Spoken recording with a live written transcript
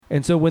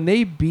And so when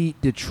they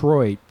beat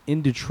Detroit,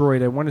 in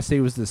Detroit, I want to say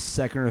it was the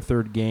second or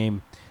third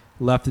game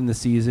left in the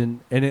season,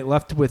 and it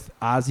left with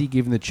Ozzie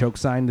giving the choke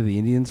sign to the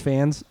Indians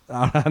fans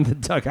out on the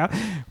dugout,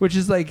 which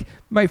is like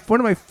one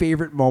of my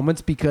favorite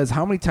moments, because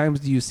how many times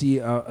do you see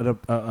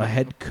a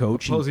head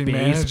coach Opposing in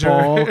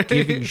baseball manager.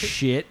 giving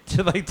shit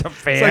to like the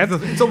fans?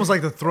 It's almost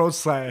like the throat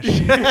slash.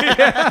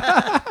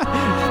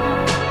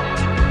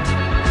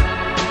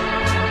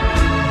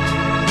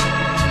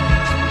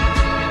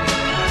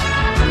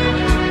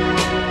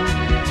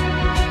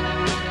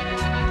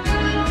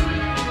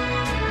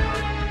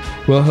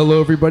 Well, hello,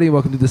 everybody.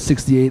 Welcome to the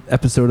 68th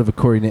episode of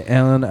According to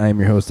Alan. I am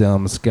your host,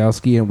 Alan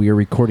Moskowski, and we are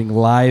recording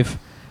live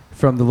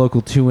from the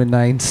local 2 and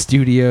 9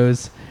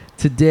 studios.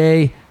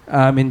 Today,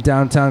 in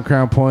downtown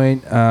Crown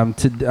Point,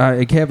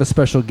 I have a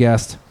special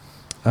guest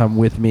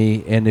with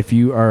me, and if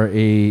you are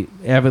a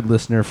avid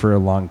listener for a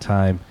long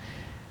time,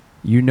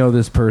 you know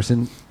this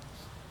person.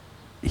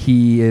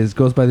 He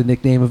goes by the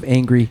nickname of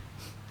Angry.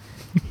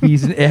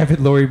 He's an avid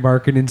Lauri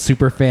Markkanen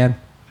super fan.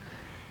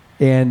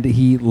 And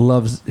he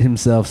loves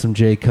himself some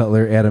Jay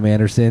Cutler, Adam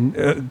Anderson.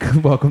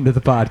 Welcome to the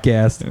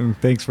podcast. And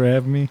thanks for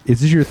having me. Is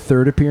this your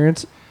third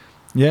appearance?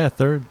 Yeah,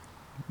 third.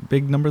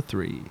 Big number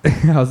 3.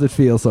 How's it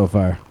feel so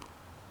far?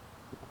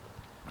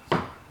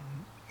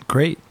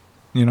 Great,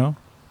 you know?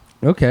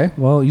 Okay,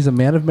 well, he's a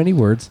man of many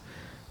words.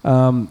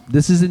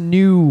 This is a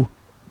new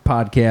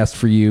podcast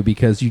for you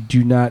because you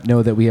do not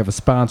know that we have a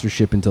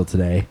sponsorship until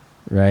today,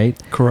 right?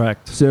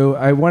 Correct. So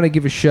I want to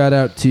give a shout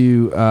out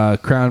to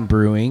Crown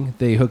Brewing.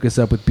 They hook us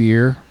up with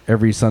beer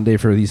every Sunday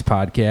for these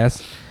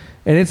podcasts,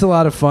 and it's a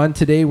lot of fun.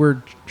 Today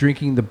we're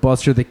drinking the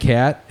Buster the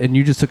Cat, and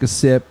you just took a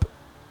sip.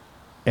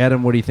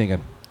 Adam, what are you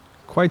thinking?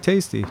 Quite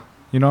tasty.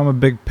 You know, I'm a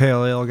big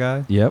pale ale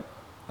guy. Yep.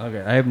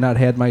 Okay, I have not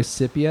had my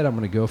sip yet. I'm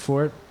going to go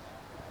for it.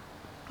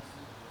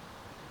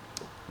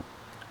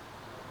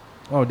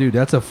 Oh, dude,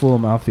 that's a full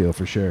mouthfeel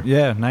for sure.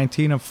 Yeah,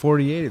 19 of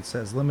 48, it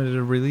says.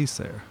 Limited release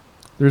there.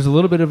 There's a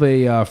little bit of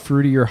a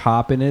fruitier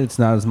hop in it. It's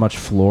not as much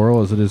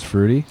floral as it is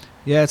fruity.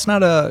 Yeah, it's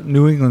not a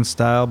New England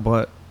style,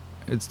 but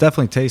it's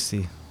definitely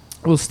tasty.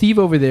 Well, Steve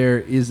over there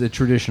is a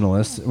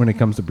traditionalist when it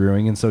comes to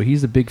brewing, and so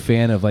he's a big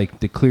fan of, like,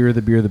 the clearer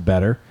the beer, the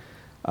better,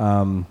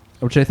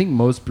 which I think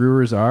most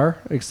brewers are,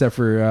 except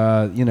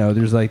for,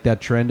 there's, like,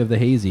 that trend of the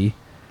hazy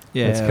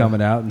that's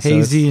coming out. And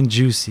hazy and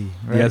juicy.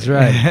 Right? Yeah, that's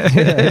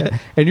right.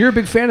 And you're a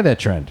big fan of that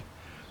trend.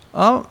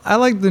 I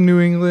like the New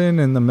England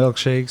and the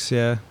milkshakes,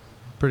 yeah.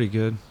 Pretty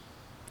good.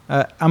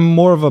 I'm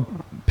more of a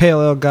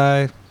pale ale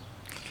guy,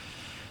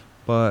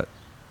 but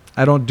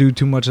I don't do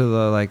too much of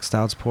the like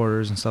stouts,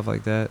 porters, and stuff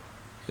like that.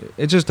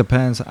 It just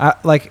depends.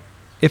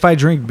 If I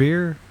drink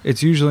beer,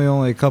 it's usually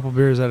only a couple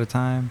beers at a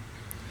time.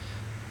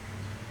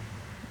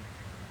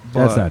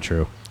 That's not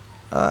true.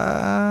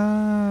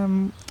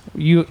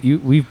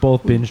 We've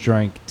both binge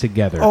drank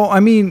together. Oh,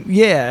 I mean,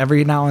 yeah,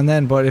 every now and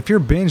then. But if you're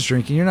binge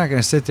drinking, you're not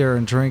going to sit there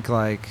and drink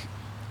like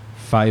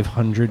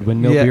 500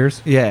 windmill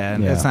beers? Yeah,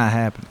 that's not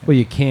happening. Well,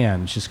 you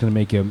can. It's just going to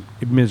make you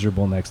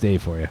miserable next day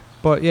for you.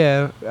 But,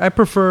 yeah, I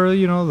prefer,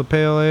 the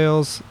pale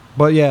ales.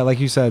 But, yeah, like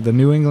you said, the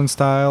New England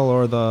style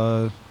or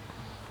the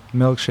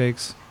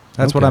milkshakes.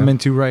 That's what I'm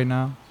into right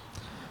now.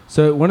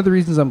 So one of the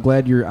reasons I'm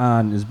glad you're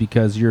on is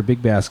because you're a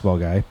big basketball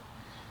guy.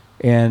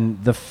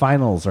 And the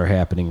finals are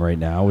happening right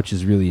now, which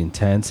is really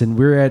intense. And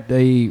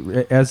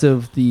we're as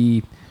of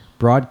the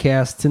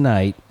broadcast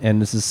tonight,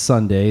 and this is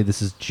Sunday,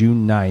 this is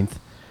June 9th,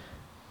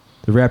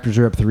 the Raptors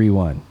are up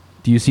 3-1.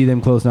 Do you see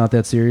them closing out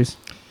that series?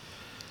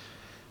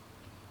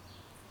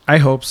 I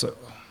hope so.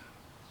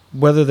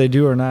 Whether they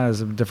do or not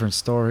is a different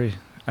story.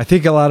 I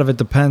think a lot of it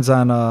depends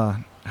on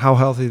how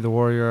healthy the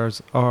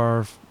Warriors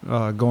are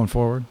going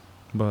forward.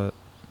 But,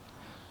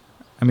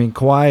 I mean,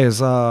 Kawhi has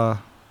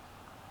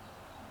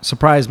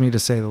surprised me, to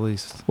say the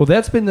least. Well,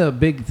 that's been the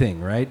big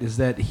thing, right, is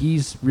that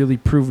he's really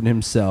proven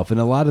himself. And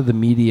a lot of the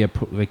media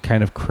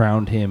kind of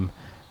crowned him,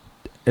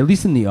 at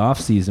least in the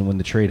offseason when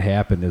the trade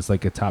happened, as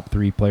like a top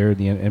 3 player in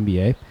the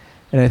NBA.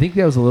 And I think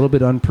that was a little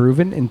bit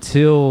unproven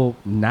until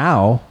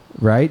now,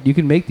 right? You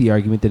can make the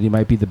argument that he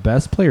might be the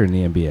best player in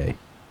the NBA.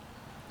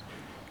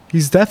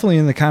 He's definitely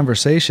in the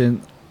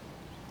conversation.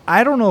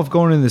 I don't know if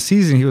going into the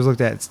season he was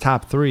looked at as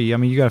top 3. I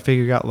mean, you got to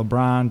figure you got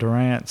LeBron,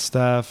 Durant,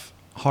 Steph,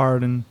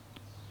 Harden,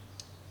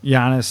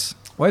 Giannis.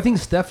 Well, I think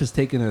Steph has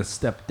taken a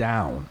step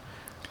down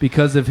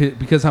because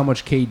how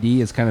much KD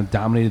has kind of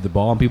dominated the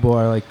ball, and people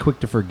are like quick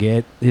to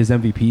forget his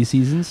MVP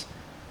seasons.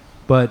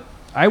 But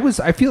I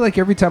feel like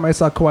every time I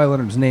saw Kawhi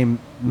Leonard's name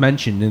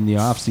mentioned in the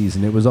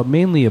offseason, it was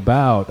mainly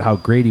about how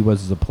great he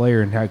was as a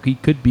player and how he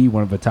could be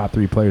one of the top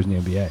 3 players in the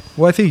NBA.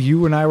 Well, I think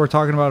you and I were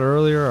talking about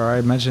earlier, or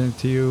I mentioned it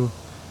to you.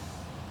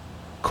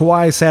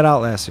 Kawhi sat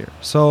out last year,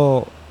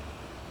 so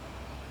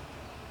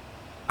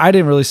I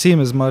didn't really see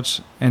him as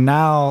much. And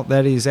now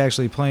that he's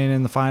actually playing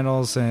in the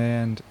finals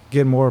and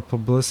getting more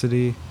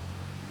publicity,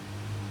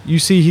 you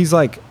see he's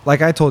like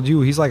I told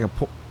you, he's like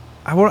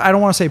I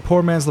don't want to say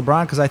poor man's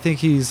LeBron, because I think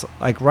he's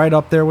like right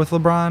up there with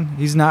LeBron.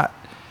 He's not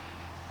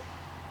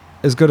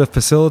as good a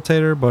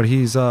facilitator, but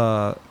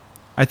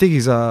I think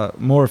he's a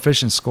more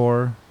efficient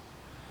scorer.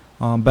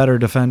 better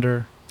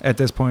defender at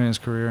this point in his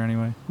career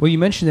anyway. Well, you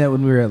mentioned that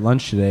when we were at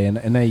lunch today, and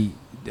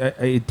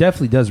it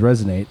definitely does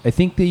resonate. I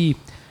think the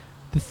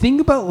thing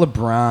about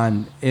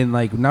LeBron, and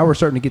like now we're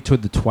starting to get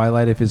toward the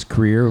twilight of his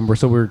career, and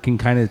we can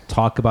kind of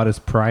talk about his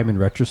prime in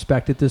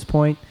retrospect at this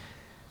point.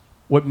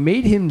 What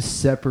made him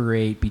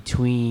separate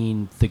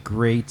between the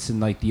greats and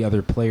like the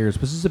other players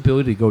was his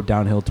ability to go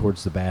downhill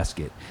towards the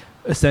basket.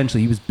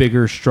 Essentially, he was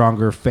bigger,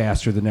 stronger,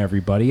 faster than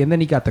everybody, and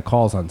then he got the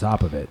calls on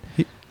top of it.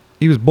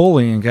 He was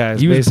bullying guys.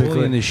 He was basically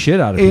bullying the shit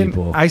out of and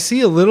people. I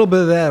see a little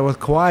bit of that with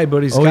Kawhi,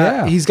 but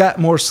he's got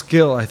more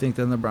skill, I think,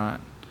 than LeBron.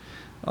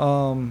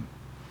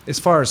 As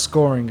far as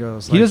scoring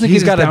goes, he doesn't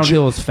get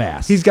downhill as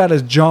fast. He's got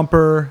his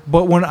jumper,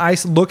 but when I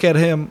look at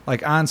him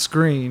like on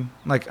screen,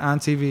 like on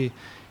TV,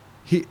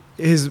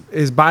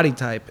 his body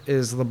type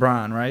is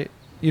LeBron, right?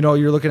 You know,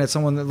 you're looking at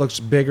someone that looks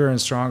bigger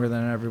and stronger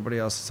than everybody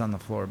else that's on the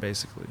floor,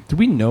 basically. Do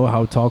we know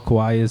how tall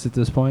Kawhi is at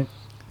this point?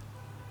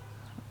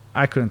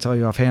 I couldn't tell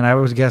you offhand. I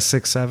would guess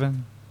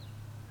 6'7".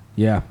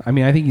 Yeah, I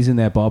mean, I think he's in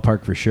that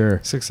ballpark for sure.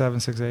 6'7",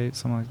 6'8",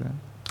 something like that.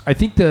 I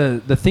think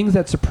the things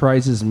that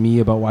surprises me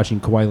about watching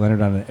Kawhi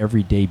Leonard on an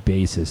everyday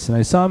basis, and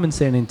I saw him in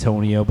San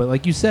Antonio, but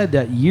like you said,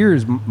 that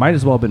years might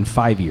as well have been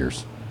 5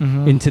 years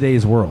in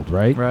today's world,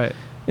 right? Right.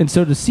 And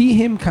so to see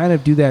him kind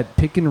of do that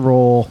pick and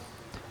roll,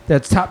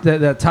 that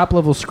top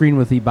level screen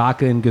with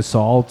Ibaka and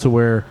Gasol, to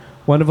where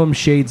one of them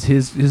shades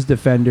his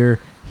defender,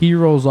 he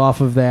rolls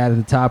off of that at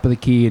the top of the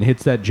key and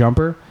hits that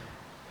jumper.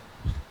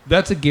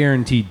 That's a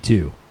guaranteed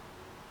 2.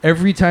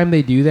 Every time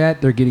they do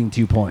that, they're getting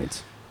 2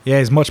 points. Yeah,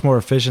 he's much more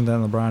efficient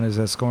than LeBron is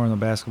at scoring the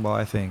basketball,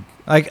 I think.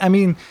 Like, I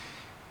mean,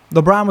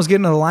 LeBron was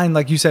getting to the line,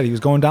 like you said. He was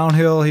going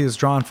downhill. He was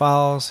drawing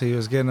fouls. He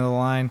was getting to the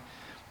line.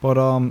 But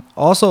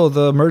also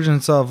the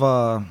emergence of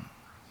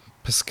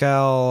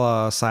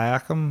Pascal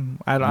Siakam.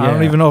 I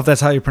don't even know if that's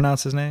how you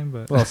pronounce his name.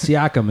 But well,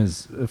 Siakam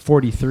is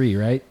 43,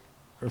 right?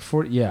 Or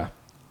 40, yeah,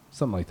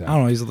 something like that. I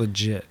don't know. He's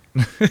legit.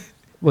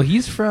 Well,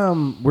 he's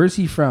from, where's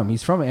he from?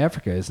 He's from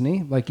Africa, isn't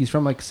he? Like, he's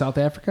from, like, South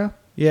Africa?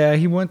 Yeah,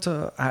 he went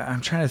to, I'm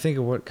trying to think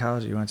of what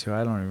college he went to.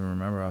 I don't even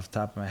remember off the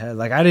top of my head.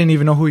 Like, I didn't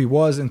even know who he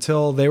was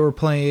until they were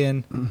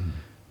playing,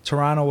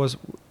 Toronto was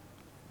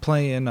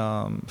playing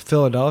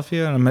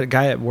Philadelphia, and a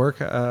guy at work,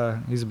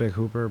 he's a big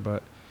hooper,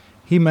 but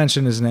he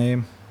mentioned his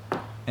name,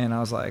 and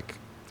I was like,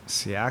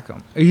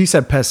 Siakam. He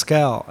said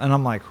Pascal, and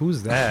I'm like,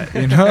 who's that?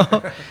 You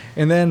know?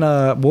 And then,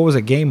 what was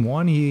it, game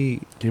one? He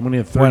had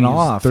 30, went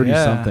off.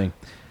 30-something.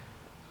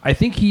 I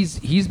think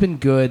he's been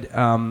good.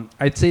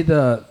 I'd say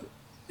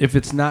if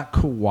it's not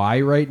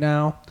Kawhi right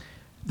now,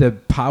 the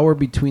power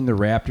between the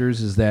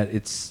Raptors is that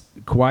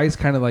Kawhi's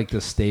kind of like the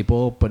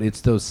staple, but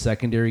it's those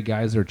secondary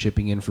guys that are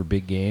chipping in for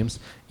big games.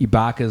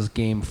 Ibaka's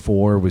game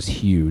 4 was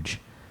huge.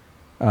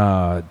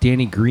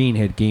 Danny Green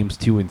had games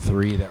 2 and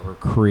 3 that were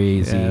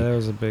crazy. Yeah, that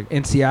was a big.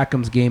 And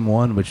Siakam's game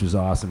 1, which was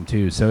awesome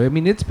too. So I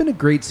mean, it's been a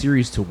great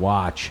series to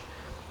watch.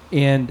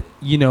 And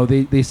you know,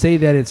 they say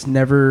that it's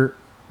never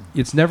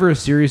a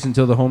series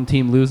until the home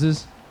team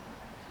loses.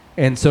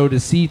 And so to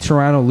see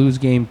Toronto lose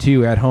game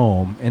 2 at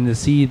home and to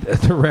see the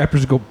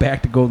Raptors go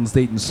back to Golden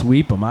State and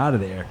sweep them out of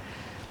there,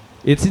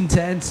 it's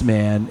intense,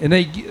 man. And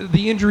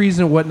the injuries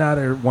and whatnot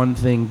are one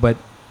thing, but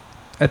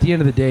at the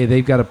end of the day,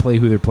 they've got to play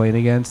who they're playing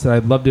against. And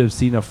I'd love to have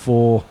seen a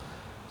full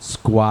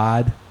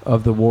squad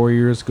of the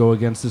Warriors go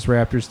against this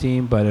Raptors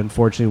team, but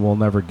unfortunately we'll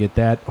never get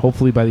that.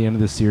 Hopefully by the end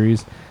of this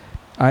series.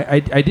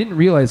 I didn't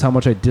realize how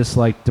much I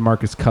disliked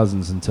DeMarcus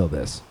Cousins until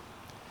this.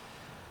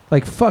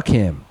 Like, fuck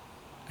him.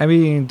 I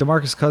mean,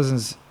 DeMarcus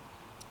Cousins,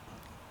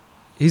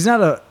 he's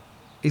not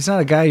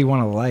a guy you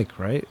want to like,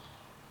 right?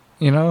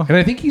 You know? And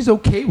I think he's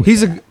okay with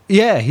it.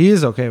 He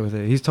is okay with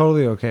it. He's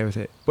totally okay with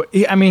it. But,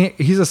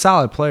 he's a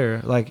solid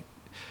player. Like,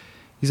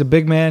 he's a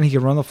big man. He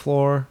can run the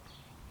floor.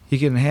 He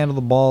can handle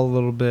the ball a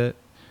little bit.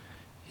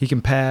 He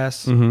can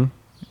pass. Mm-hmm.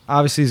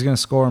 Obviously, he's going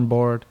to score and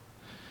board.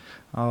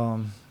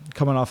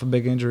 Coming off a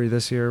big injury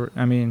this year.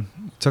 I mean,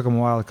 it took him a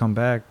while to come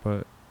back,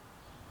 but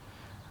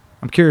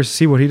I'm curious to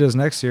see what he does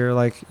next year.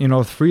 Like, you know,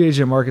 the free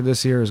agent market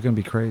this year is going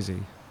to be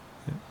crazy.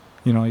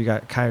 You know, you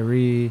got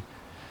Kyrie,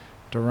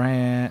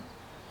 Durant.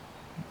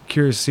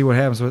 Curious to see what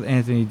happens with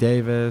Anthony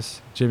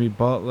Davis, Jimmy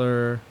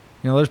Butler.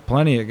 You know, there's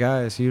plenty of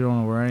guys. You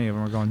don't know where any of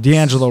them are going.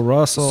 D'Angelo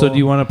Russell. So do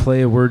you want to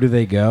play a Where Do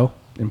They Go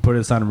and put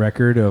us on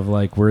record of,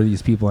 like, where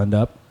these people end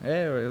up?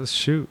 Hey, let's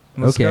shoot.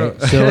 Let's go.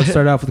 So let's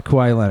start off with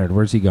Kawhi Leonard.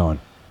 Where's he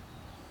going?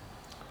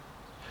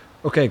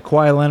 Okay,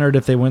 Kawhi Leonard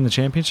if they win the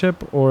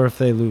championship or if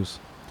they lose?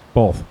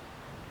 Both.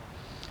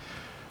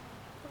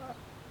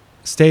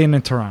 Staying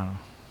in Toronto.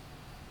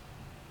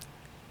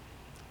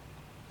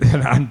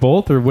 On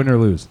both, or win or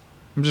lose?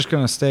 I'm just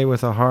gonna stay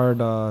with a hard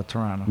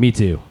Toronto. Me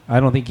too. I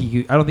don't think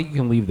you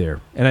can leave there,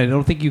 and I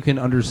don't think you can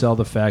undersell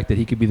the fact that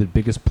he could be the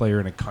biggest player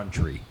in a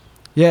country.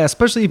 Yeah,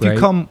 especially if right? you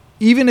come,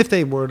 even if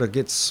they were to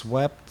get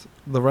swept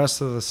the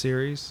rest of the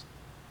series,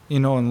 you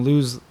know, and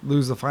lose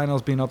the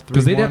finals, being up 3-1.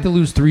 Because they'd have to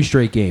lose 3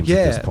 straight games. Yeah,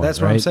 at this point,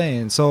 that's right? what I'm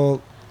saying.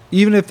 So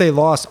even if they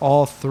lost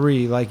all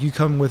 3, like you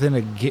come within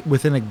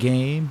a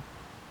game,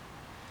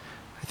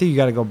 I think you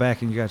got to go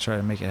back and you got to try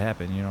to make it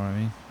happen. You know what I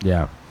mean?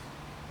 Yeah.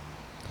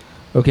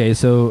 Okay,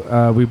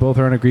 so we both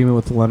are in agreement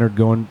with Leonard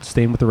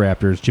staying with the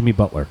Raptors. Jimmy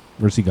Butler,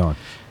 where's he going?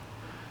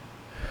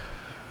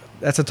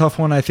 That's a tough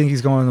one. I think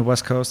he's going to the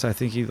West Coast. I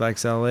think he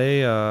likes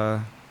L.A.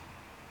 I'm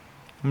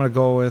going to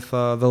go with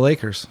the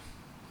Lakers.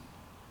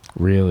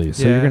 Really?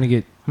 So Yeah. you're going to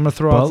get I'm going to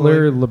throw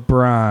Butler, out the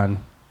LeBron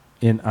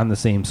on the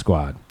same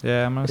squad.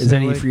 Yeah, I'm going to Is say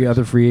any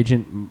other free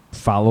agent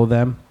follow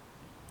them?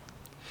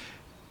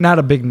 Not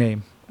a big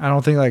name. I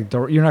don't think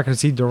you're not going to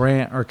see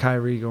Durant or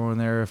Kyrie going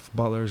there if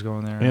Butler's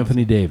going there.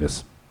 Anthony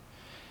Davis.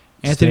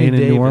 Anthony Staying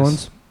Davis. in New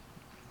Orleans?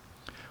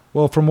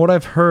 Well, from what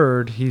I've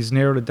heard, he's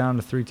narrowed it down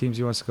to 3 teams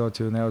he wants to go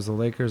to, and that was the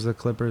Lakers, the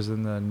Clippers,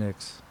 and the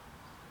Knicks.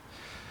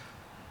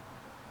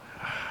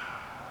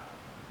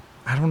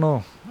 I don't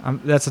know.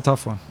 That's a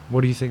tough one.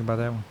 What do you think about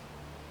that one?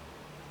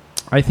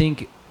 I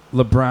think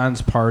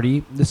LeBron's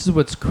party, this is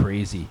what's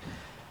crazy.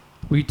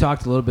 We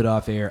talked a little bit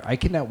off air. I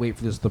cannot wait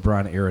for this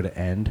LeBron era to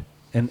end.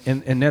 And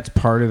that's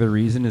part of the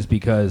reason is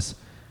because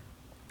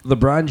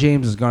LeBron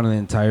James has gone an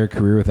entire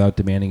career without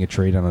demanding a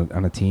trade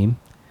on a team.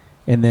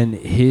 And then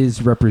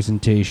his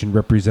representation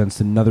represents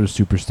another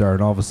superstar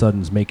and all of a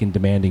sudden is making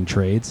demanding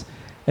trades.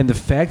 And the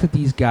fact that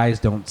these guys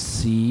don't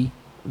see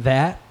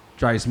that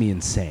drives me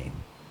insane.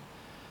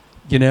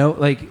 You know,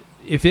 like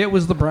if it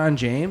was LeBron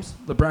James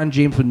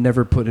would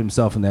never put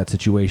himself in that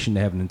situation to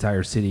have an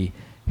entire city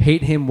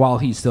hate him while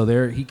he's still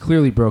there. He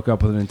clearly broke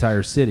up with an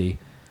entire city.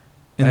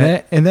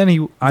 And then he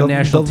on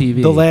national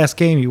TV. The last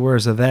game he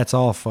wears a "That's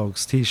All,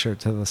 Folks" T-shirt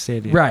to the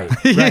stadium. Right.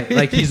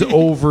 Like he's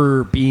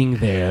over being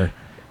there.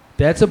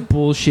 That's a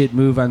bullshit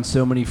move on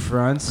so many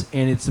fronts,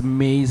 and it's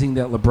amazing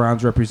that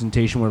LeBron's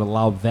representation would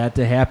allow that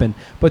to happen.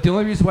 But the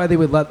only reason why they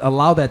would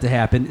allow that to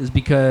happen is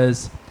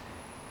because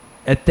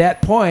at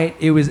that point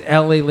it was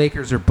L.A.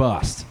 Lakers or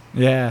bust.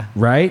 Yeah.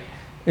 Right?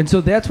 And so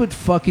that's what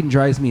fucking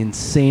drives me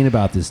insane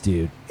about this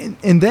dude.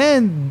 And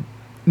then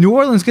New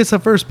Orleans gets the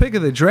first pick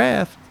of the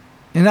draft,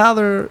 and now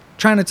they're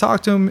trying to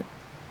talk to him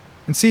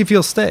and see if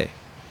he'll stay.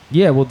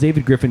 Yeah, well,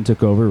 David Griffin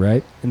took over,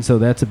 right? And so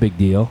that's a big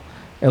deal,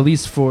 at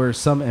least for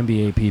some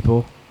NBA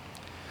people.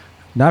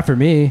 Not for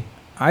me.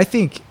 I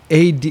think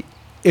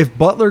if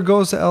Butler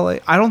goes to LA,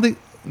 I don't think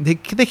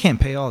they can't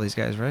pay all these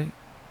guys, right?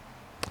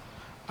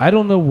 I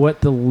don't know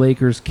what the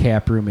Lakers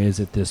cap room is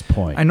at this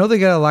point. I know they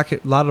got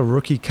a lot of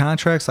rookie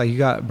contracts. Like you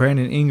got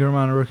Brandon Ingram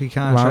on a rookie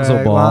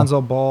contract,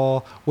 Lonzo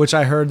Ball, which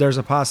I heard there's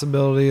a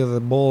possibility of the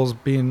Bulls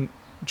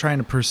trying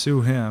to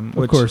pursue him.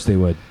 Of course they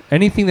would.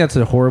 Anything that's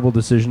a horrible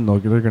decision, they're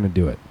going to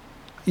do it.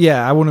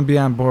 Yeah, I wouldn't be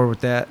on board with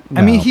that.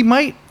 No. I mean, he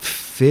might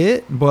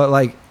fit, but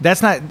like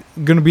that's not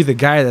going to be the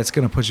guy that's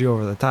going to put you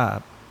over the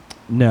top.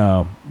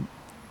 No.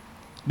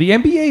 The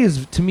NBA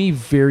is, to me,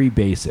 very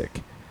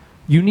basic.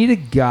 You need a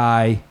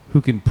guy who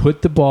can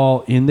put the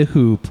ball in the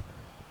hoop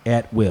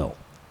at will.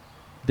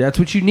 That's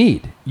what you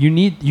need. You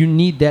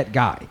need that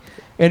guy.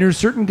 And there's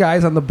certain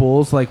guys on the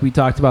Bulls, like we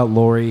talked about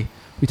Laurie,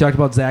 we talked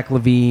about Zach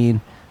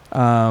LaVine,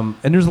 and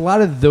there's a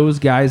lot of those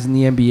guys in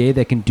the NBA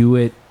that can do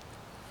it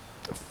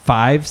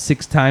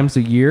 5-6 times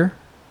a year,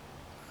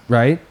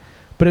 right?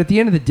 But at the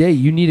end of the day,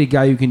 you need a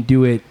guy who can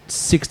do it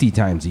 60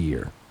 times a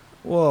year.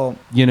 Well,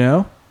 you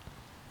know?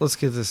 Let's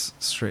get this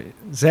straight.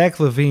 Zach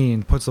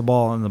LaVine puts the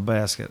ball in the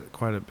basket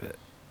quite a bit.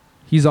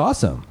 He's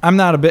awesome.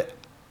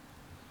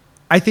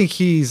 I think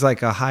he's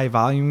like a high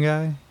volume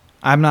guy.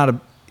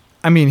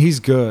 He's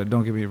good,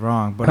 don't get me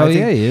wrong. But he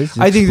is.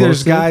 I think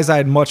there's Explosive. guys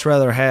I'd much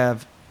rather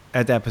have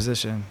at that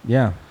position.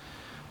 Yeah.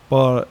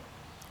 But,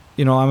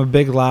 I'm a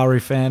big Lowry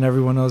fan.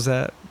 Everyone knows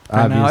that.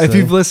 Right now. Obviously.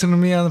 If you've listened to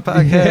me on the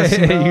podcast,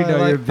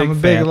 you're a big I'm a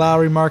big fan.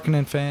 Lowry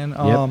Markkanen fan.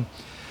 Yep.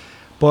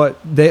 But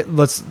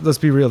let's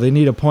be real. They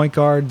need a point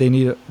guard. They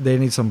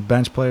need some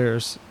bench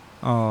players.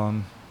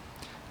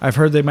 I've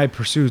heard they might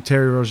pursue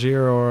Terry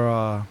Rozier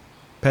or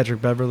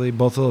Patrick Beverly.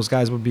 Both of those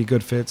guys would be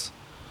good fits.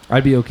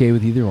 I'd be okay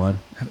with either one.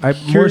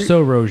 More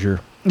so Rozier.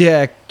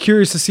 Yeah,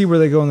 curious to see where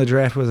they go in the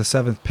draft with a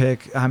 7th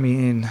pick. I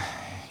mean,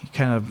 you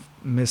kind of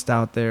missed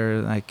out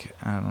there. Like,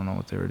 I don't know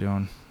what they were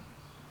doing.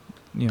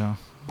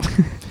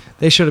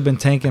 They should have been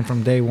tanking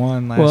from day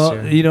one last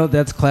year.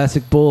 That's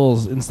classic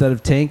Bulls. Instead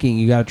of tanking,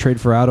 you got to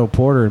trade for Otto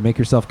Porter and make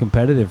yourself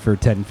competitive for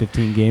 10,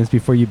 15 games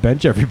before you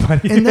bench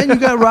everybody. And then you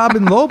got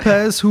Robin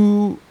Lopez,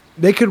 who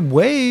they could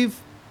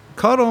waive,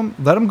 cut him,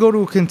 let him go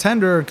to a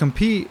contender and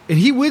compete, and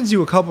he wins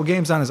you a couple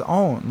games on his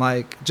own.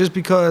 Like, just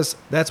because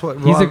that's what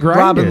He's a grinder.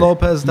 Robin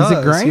Lopez does. He's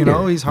a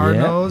grinder. He's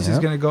hard-nosed. Yeah.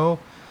 He's going to go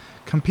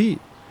compete.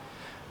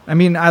 I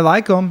mean, I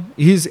like him.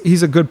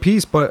 He's a good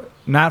piece, but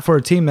not for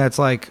a team that's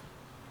like,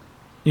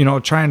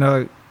 trying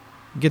to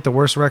get the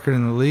worst record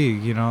in the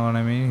league. You know what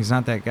I mean? He's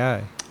not that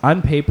guy.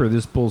 On paper,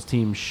 this Bulls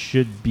team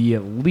should be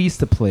at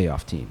least a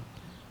playoff team.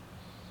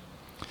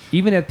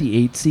 Even at the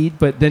 8 seed,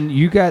 but then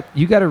you got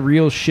a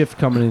real shift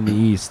coming in the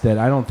East that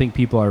I don't think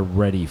people are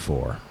ready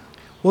for.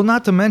 Well,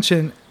 not to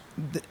mention,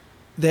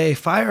 they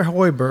fire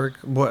Hoiberg,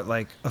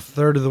 like a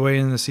third of the way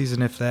in the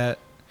season, if that.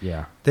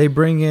 Yeah. They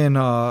bring in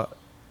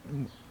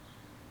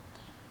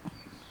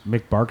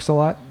Mick Barks a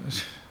lot?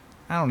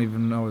 I don't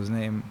even know his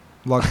name,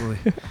 luckily.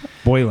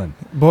 Boylan.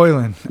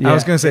 I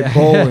was going to say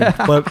Boland,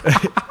 but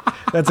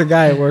That's a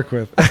guy I work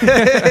with.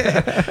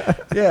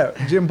 Yeah,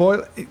 Jim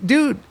Boyle,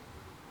 dude.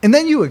 And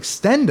then you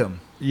extend him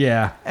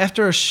Yeah.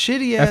 after a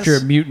shitty ass. After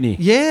a mutiny.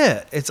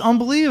 Yeah, it's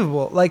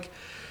unbelievable. Like,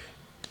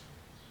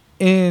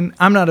 and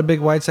I'm not a big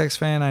White Sox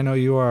fan. I know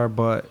you are,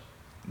 but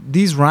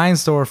these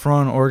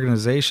Reinsdorf-run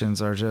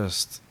organizations are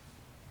just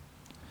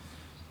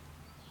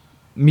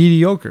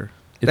mediocre.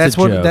 It's That's a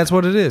what joke. that's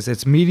what it is.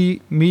 It's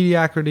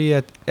mediocrity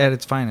at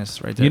its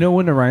finest, right there. You know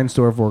when the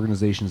Reinsdorf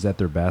organization is at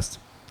their best?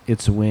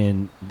 It's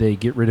when they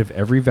get rid of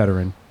every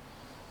veteran.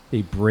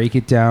 They break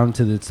it down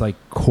to its like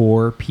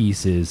core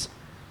pieces.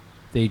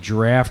 They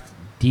draft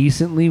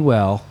decently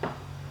well,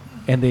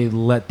 and they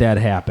let that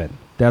happen.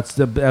 That's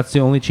the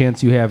only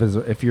chance you have is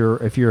if you're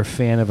a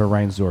fan of a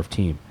Reinsdorf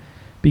team,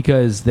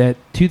 because that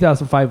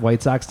 2005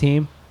 White Sox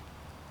team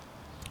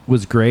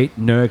was great.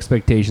 No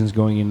expectations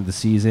going into the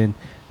season.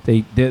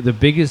 The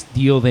biggest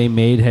deal they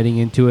made heading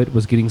into it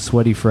was getting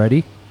Sweaty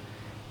Freddy,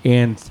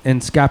 and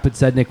Scott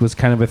Podsednik was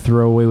kind of a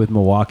throwaway with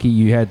Milwaukee.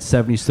 You had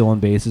 70 stolen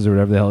bases or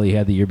whatever the hell he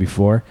had the year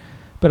before,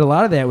 but a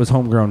lot of that was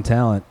homegrown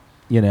talent.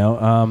 You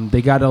know,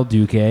 they got El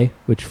Duque,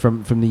 which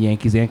from the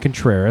Yankees, and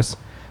Contreras,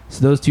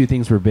 so those two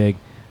things were big.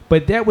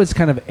 But that was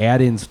kind of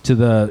add-ins to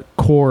the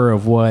core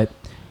of what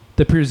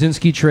the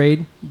Pierzynski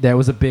trade. That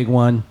was a big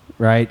one,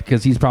 right?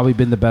 Because he's probably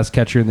been the best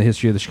catcher in the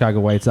history of the Chicago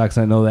White Sox.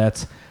 I know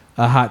that's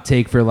a hot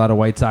take for a lot of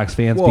White Sox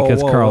fans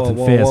because Carlton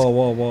Fisk.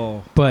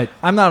 Whoa. But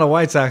I'm not a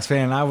White Sox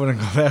fan. I wouldn't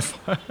go that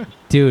far.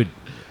 dude,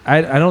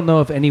 I don't know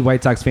if any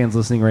White Sox fans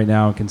listening right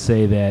now can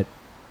say that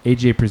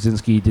A.J.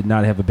 Pierzynski did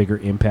not have a bigger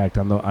impact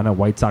on a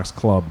White Sox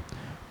club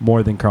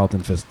more than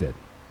Carlton Fisk did.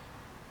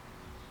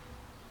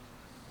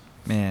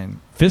 Man,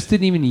 Fisk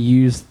didn't even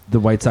use the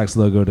White Sox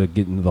logo to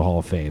get into the Hall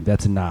of Fame.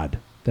 That's a nod.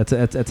 That's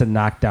a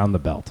knock down the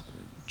belt.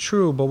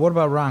 true, but what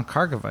about Ron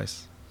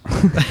Karkovice?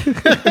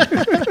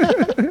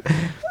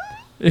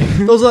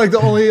 Those are like the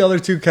only other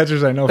two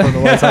catchers I know from the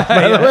White Sox,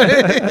 by the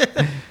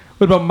way.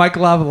 What about Mike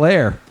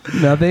Lavalier?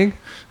 Nothing?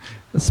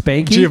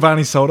 Spanky?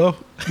 Giovanni Soto.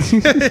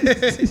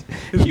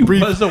 He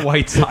was a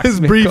White Sox His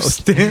man brief coach.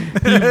 stint.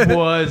 He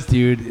was,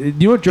 dude. You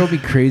know what drove me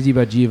crazy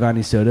about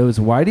Giovanni Soto is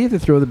why do you have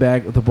to throw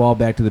the ball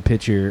back to the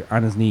pitcher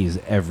on his knees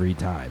every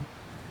time?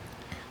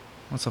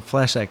 What's a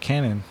flash that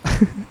cannon?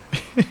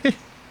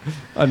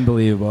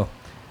 Unbelievable.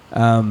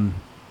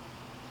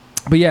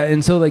 But yeah,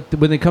 and so like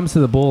when it comes to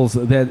the Bulls,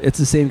 that it's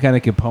the same kind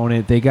of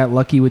component. They got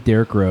lucky with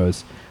Derrick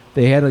Rose.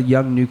 They had a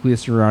young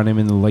nucleus around him,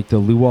 and like the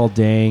Luol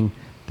Deng,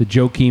 the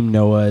Joakim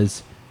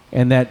Noahs,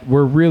 and that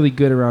were really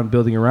good around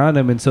building around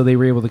him, and so they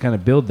were able to kind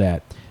of build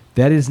that.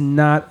 That is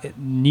not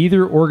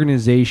neither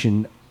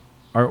organization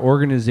are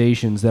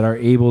organizations that are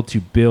able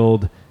to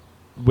build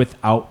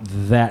without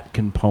that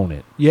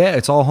component. Yeah,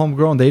 it's all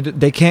homegrown.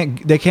 They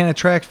can't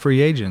attract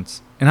free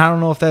agents, and I don't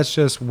know if that's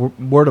just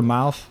word of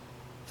mouth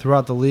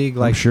throughout the league. I'm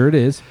Like, sure it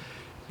is.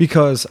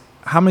 because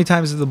how many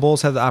times did the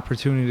Bulls have the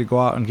opportunity to go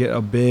out and get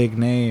a big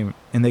name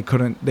and they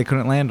couldn't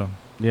land them?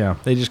 Yeah.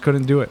 They just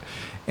couldn't do it.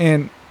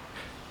 And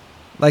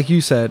like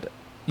you said,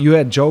 you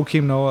had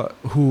Joakim Noah,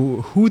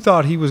 who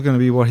thought he was going to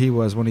be what he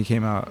was when he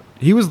came out.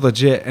 He was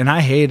legit, and I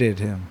hated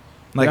him.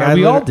 Like Yeah,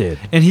 we all did.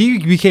 And he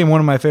became one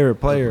of my favorite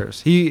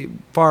players. He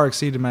far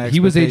exceeded my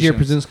He was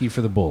expectations. A.J. Pierzynski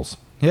for the Bulls.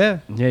 Yeah,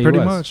 Yeah, he pretty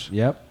was. much.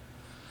 Yep.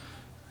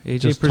 AJ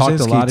Just talked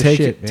a lot of Pierzynski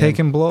shit, man.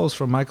 taking blows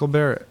from Michael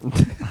Barrett.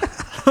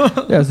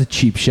 That was a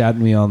cheap shot,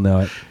 and we all know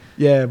it.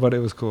 Yeah, but it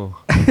was cool.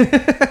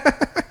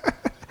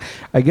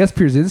 I guess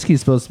Pierzynski's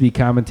supposed to be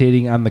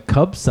commentating on the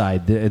Cubs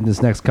side in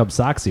this next Cubs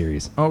Sox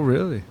series. Oh,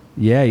 really?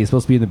 Yeah, he's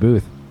supposed to be in the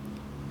booth.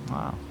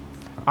 Wow.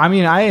 I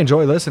mean, I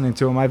enjoy listening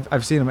to him.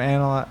 I've seen him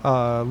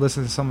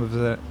listen to some of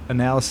the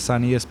analysis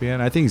on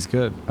ESPN. I think he's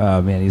good.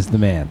 Oh, man, he's the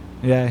man.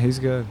 Yeah, he's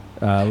good.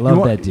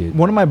 Love that dude.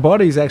 One of my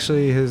buddies,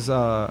 actually,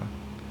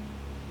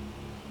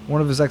 one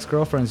of his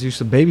ex-girlfriends used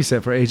to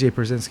babysit for AJ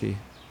Pierzynski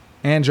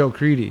and Joe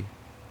Creedy.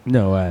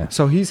 No way.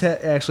 So he's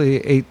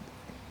actually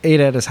ate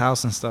at his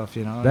house and stuff,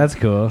 you know. That's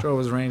cool. Drove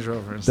his Range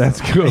Rover and That's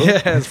stuff. cool.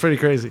 Yeah, it's pretty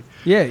crazy.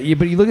 Yeah,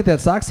 but you look at that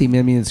Sox team.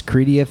 I mean, it's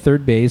Creedy at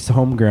third base,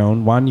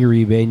 homegrown. Juan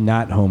Uribe,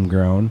 not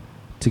homegrown.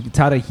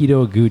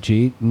 Tadahito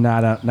Iguchi,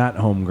 not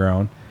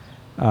homegrown.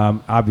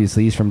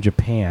 Obviously, he's from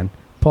Japan.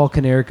 Paul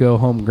Konerko,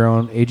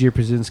 homegrown. AJ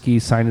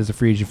Pierzynski signed as a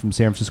free agent from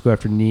San Francisco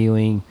after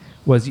kneeling.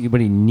 When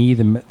he kneed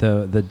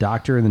the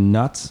doctor in the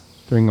nuts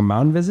during a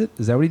mound visit?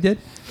 Is that what he did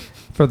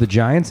for the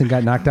Giants and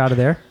got knocked out of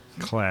there?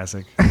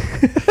 Classic.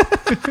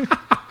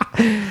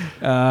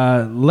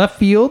 Left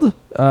field,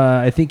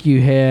 I think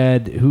you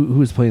had who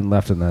was playing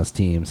left on those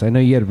teams. I know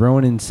you had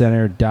Rowan in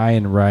center, Dye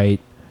in right.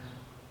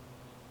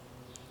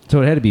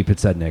 So it had to be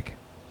Podsednik.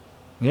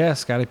 Yeah,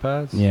 Scotty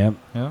Pods. Yeah.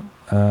 Yeah.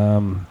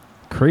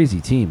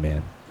 Crazy team,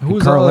 man. Who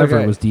was Carl the other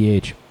Everett guy? was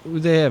DH. Who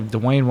they have?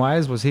 Dwayne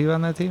Wise, was he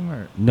on that team?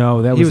 Or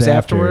No, that He was was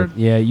after. afterward?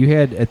 Yeah, you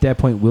had at that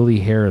point Willie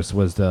Harris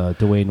was the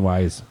Dwayne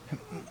Wise.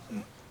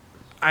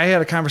 I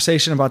had a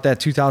conversation about that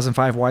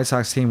 2005 White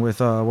Sox team with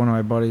one of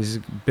my buddies,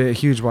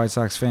 huge White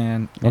Sox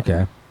fan.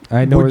 Okay,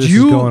 I know where this is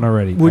going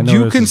already. Would I know you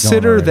where this is going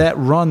consider already. that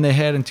run they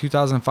had in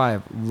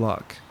 2005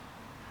 luck?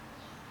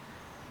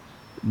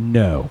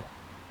 No.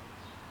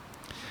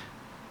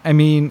 I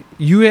mean,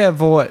 you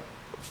have what,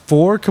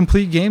 4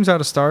 complete games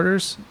out of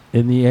starters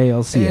in the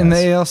ALCS. in the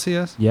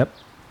ALCS? Yep.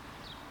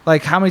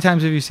 Like, how many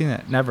times have you seen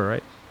that? Never,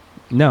 right?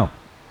 No.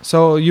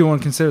 So you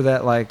wouldn't consider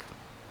that like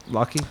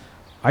lucky?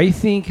 I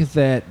think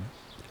that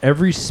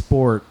every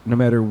sport, no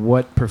matter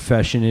what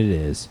profession it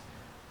is,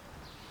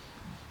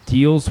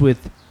 deals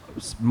with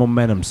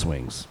momentum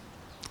swings.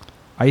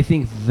 I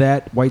think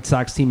that White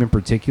Sox team in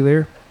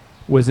particular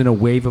was in a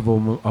wave of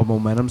a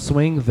momentum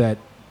swing that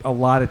a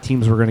lot of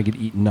teams were going to get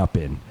eaten up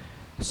in.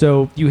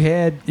 So you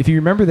had, if you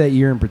remember that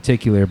year in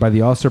particular, by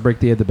the All-Star break,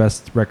 they had the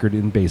best record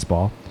in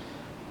baseball.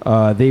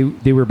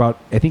 They were about,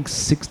 I think,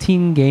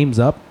 16 games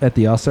up at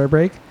the All-Star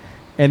break,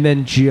 and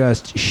then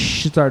just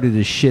started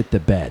to shit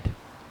the bed,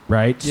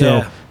 right?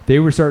 Yeah. So they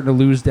were starting to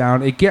lose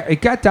down. It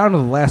got down to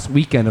the last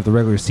weekend of the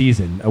regular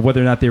season of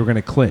whether or not they were going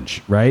to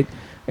clinch, right?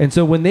 And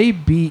so when they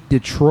beat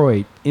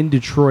Detroit,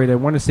 I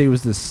want to say it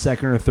was the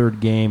second or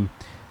third game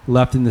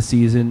left in the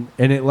season,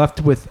 and it left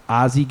with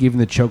Ozzie giving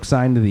the choke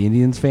sign to the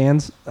Indians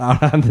fans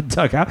out on the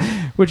dugout,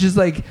 which is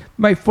like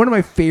one of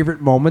my favorite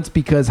moments,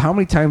 because how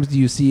many times do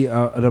you see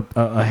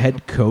a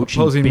head coach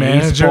Opposing in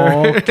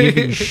baseball manager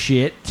giving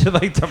shit to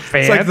like the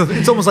fans?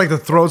 It's almost like the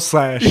throat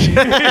slash.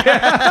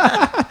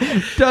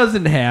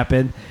 Doesn't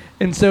happen.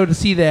 And so to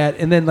see that,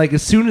 and then like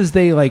as soon as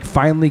they like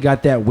finally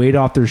got that weight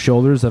off their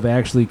shoulders of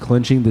actually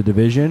clinching the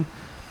division,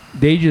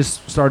 they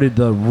just started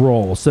to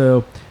roll.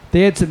 So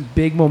they had some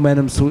big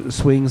momentum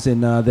swings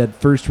in that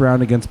first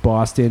round against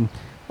Boston.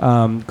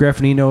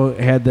 Graffinino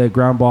had the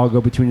ground ball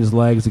go between his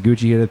legs.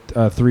 Iguchi hit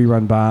a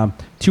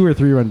 2 or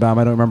 3-run bomb.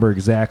 I don't remember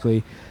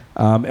exactly.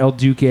 El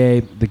Duque,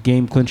 the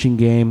game-clinching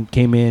game,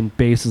 came in,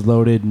 bases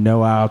loaded,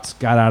 no outs,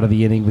 got out of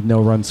the inning with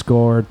no runs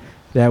scored.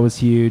 That was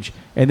huge.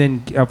 And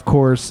then, of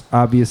course,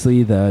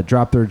 obviously, the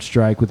drop third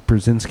strike with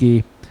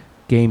Brzezinski,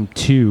 Game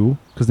 2,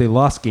 because they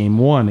lost Game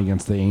 1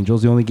 against the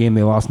Angels, the only game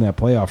they lost in that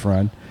playoff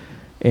run.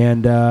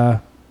 And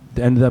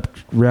ended up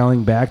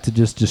rallying back to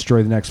just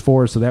destroy the next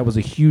 4. So that was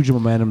a huge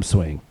momentum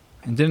swing.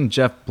 And didn't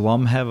Jeff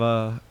Blum have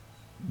a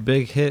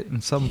big hit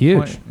in some Huge.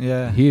 point?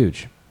 Yeah.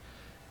 Huge.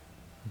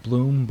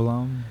 Blum.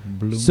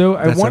 So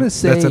I want to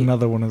say... That's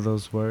another one of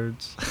those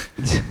words.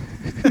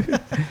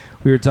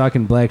 We were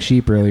talking black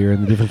sheep earlier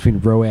and the difference between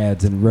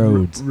ROADs and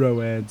roads.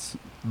 Roads.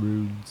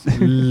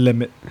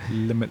 Limit.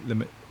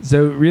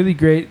 So really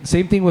great.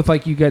 Same thing with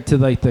like you got to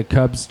like the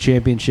Cubs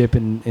championship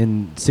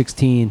in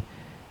 16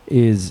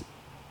 is,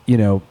 you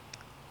know,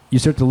 you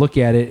start to look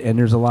at it and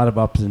there's a lot of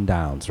ups and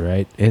downs,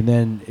 right? And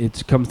then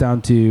it comes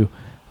down to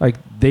like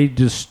they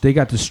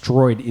got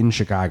destroyed in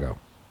Chicago,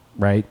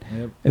 right?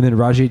 Yep. And then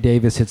Rajai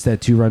Davis hits that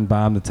 2-run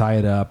bomb to tie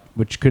it up,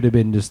 which could have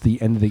been just the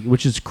end of the,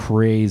 which is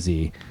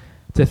crazy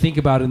to think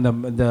about in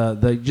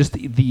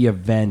the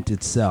event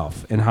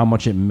itself and how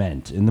much it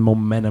meant and the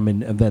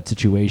momentum of that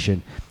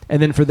situation.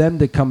 And then for them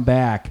to come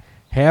back,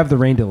 have the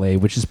rain delay,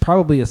 which is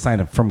probably a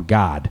sign from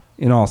God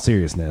in all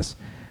seriousness.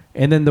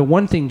 And then the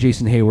one thing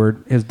Jason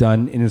Hayward has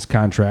done in his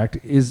contract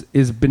is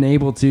been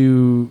able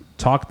to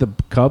talk the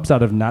Cubs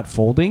out of not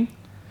folding.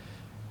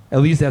 At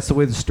least that's the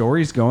way the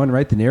story's going,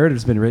 right? The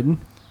narrative's been written.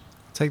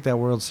 Take that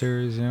World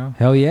Series, you know?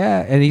 Hell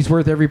yeah. And he's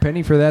worth every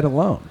penny for that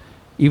alone,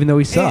 even though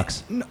he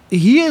sucks.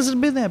 He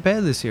hasn't been that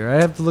bad this year. I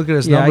have to look at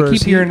his Yeah, numbers.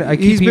 I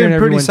keep hearing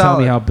everyone tell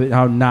me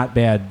how not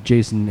bad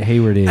Jason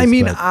Hayward is. I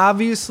mean, but.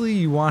 obviously,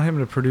 you want him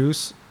to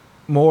produce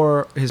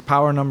more. His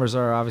power numbers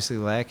are obviously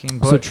lacking.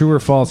 But So true or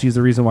false, he's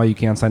the reason why you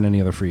can't sign any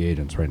other free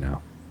agents right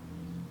now.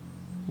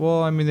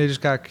 Well, I mean, they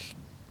just got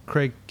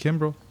Craig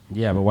Kimbrell.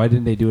 Yeah, but why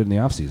didn't they do it in the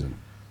offseason?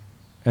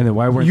 And then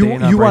why weren't You- they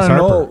in on you Bryce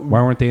wanna Harper? know-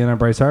 Why weren't they in on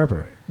Bryce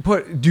Harper?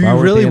 But do Why you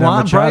weren't really they in on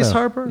want Machado? Bryce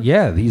Harper?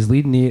 Yeah, he's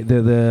leading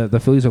the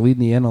Phillies are leading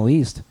the NL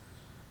East.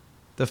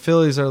 The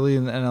Phillies are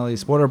leading the NL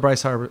East. What are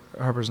Bryce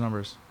Harper's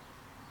numbers?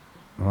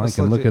 Well, Let's I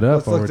can look look the- it up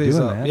let's while look we're these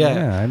doing up. that.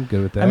 Yeah. I'm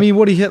good with that. I mean,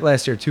 what he hit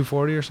last year,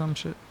 240 or some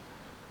shit.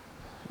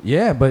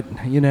 yeah, but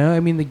you know,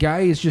 I mean, the guy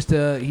is just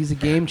he's a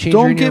game changer.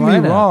 Don't in your get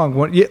me lineup.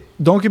 wrong.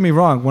 Don't get me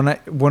wrong.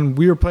 When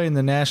we were playing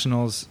the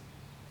Nationals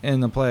in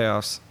the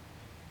playoffs,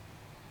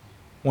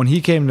 when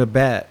he came to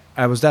bat,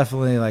 I was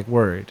definitely like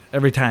worried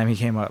every time he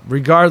came up,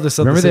 regardless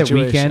of Remember the that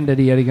situation. weekend that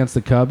he had against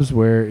the Cubs,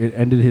 where it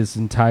ended his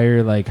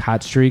entire like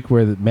hot streak,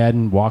 where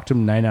Madden walked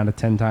him 9 out of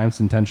 10 times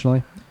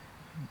intentionally.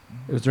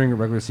 It was during a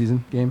regular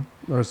season game.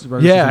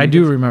 Yeah, I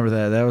do remember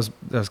that.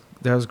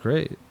 That was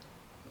great.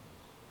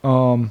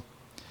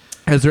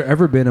 Has there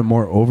ever been a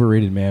more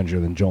overrated manager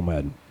than Joel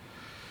Madden?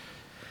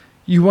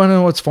 You want to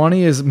know what's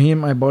funny is me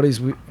and my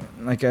buddies,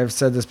 like I've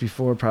said this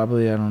before,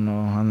 probably, I don't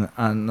know,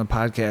 on the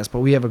podcast, but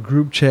we have a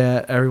group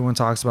chat. Everyone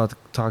talks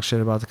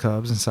shit about the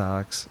Cubs and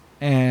Sox.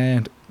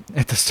 And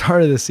at the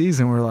start of the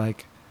season, we're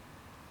like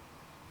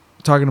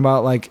talking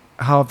about like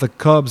how if the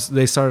Cubs,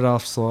 they started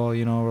off slow,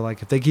 you know, we're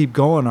like, if they keep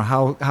going, or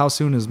how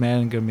soon is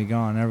Madden going to be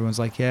gone? And everyone's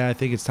like, yeah, I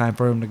think it's time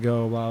for him to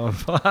go, blah,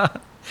 blah, blah.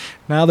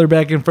 Now they're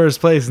back in first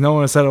place. No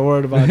one said a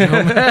word about Joe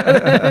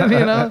Madden.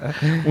 You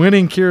know,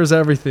 winning cures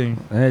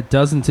everything. It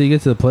does until you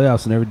get to the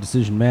playoffs, and every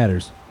decision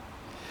matters.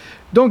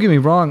 Don't get me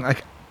wrong.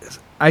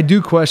 I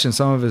do question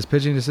some of his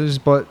pitching decisions,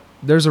 but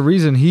there's a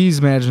reason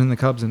he's managing the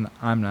Cubs and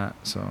I'm not.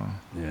 So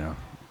Yeah.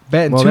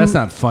 batting Well, that's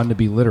not fun to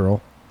be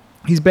literal.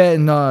 He's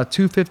batting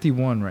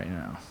 251 right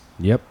now.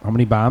 Yep. How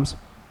many bombs?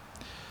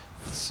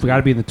 We got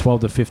to be in the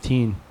 12 to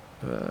 15.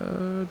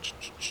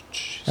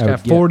 He's got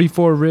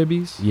 44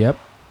 ribbies. Yep.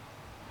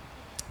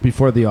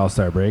 Before the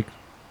All-Star break.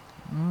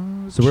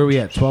 So where are we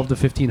at? 12 to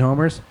 15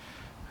 homers?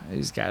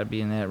 He's got to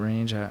be in that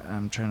range.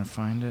 I'm trying to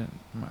find it.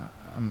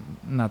 I'm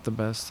not the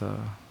best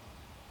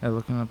at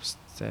looking up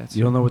stats.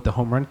 You don't know what the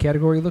home run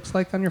category looks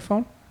like on your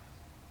phone?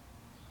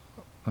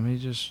 Let me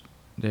just...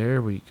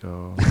 There we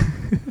go.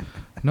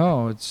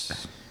 No,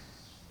 it's...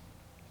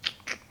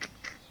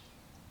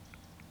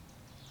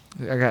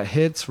 I got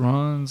hits,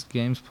 runs,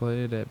 games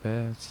played,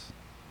 at-bats.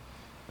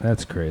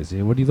 That's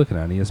crazy. What are you looking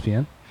at,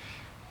 ESPN?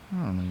 I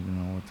don't even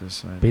know what this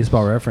site is.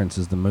 Baseball Reference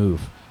is the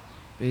move.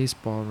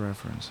 Baseball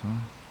Reference,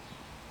 huh?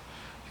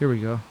 Here we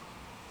go.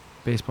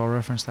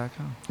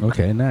 BaseballReference.com.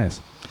 Okay,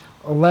 nice.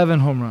 11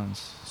 home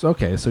runs. So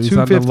he's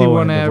on the low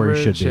end of where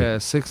he should be. Yeah,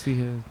 60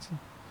 hits.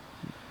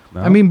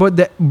 No? I mean, but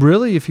that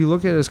really, if you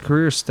look at his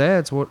career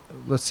stats,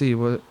 let's see,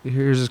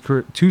 here's his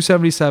career: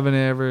 277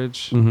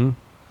 average, Mm-hmm.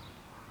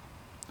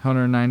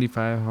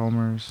 195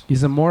 homers.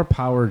 He's a more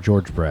power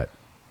George Brett.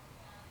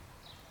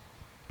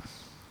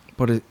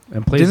 But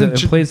And plays a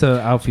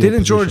outfield didn't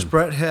position. George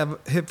Brett have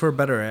hit for a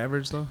better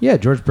average though? Yeah,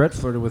 George Brett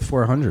flirted with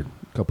 400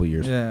 a couple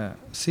years. Yeah.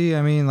 See,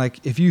 I mean,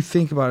 like if you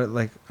think about it,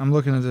 like I'm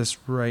looking at this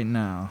right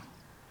now,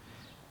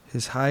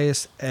 his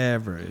highest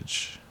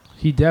average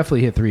He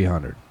definitely hit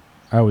 300,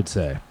 I would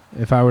say,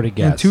 if I were to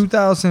guess. in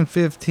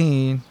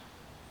 2015,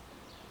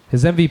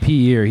 His MVP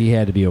year, he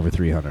had to be over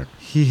 300.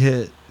 he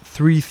hit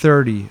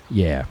 330.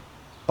 Yeah.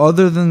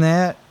 Other than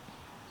that,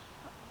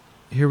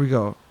 here we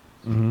go.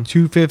 Mm-hmm.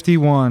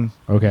 251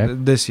 Okay.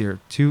 this year.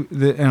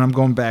 And I'm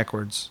going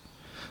backwards.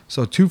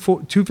 So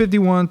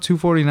 251,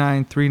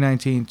 249,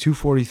 319,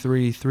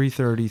 243,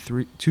 330,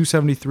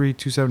 273,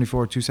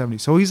 274, 270.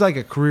 So he's like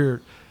a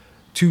career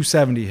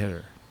 270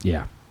 hitter,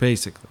 Yeah.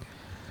 basically.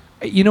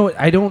 You know what?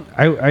 I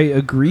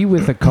agree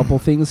with a couple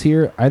things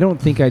here. I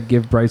don't think I'd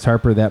give Bryce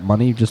Harper that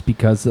money just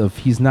because of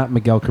he's not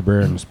Miguel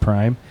Cabrera in his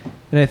prime,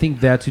 and I think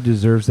that's who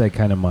deserves that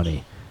kind of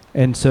money.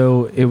 And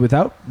so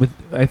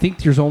I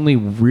think there's only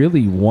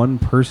really one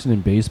person in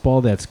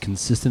baseball that's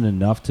consistent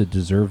enough to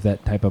deserve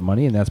that type of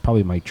money, and that's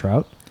probably Mike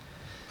Trout.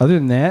 Other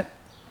than that,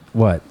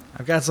 what?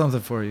 I've got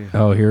something for you.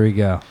 Oh, here we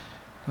go.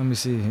 Let me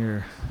see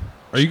here.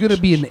 Are you going to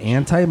be an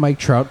anti-Mike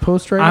Trout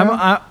post right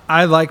now?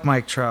 I like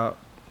Mike Trout,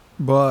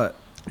 but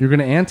You're going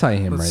to anti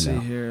him let's right see now.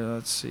 here.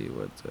 Let's see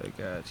what I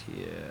got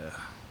here.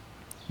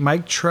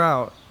 Mike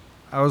Trout.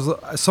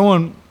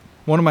 One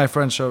of my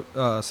friends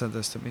sent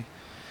this to me.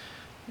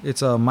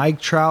 It's a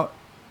Mike Trout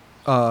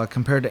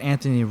compared to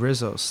Anthony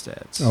Rizzo's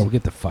stats. Oh,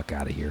 get the fuck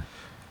out of here.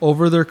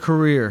 Over their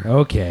career.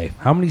 Okay.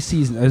 How many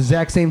seasons?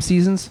 Exact same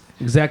seasons?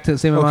 Exact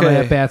same amount of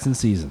Okay. at-bats and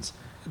seasons.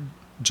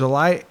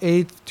 July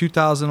 8th,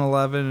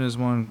 2011 is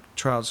when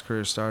Trout's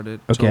career started.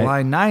 Okay.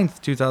 July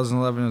 9th,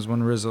 2011 is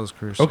when Rizzo's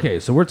career started. Okay,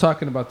 so we're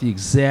talking about the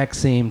exact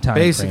same time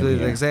Basically, frame the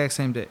here. exact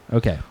same day.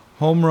 Okay.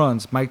 Home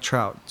runs, Mike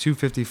Trout,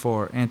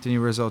 254. Anthony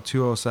Rizzo,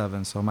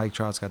 207. So Mike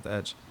Trout's got the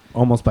edge.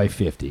 Almost by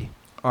 50.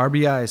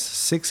 RBIs,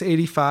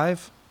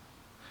 685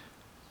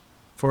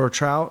 for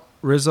Trout.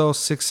 Rizzo,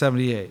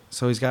 678.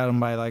 So he's got him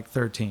by like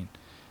 13.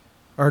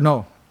 Or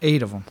no,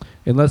 8 of them.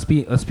 And let's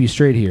be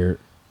straight here.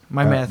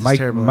 My math is Mike,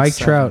 terrible. Mike That's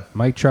 7.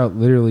 Mike Trout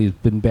literally has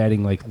been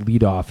batting like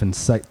leadoff and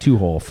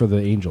two-hole for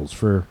the Angels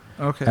for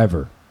Okay.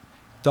 ever.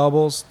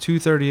 Doubles,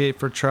 238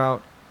 for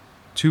Trout,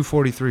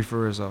 243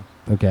 for Rizzo.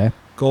 Okay.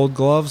 Gold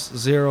gloves,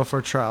 0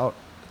 for Trout,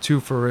 2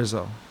 for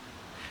Rizzo.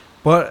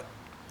 But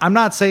I'm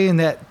not saying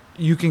that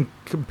you can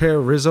compare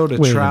Rizzo to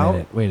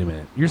Trout. Wait a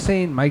minute. You're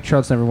saying Mike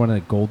Trout's never won a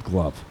Gold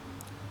Glove?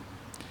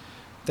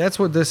 That's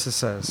what this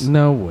says.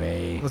 No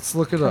way. Let's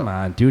look it Come up.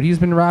 on, dude. He's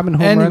been robbing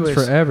home Anyways.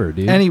 runs forever,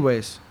 dude.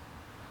 Anyways.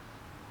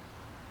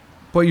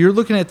 But you're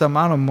looking at the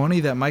amount of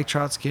money that Mike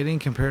Trout's getting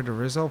compared to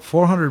Rizzo.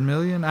 $400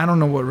 million. I don't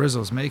know what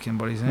Rizzo's making,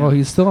 but he's in. Well,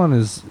 he's still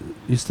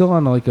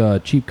on like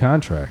a cheap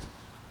contract.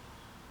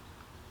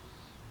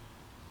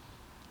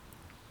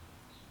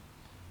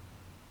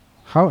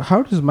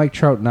 How does Mike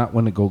Trout not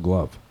win a Gold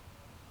Glove?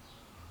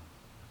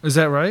 Is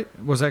that right?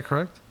 Was that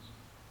correct?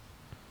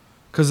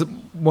 Because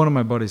one of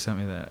my buddies sent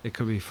me that. It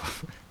could be.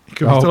 It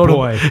could be Oh, total,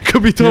 boy. It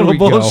could be Here total we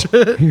go.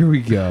 bullshit. Here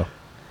we go.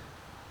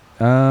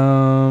 I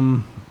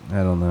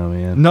don't know,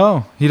 man.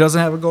 No, he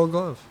doesn't have a Gold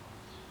Glove.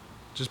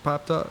 Just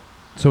popped up.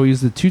 So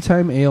he's the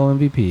two-time AL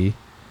MVP.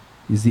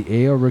 He's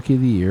the AL Rookie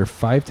of the Year,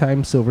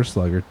 5-time Silver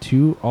Slugger,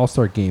 2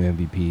 All-Star Game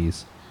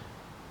MVPs.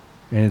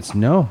 And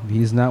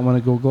he's not won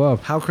a Gold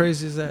Glove. How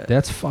crazy is that?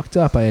 That's fucked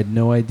up. I had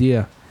no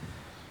idea.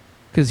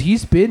 Because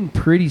he's been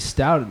pretty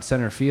stout in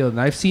center field,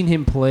 and I've seen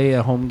him play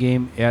a home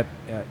game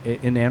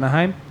in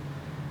Anaheim.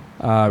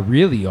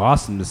 Really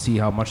awesome to see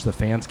how much the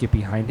fans get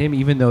behind him,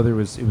 even though it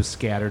was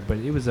scattered. But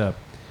it was a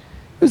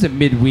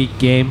midweek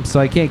game, so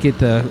I can't get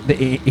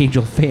the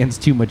Angel fans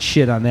too much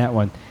shit on that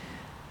one.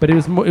 But it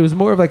was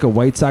more of like a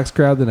White Sox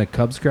crowd than a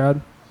Cubs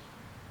crowd.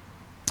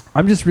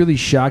 I'm just really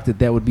shocked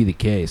that would be the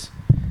case.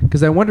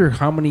 Because I wonder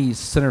how many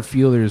center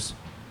fielders.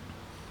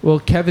 Well,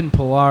 Kevin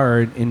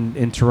Pillar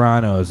in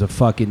Toronto is a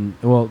fucking.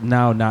 Well,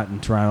 now not in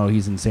Toronto.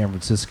 He's in San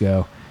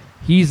Francisco.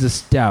 He's a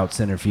stout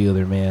center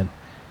fielder, man.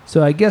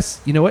 So I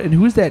guess, you know what? And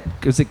who's that?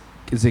 Is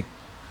it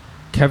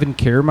Kevin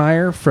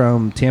Kiermaier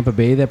from Tampa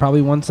Bay that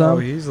probably won some? Oh,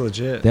 he's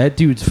legit. That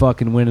dude's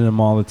fucking winning them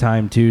all the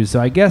time, too.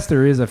 So I guess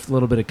there is a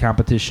little bit of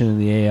competition in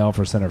the AL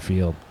for center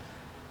field.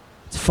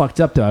 It's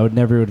fucked up, though. I would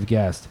never have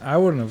guessed. I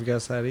wouldn't have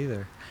guessed that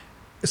either.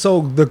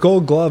 So the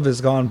Gold Glove has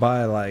gone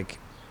by, like,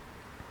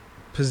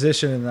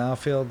 position in the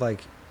outfield.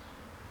 Like,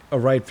 a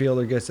right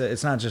fielder gets it.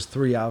 It's not just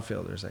 3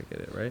 outfielders that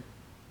get it, right?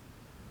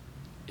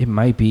 It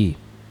might be.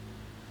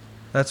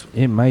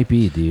 It might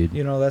be, dude.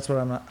 You know, that's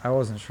what I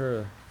wasn't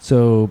sure.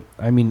 So,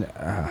 I mean,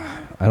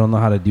 I don't know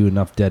how to do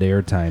enough dead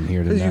air time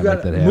here to not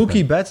let that happen.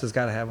 Mookie Betts has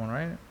got to have one,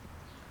 right?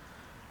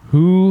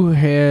 Who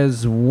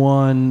has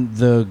won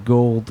the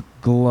Gold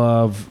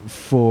Glove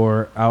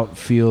for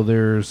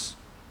outfielders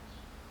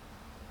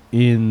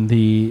in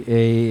the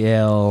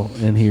AL?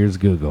 And here's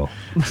Google.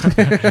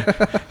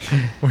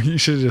 Well, you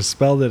should have just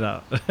spelled it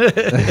out.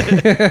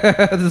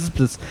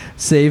 Just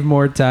save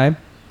more time.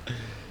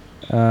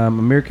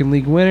 American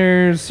League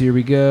winners. Here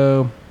we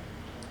go.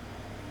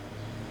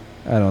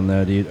 I don't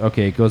know, dude.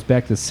 Okay, it goes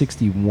back to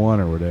 61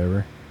 or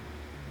whatever.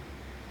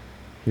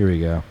 Here we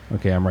go.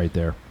 Okay, I'm right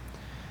there.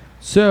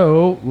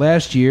 So,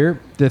 last year,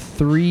 the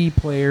 3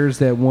 players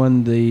that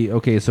won the...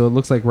 Okay, so it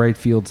looks like right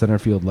field, center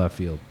field, left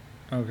field.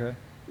 Okay.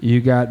 You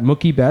got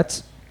Mookie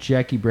Betts,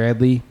 Jackie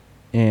Bradley,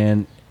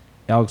 and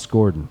Alex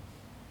Gordon.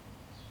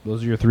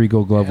 Those are your 3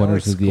 Gold Glove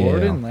winners of the AL.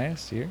 Alex Gordon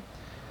last year?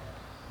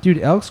 Dude,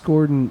 Alex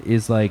Gordon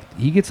is like...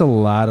 He gets a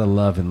lot of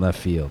love in left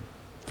field.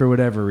 For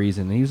whatever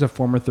reason. He was a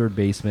former third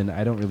baseman.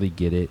 I don't really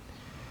get it.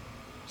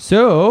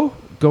 So,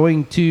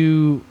 going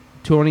to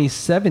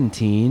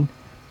 2017,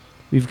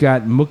 we've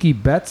got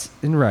Mookie Betts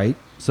in right.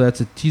 So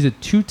he's a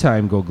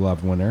 2-time Gold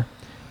Glove winner.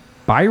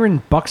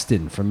 Byron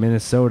Buxton from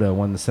Minnesota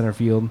won the center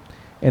field.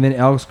 And then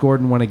Alex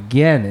Gordon won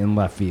again in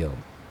left field.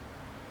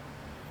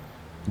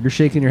 You're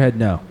shaking your head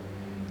no.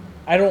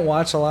 I don't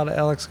watch a lot of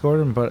Alex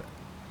Gordon, but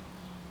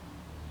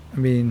I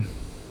mean...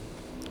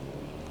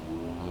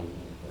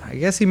 I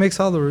guess he makes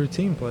all the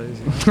routine plays.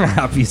 You know?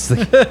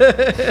 Obviously.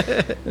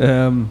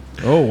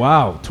 Oh,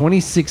 wow.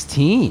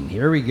 2016.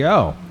 Here we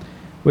go.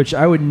 Which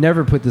I would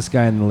never put this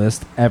guy on the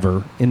list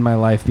ever in my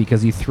life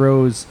because he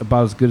throws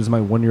about as good as my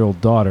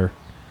 1-year-old daughter.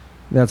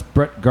 That's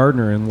Brett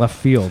Gardner in left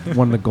field.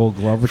 Won the Gold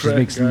Glove, which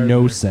makes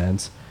no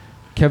sense.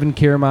 Kevin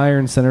Kiermaier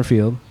in center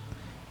field.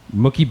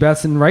 Mookie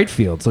Betts in right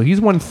field. So he's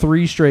won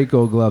 3 straight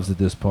Gold Gloves at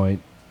this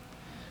point.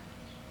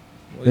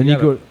 Well, then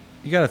you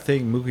got to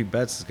think Mookie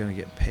Betts is going to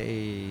get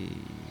paid.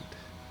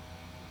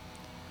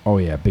 Oh,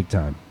 yeah, big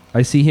time.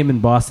 I see him in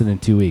Boston in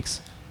 2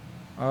 weeks.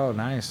 Oh,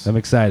 nice. I'm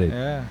excited.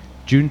 Yeah.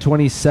 June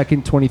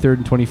 22nd, 23rd,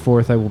 and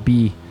 24th, I will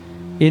be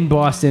in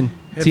Boston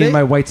seeing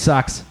my White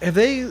Sox. Have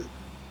they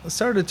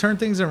started to turn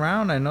things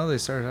around? I know they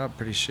started out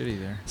pretty shitty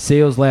there.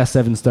 Sale's last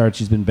 7 starts,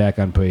 she's been back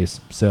on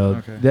pace.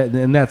 So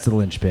that's the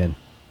linchpin,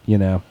 you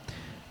know.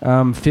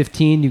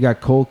 15, you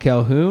got Cole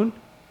Calhoun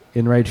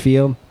in right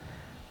field,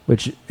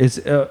 which is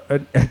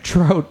a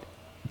Trout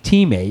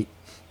teammate,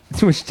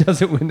 which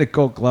doesn't win the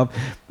Gold Glove,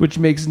 which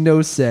makes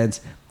no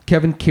sense.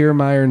 Kevin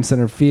Kiermaier in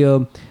center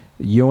field.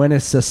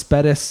 Yoenis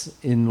Cespedes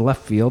in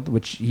left field,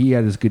 which he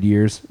had his good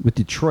years with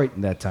Detroit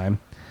in that time.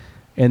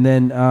 And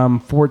then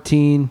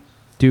 14,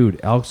 dude,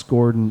 Alex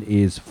Gordon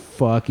is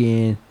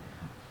fucking...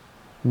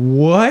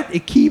 What?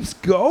 It keeps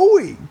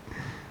going.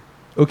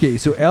 Okay,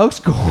 so Alex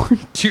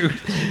Gordon, dude.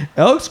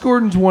 Alex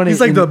Gordon's won it.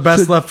 He's like the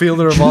best left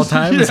fielder of all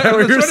time. Is that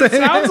what you're saying? It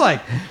sounds like.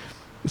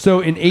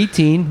 So in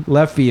 18,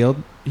 left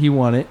field, he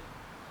won it.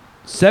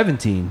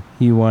 17,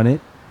 he won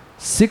it.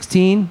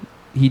 16,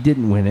 he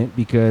didn't win it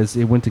because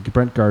it went to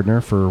Brent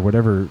Gardner for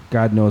whatever,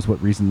 God knows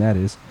what reason that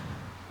is.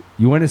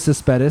 Yoenis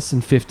Cespedes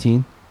in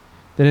 15.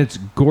 Then it's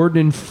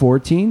Gordon in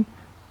 14,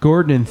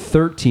 Gordon in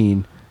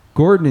 13,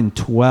 Gordon in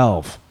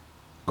 12,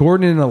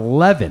 Gordon in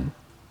 11.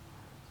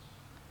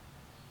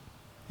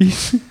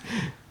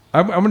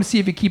 I'm going to see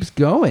if it keeps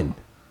going.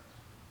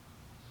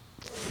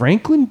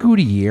 Franklin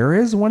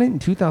Gutierrez won it in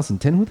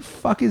 2010. Who the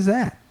fuck is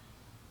that?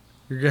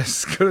 Your guess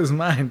is as good as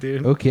mine,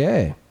 dude.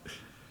 Okay.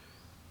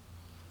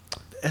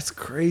 That's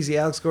crazy.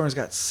 Alex Gordon's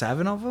got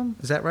 7 of them?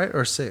 Is that right?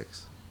 Or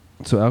 6?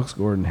 So Alex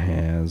Gordon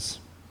has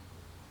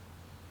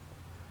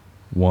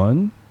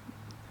 1,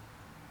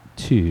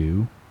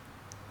 2,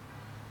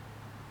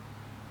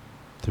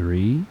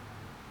 3,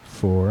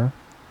 4,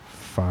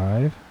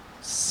 5,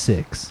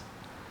 6.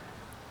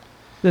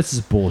 This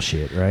is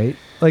bullshit, right?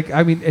 Like,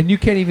 I mean, and you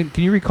can't even...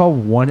 Can you recall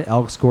one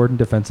Alex Gordon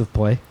defensive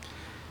play?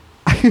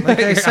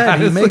 Like I said,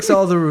 he makes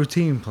all the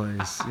routine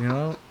plays, you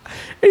know?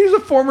 And he's a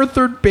former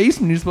third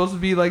baseman. He's supposed to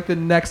be like the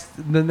next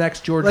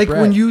George Like,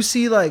 Brett. when you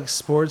see, like,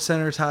 Sports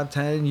Center top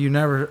 10,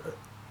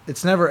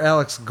 it's never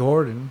Alex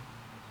Gordon.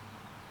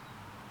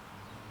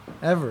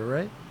 Ever,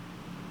 right?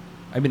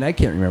 I mean, I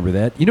can't remember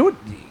that. You know what?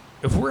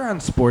 If we're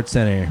on Sports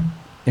Center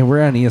and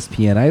we're on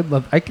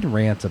ESPN. I can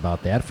rant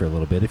about that for a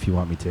little bit if you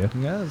want me to.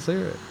 Yeah, let's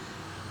hear it.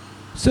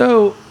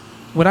 So,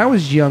 when I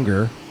was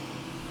younger,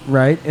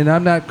 right, and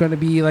I'm not going to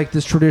be like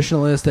this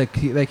traditionalist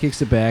that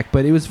kicks it back,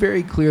 but it was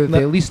very clear that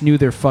they at least knew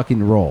their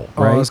fucking role,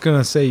 Oh, right? I was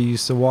gonna say you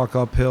used to walk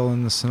uphill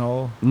in the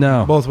snow.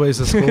 No. Both ways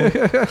to school.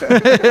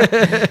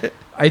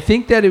 I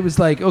think that it was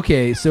like,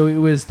 okay, so it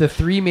was the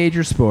three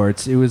major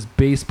sports. It was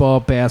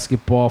baseball,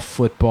 basketball,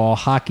 football.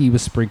 Hockey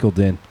was sprinkled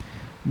in.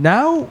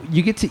 Now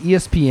you get to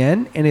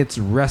ESPN and it's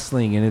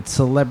wrestling and it's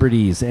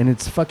celebrities and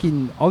it's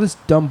fucking all this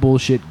dumb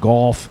bullshit,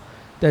 golf,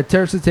 that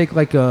starts to take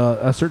like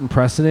a certain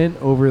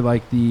precedent over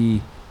like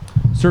the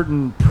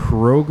certain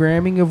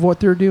programming of what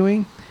they're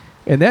doing.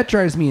 And that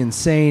drives me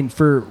insane.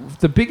 For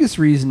the biggest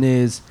reason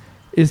is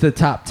the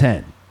top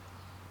 10.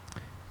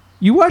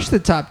 You watch the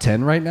top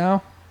 10 right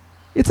now,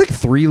 it's like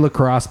 3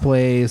 lacrosse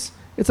plays.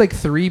 It's like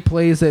 3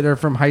 plays that are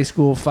from high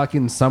school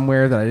fucking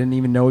somewhere that I didn't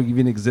even know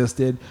even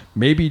existed.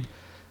 Maybe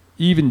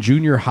even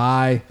junior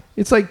high.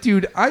 It's like,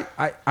 dude,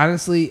 I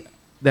honestly,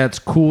 that's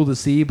cool to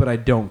see, but I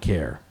don't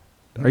care.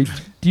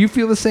 Do you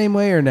feel the same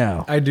way or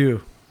no? I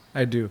do.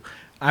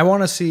 I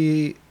want to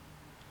see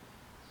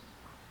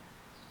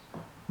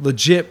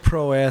legit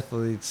pro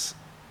athletes,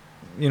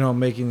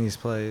 making these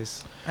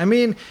plays. I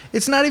mean,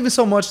 it's not even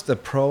so much the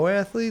pro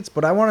athletes,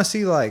 but I want to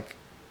see like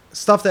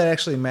stuff that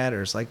actually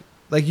matters. Like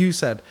you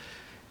said,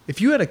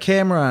 if you had a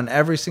camera on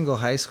every single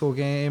high school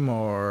game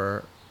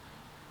or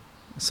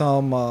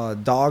some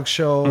dog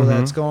show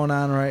that's going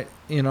on right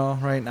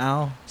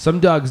now. Some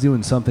dog's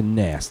doing something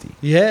nasty.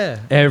 Yeah.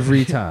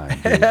 Every time.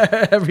 Dude.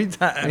 Every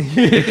time.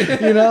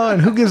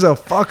 And who gives a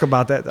fuck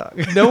about that dog?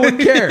 No one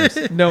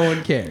cares. No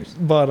one cares.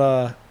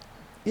 But,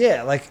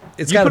 yeah, like,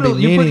 it's got to be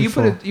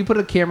meaningful. You put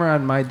a camera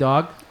on my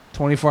dog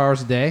 24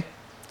 hours a day.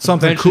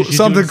 Something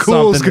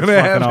cool is going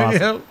to happen.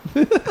 Awesome.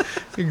 Yep.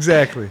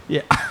 Exactly.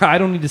 Yeah, I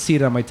don't need to see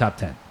it on my top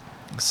 10.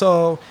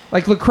 So,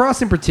 like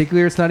lacrosse in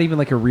particular, it's not even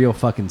like a real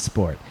fucking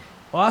sport.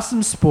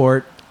 Awesome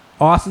sport.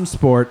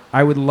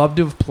 I would love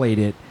to have played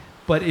it,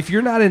 but if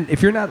you're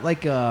not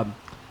like a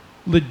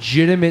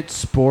legitimate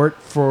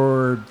sport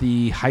for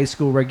the high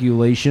school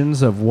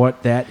regulations of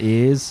what that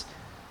is,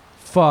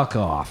 fuck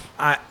off.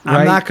 I'm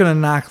not gonna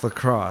knock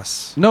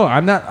lacrosse. No,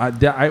 I'm not.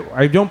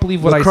 I don't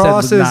believe what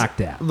lacrosse I said was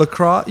knocked at.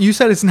 Lacrosse. You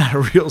said it's not a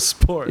real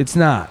sport. It's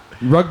not.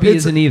 Rugby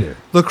isn't either.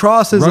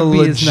 Lacrosse is a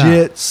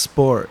legit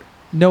sport.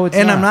 No, it's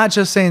not. And I'm not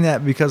just saying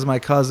that because my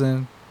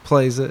cousin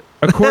plays it.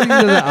 According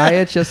to the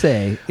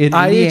IHSA, in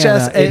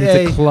Indiana,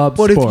 it's a club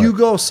sport. But if you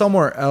go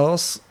somewhere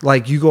else,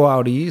 like you go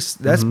out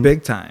east, that's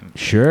big time.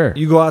 Sure.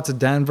 You go out to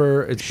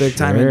Denver, it's big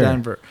time in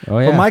Denver. Oh,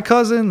 yeah. But my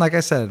cousin, like I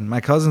said,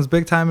 my cousin's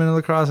big time in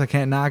lacrosse. I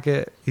can't knock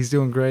it. He's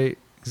doing great.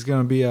 He's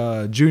going to be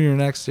a junior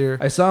next year.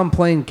 I saw him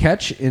playing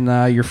catch in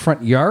your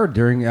front yard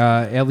during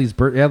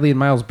Adley and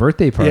Miles'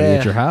 birthday party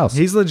at your house.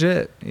 He's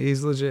legit. He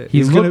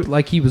looked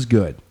like he was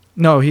good.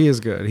 No, he is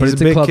good. But he's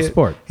it's a big club kid.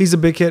 sport. He's a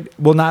big kid.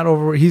 Well, not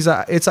over. He's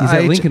at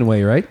Lincoln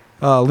Way, right?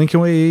 Lincoln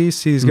Way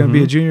East. He's going to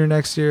be a junior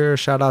next year.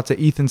 Shout out to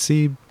Ethan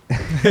Sieb.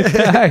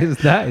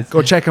 Nice.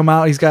 Go check him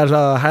out. He's got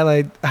a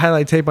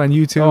highlight tape on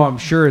YouTube. Oh, I'm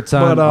sure it's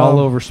on all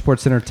over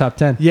SportsCenter Top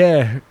 10.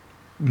 Yeah.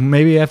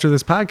 Maybe after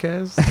this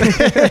podcast.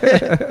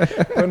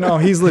 But no,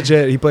 he's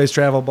legit. He plays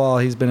travel ball.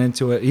 He's been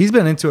into it. He's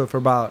been into it for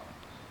about,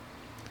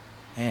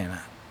 man,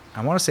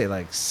 I want to say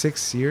like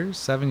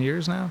 7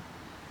 years now.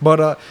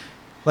 But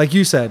like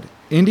you said,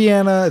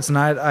 Indiana, it's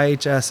not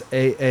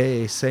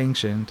IHSAA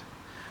sanctioned.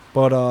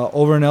 But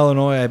over in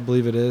Illinois, I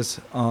believe it is.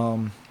 I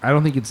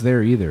don't think it's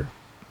there either.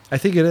 I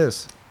think it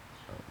is.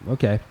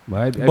 Okay.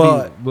 Well, I'd be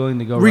willing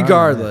to go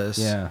regardless.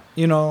 Yeah.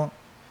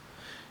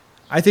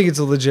 I think it's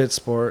a legit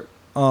sport.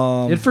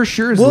 It for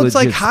sure is well, a it's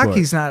legit like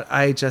hockey's not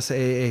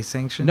IHSAA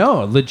sanctioned.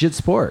 No, legit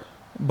sport.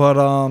 But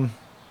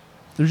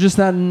there's just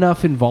not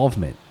enough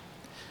involvement.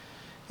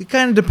 It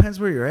kind of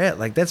depends where you're at.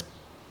 Like that's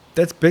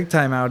big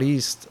time out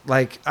east.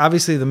 Like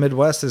obviously the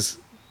Midwest is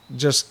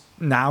just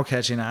now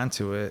catching on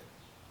to it.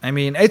 I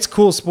mean, it's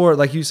cool sport,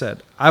 like you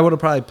said. I would have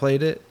probably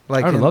played it.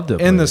 Like I'd love to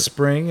in the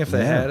spring if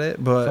they had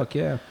it. But fuck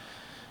yeah.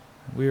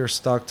 We were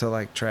stuck to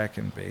like track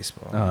and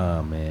baseball.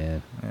 Oh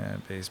man. Yeah,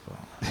 baseball.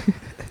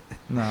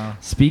 No.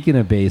 Speaking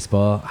of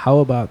baseball, how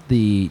about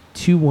the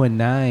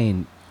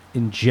 219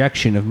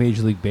 injection of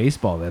Major League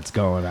Baseball that's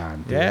going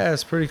on? Dude? Yeah,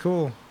 it's pretty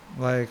cool.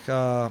 Like,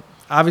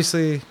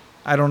 obviously,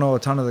 I don't know a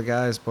ton of the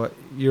guys, but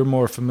you're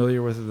more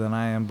familiar with it than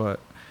I am.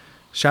 But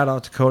shout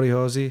out to Cody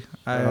Hosey.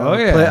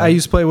 I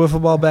used to play wiffle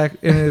ball back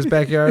in his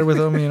backyard with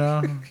him.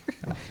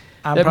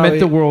 That meant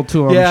the world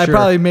to him. Yeah, I'm sure. I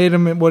probably made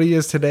him what he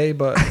is today,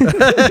 but.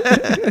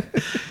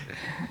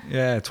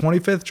 Yeah,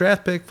 25th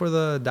draft pick for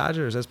the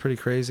Dodgers. That's pretty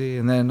crazy.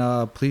 And then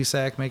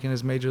Plesac making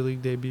his major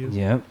league debut.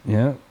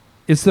 Yeah.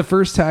 It's the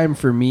first time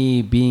for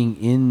me being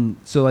in.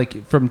 So,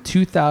 like, from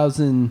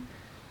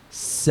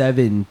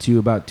 2007 to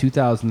about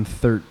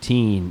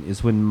 2013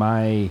 is when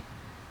my,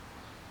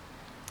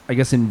 I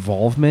guess,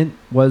 involvement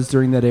was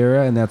during that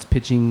era. And that's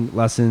pitching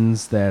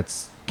lessons,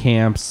 that's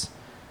camps,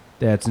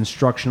 that's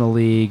instructional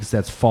leagues,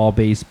 that's fall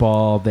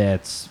baseball,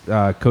 that's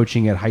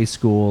coaching at high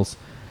schools.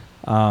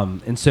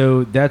 And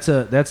so that's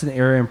an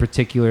area in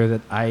particular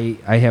that I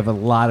have a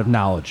lot of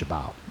knowledge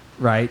about,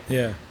 right?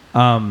 Yeah.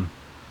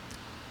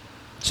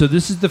 So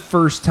this is the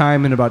first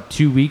time in about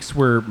 2 weeks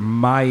where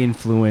my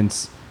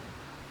influence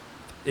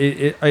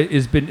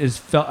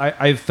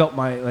I've felt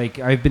my, like,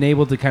 I've been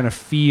able to kind of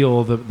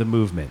feel the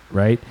movement,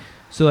 right?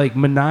 So like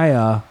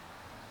Manaea,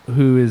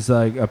 who is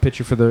like a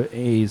pitcher for the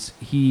A's,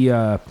 he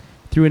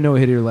threw a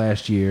no-hitter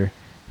last year.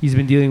 He's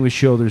been dealing with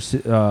shoulder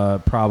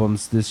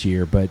problems this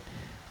year, but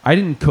I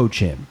didn't coach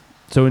him.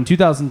 So in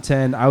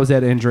 2010, I was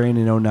at Andrean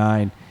in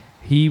 2009.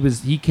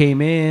 He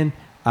came in,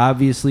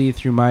 obviously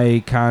through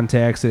my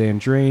contacts at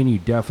Andrean. You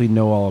definitely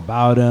know all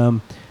about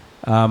him.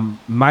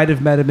 Might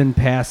have met him in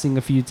passing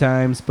a few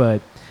times,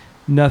 but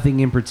nothing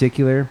in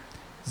particular.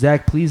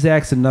 Zach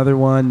Plezak's another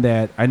one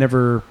that I'm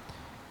trying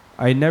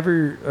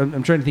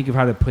to think of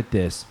how to put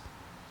this.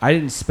 I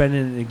didn't spend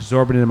an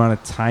exorbitant amount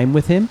of time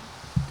with him.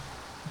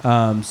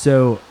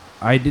 So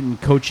I didn't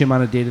coach him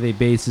on a day-to-day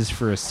basis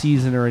for a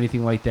season or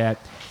anything like that.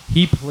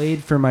 He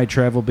played for my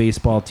travel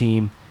baseball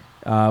team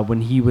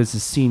when he was a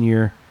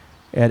senior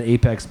at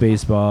Apex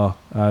Baseball.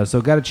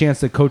 So got a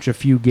chance to coach a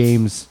few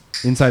games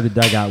inside the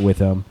dugout with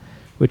him,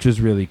 which was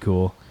really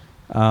cool.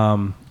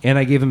 And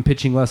I gave him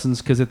pitching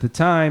lessons because at the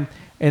time,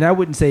 and I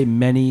wouldn't say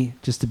many,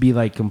 just to be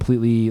like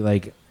completely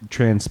like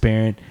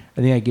transparent,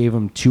 I think I gave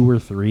him 2 or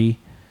 3,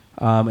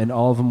 and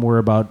all of them were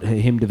about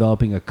him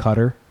developing a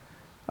cutter.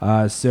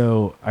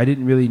 So I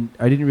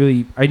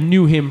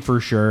knew him for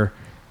sure,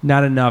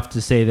 not enough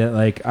to say that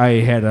like I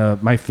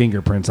had my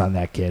fingerprints on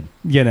that kid,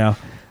 you know?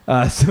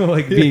 So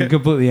like being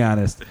completely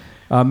honest,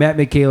 Matt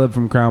McCaleb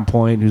from Crown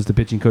Point, who's the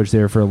pitching coach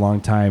there for a long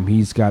time,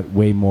 he's got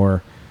way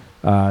more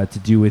to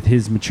do with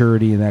his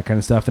maturity and that kind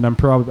of stuff. And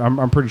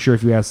I'm pretty sure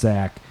if you ask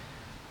Zach,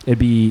 it'd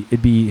be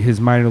his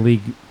minor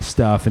league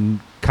stuff and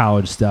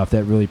college stuff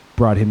that really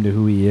brought him to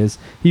who he is.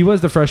 He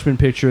was the freshman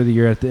pitcher of the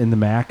year in the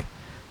MAC,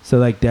 so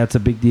like that's a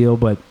big deal.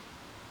 But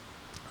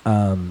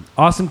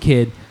awesome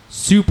kid,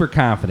 super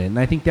confident, and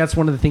I think that's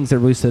one of the things that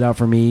really stood out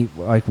for me,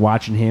 like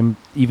watching him,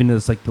 even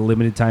as like the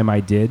limited time I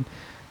did.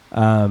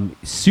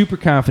 Super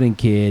confident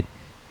kid.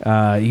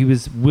 He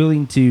was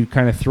willing to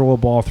kind of throw a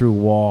ball through a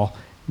wall.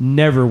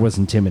 Never was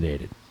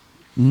intimidated.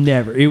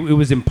 Never. It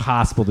was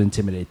impossible to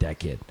intimidate that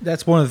kid.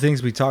 That's one of the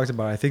things we talked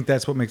about. I think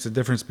that's what makes a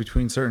difference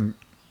between certain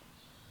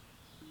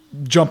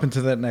jumping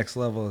to that next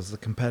level is the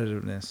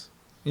competitiveness.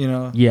 You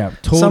know? Yeah,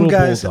 total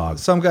bulldog.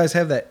 Some guys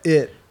have that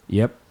it.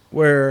 Yep.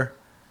 Where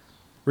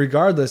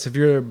regardless if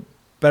you're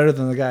better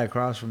than the guy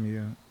across from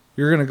you,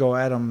 you're going to go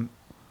at him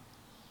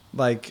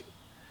like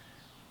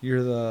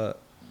you're the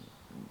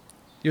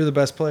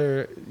best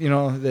player, you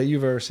know, that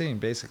you've ever seen,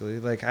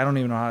 basically. Like, I don't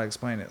even know how to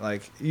explain it.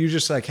 Like, you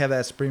just, like, have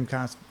that supreme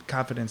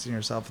confidence in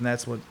yourself, and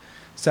that's what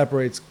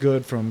separates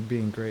good from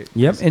being great.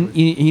 Yep, basically. and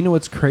you know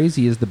what's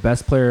crazy is the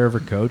best player I ever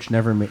coached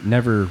never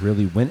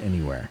really went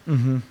anywhere,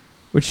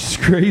 which is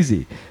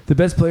crazy. The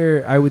best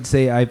player I would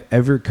say I've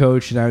ever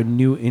coached and I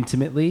knew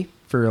intimately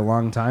for a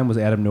long time was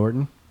Adam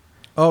Norton.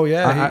 Oh,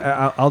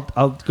 yeah. I'll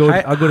go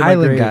to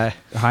Highland my grave.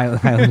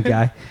 Highland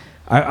guy.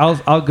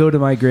 I'll go to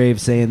my grave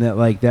saying that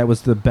like that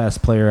was the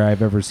best player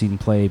I've ever seen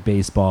play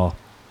baseball,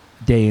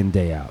 day in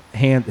day out,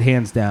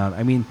 hands down.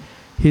 I mean,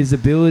 his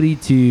ability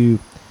to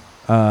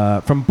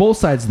from both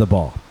sides of the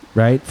ball,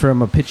 right,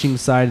 from a pitching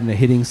side and a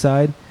hitting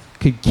side,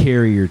 could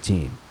carry your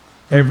team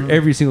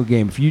every single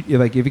game. If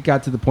it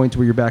got to the point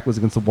where your back was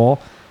against the wall,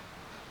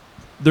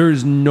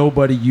 there's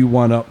nobody you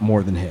want up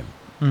more than him.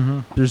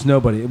 There's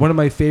nobody. One of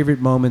my favorite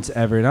moments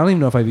ever, and I don't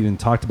even know if I've even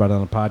talked about it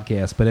on a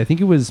podcast, but I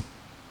think it was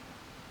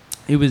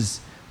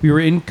we were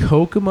in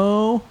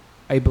Kokomo,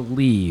 I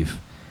believe.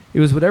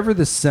 It was whatever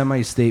the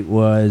semi-state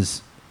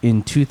was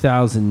in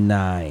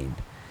 2009.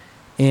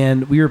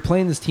 And we were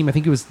playing this team, I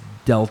think it was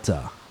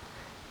Delta.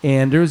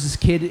 And there was this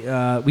kid,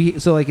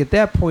 so like at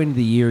that point of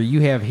the year, you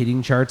have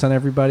hitting charts on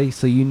everybody,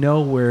 so you know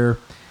where,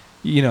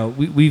 you know,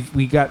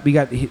 we got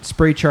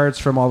spray charts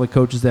from all the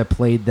coaches that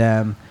played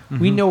them.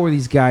 We know where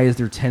these guys,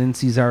 their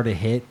tendencies are to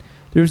hit.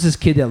 There was this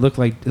kid that looked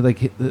like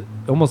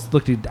almost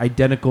looked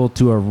identical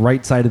to a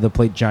right side of the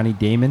plate Johnny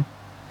Damon.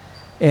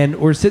 And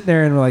we're sitting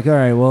there and we're like, all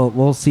right, well,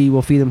 we'll see.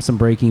 We'll feed him some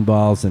breaking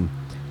balls and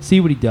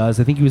see what he does.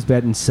 I think he was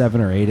batting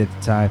 7 or 8 at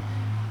the time.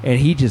 And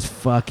he just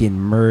fucking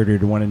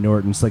murdered one of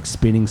Norton's like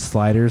spinning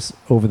sliders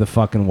over the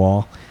fucking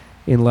wall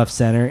in left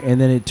center. And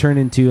then it turned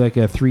into like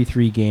a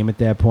 3-3 game at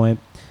that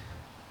point.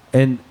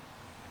 And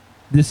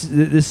this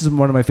is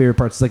one of my favorite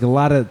parts. It's like a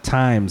lot of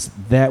times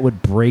that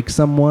would break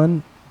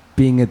someone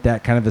being at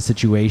that kind of a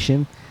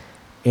situation,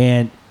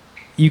 and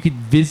you could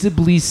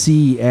visibly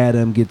see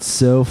Adam get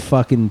so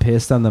fucking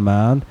pissed on the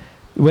mound.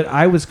 What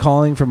I was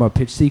calling from a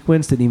pitch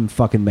sequence didn't even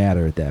fucking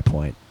matter at that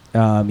point.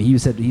 He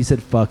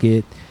said fuck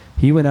it.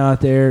 He went out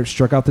there,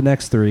 struck out the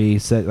next 3,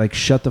 said like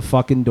shut the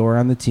fucking door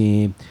on the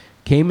team,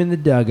 came in the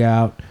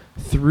dugout,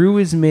 threw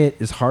his mitt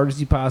as hard as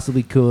he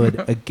possibly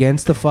could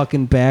against the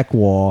fucking back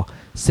wall,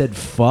 said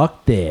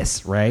fuck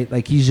this, right?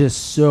 Like he's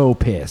just so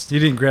pissed. You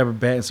didn't grab a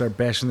bat and start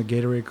bashing the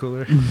Gatorade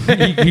cooler?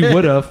 he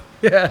would have.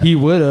 Yeah. He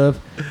would have.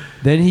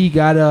 Then he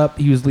got up.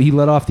 He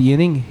let off the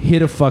inning,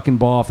 hit a fucking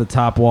ball off the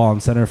top wall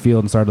in center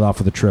field, and started off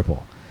with a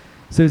triple.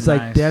 So it's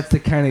like that's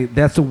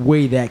the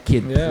way that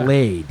kid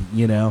played.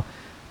 You know,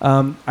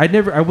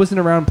 I wasn't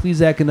around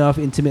Plesac enough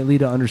intimately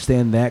to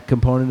understand that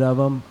component of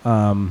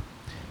him.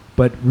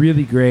 But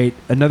really great.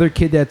 Another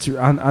kid that's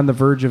on the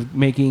verge of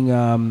making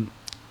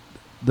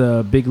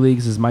the big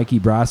leagues is Mikey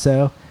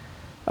Brasso.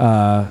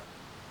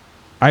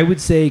 I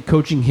would say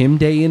coaching him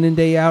day in and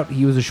day out.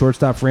 He was a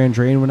shortstop for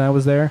Andrean when I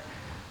was there.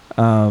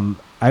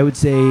 I would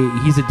say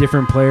he's a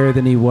different player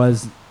than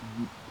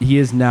he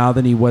is now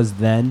than he was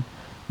then.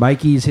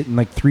 Mikey's hitting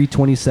like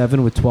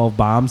 327 with 12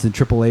 bombs in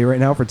AAA right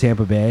now for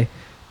Tampa Bay.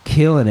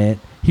 Killing it.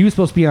 He was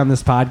supposed to be on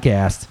this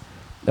podcast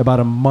about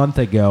a month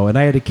ago, and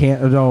I had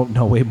to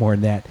no, way more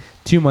than that.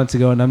 2 months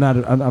ago, and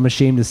I'm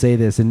ashamed to say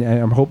this, and I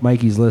hope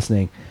Mikey's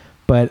listening,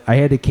 but I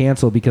had to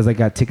cancel because I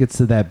got tickets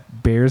to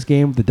that Bears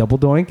game, the double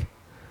doink.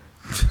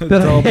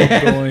 that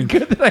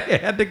I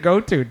had to go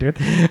to, dude.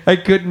 I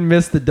couldn't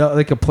miss a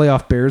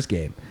playoff Bears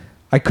game.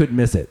 I couldn't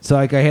miss it. So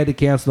I had to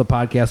cancel the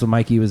podcast when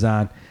Mikey was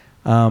on.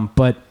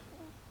 But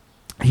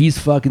he's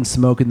fucking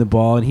smoking the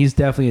ball, and he's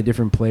definitely a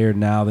different player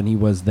now than he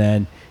was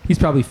then. He's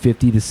probably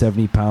 50 to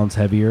 70 pounds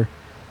heavier.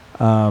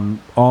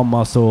 All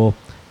muscle.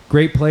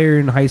 Great player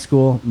in high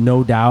school,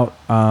 no doubt.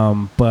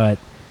 But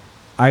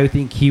I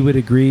think he would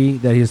agree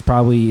that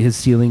his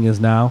ceiling is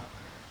now.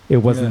 It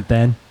wasn't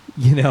then,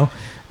 you know.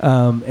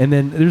 And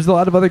then there's a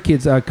lot of other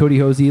kids. Cody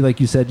Hosey, like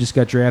you said, just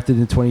got drafted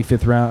in the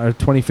 25th round or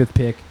 25th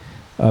pick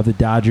of the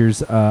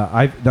Dodgers.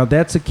 Now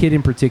that's a kid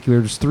in particular.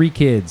 There's 3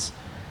 kids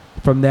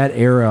from that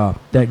era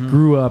that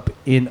grew up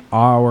in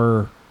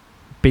our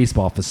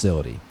baseball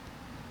facility.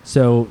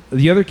 So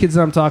the other kids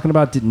that I'm talking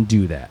about didn't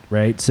do that,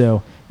 right?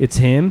 So it's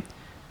him.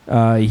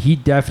 He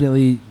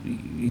definitely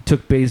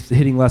took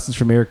hitting lessons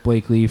from Eric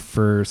Blakely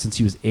since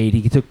he was 8.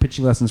 He took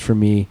pitching lessons from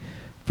me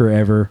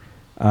forever.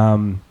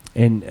 And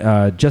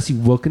Jesse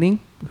Wilkening,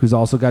 who's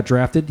also got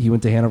drafted, he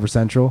went to Hanover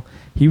Central.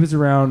 He was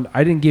around.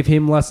 I didn't give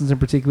him lessons in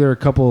particular, a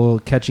couple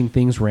catching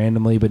things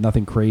randomly, but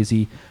nothing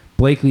crazy.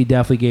 Blakely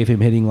definitely gave him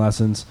hitting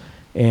lessons.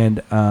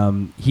 And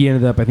he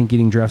ended up, I think,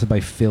 getting drafted by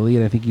Philly,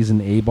 and I think he's in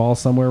A-ball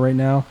somewhere right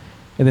now.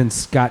 And then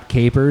Scott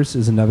Capers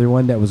is another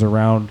one that was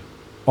around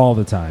all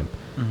the time.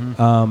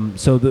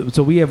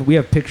 So we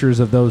have pictures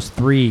of those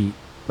 3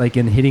 like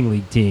in hitting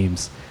league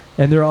teams,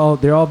 and they're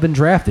all been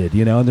drafted,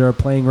 you know, and they're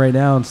playing right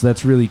now, and so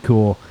that's really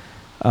cool.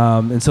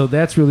 And so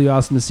that's really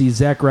awesome to see.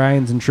 Zach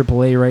Ryan's in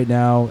AAA right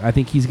now. I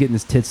think he's getting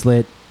his tits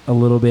lit a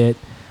little bit.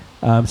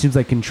 Seems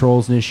like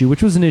control's an issue,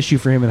 which was an issue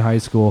for him in high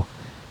school.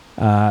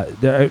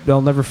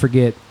 I'll never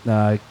forget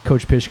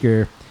Coach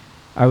Pishker.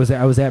 I was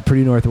at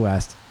Purdue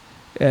Northwest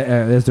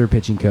as their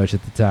pitching coach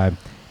at the time.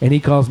 And he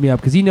calls me up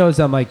because he knows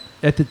I'm like,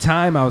 at the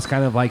time, I was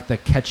kind of like the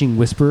catching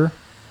whisperer.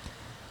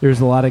 There's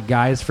a lot of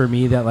guys for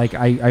me that like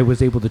I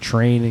was able to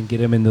train and get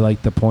them into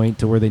like the point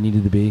to where they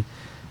needed to be.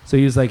 So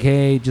he was like,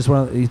 hey, he's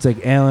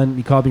like, Alan,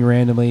 he called me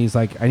randomly. He's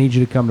like, I need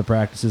you to come to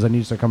practices. I need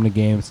you to start coming to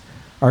games.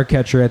 Our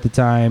catcher at the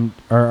time,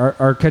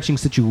 our catching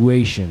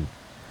situation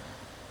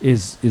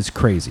is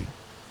crazy,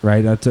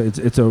 right?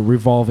 It's a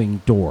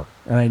revolving door.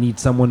 And I need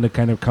someone to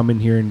kind of come in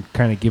here and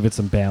kind of give it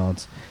some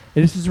balance.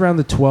 And this was around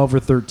the 12 or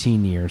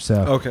 13 year. So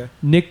okay.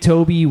 Nick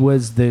Toby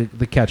was the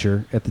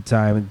catcher at the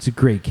time. It's a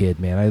great kid,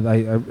 man.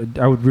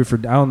 I would root for.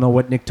 I don't know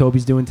what Nick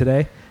Toby's doing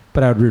today,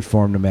 but I would root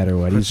for him no matter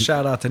what.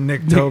 Shout out to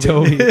Nick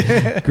Toby.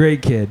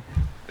 Great kid.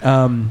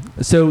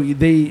 So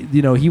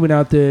he went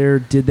out there,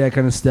 did that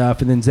kind of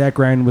stuff, and then Zach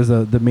Ryan was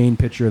the main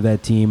pitcher of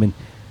that team,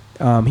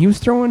 and he was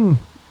throwing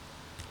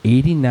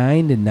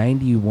 89 to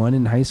 91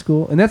 in high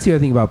school. And that's the other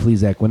thing about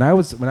Plesac. When I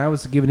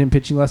was giving him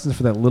pitching lessons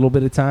for that little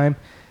bit of time,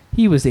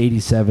 he was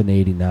 87,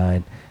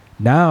 89.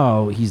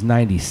 Now he's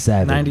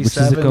 97, which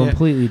is a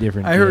completely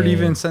different I heard game.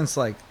 even since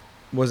like,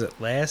 was it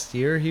last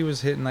year he was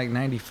hitting like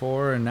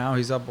 94, and now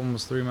he's up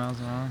almost 3 miles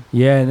an hour?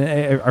 Yeah,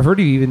 and I've heard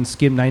he even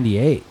skimmed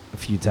 98 a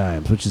few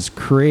times, which is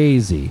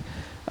crazy.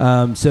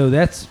 So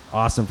that's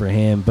awesome for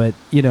him. But,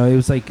 it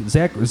was like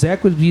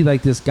Zach would be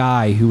like this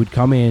guy who would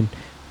come in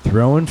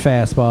throwing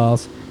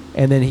fastballs,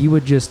 and then he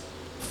would just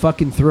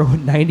fucking throw a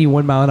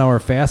 91 mile an hour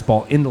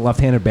fastball in the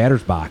left-handed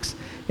batter's box.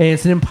 And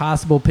it's an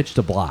impossible pitch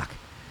to block.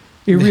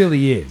 It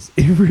really is.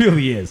 It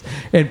really is.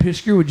 And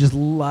Pishker would just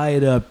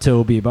light up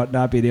Toby about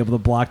not being able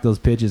to block those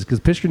pitches because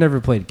Pishker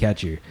never played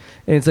catcher.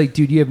 And it's like,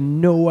 dude, you have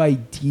no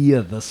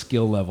idea the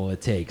skill level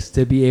it takes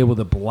to be able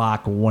to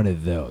block one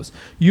of those.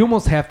 You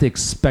almost have to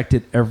expect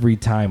it every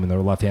time in the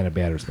left-handed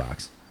batter's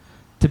box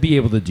to be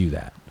able to do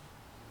that.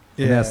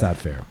 Yeah. And that's not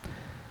fair.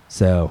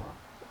 So,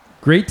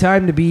 great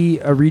time to be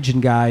a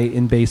region guy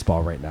in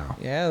baseball right now.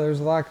 Yeah, there's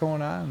a lot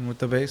going on with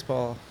the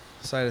baseball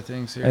side of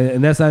things here,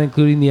 and that's not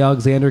including the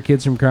Alexander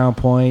kids from Crown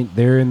Point.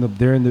 They're in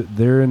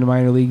the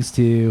minor leagues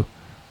too.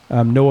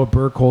 Noah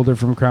Burkholder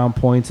from Crown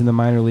Point's in the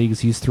minor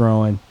leagues. He's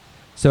throwing.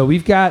 So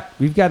we've got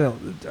a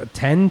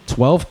 10,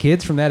 12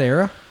 kids from that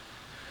era.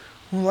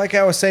 Well, like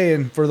I was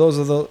saying, for those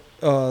of the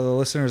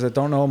listeners that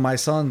don't know, my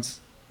son's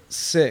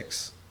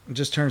 6,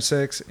 just turned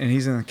 6, and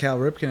he's in the Cal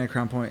Ripken at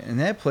Crown Point, and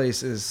that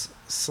place is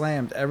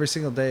slammed every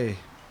single day.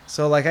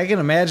 So like I can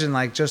imagine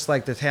like just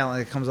like the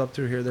talent that comes up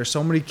through here. There's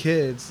so many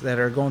kids that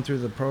are going through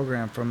the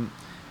program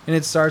and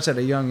it starts at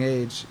a young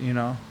age, you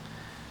know.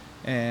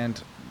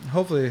 And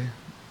hopefully,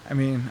 I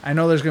mean, I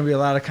know there's going to be a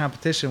lot of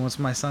competition once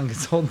my son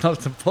gets old enough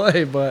to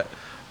play, but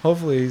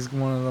hopefully he's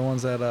one of the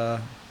ones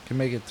that can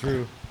make it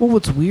through. Well,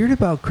 what's weird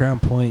about Crown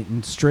Point,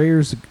 and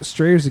Strayer's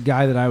a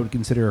guy that I would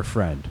consider a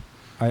friend.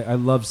 I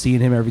love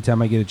seeing him every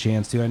time I get a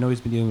chance to. I know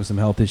he's been dealing with some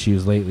health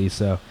issues lately,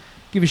 so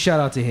give a shout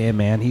out to him,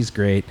 man. He's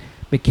great.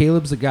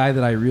 McCaleb's a guy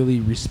that I really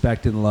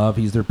respect and love.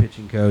 He's their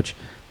pitching coach.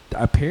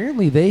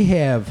 Apparently, they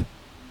have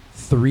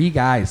 3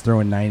 guys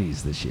throwing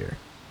 90s this year.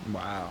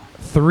 Wow.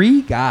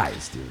 3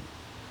 guys, dude.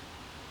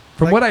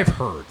 From what I've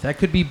heard. That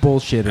could be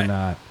bullshit or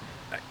not.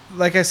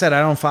 Like I said, I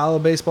don't follow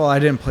baseball. I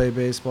didn't play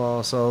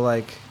baseball, so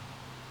like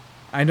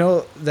I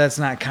know that's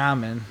not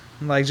common.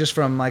 Like just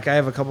from like I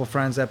have a couple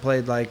friends that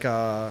played like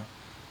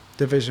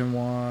Division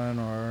I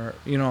or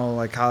you know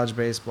like college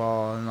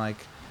baseball, and like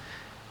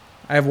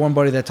I have one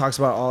buddy that talks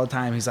about it all the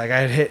time. He's like,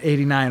 I hit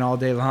 89 all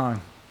day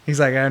long. He's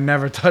like, I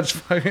never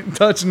touched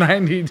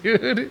 90,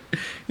 dude.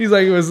 He's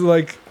like, it was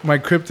like my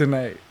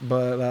kryptonite.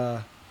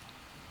 But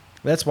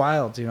that's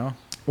wild, you know.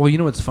 Well, you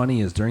know what's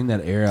funny is during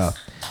that era,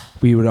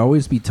 we would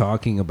always be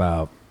talking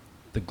about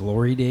the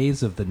glory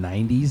days of the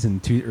 90s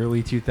and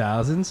early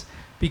 2000s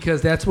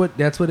because that's what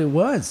it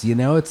was, you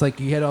know? It's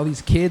like you had all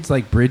these kids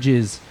like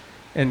Bridges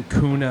and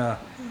Kuna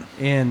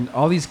and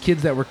all these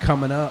kids that were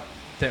coming up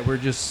that were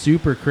just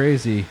super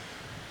crazy,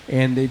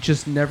 and it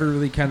just never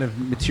really kind of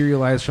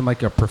materialized from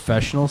like a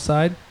professional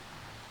side.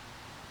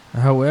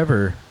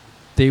 However,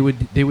 they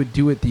would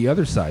do it the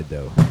other side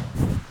though,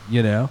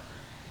 you know?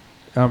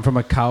 From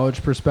a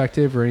college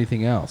perspective or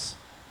anything else.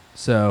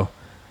 So,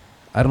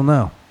 I don't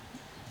know.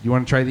 You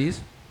want to try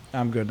these?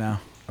 I'm good now.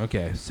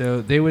 Okay,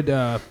 so they would.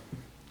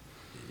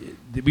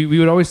 We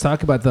would always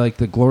talk about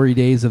the glory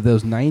days of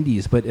those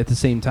 '90s, but at the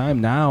same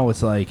time, now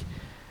it's like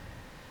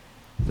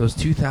those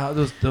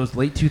those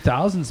late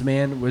 2000s,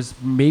 man, was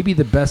maybe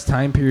the best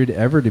time period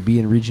ever to be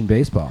in region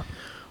baseball.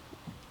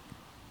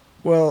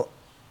 Well,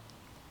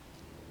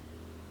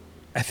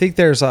 I think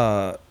there's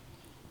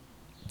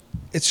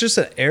it's just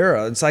an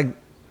era. It's like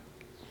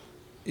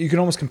you can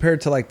almost compare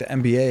it to like the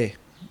NBA.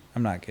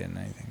 I'm not getting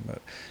anything,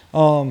 but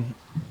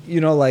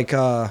you know, like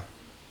you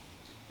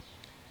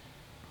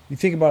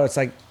think about it, it's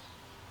like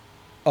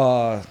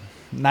 90s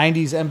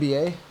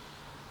NBA.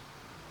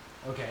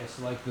 Okay,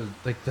 so like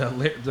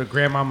the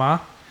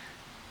grandmama.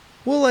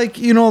 Well, like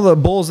you know, the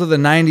Bulls of the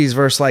 90s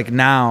versus like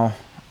now,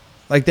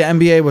 like the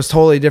NBA was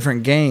totally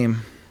different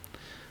game.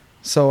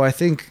 So I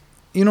think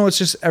you know, it's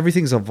just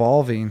everything's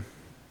evolving.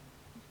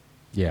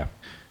 Yeah.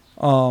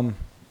 So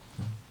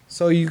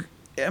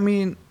I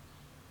mean,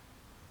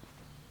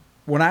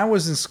 when I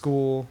was in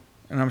school,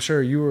 and I'm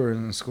sure you were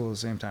in school at the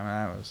same time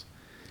I was.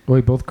 Well,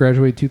 we both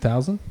graduated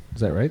 2000.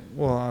 Is that right?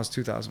 Well, I was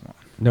 2001.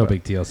 No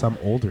big deal. So I'm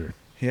older.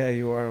 Yeah,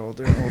 you are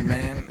older, old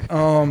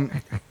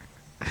man.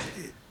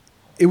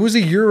 It was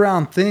a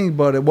year-round thing,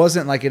 but it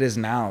wasn't like it is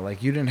now.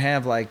 Like you didn't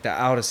have like the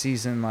out of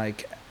season.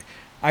 Like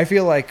I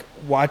feel like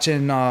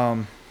watching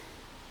my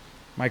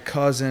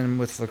cousin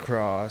with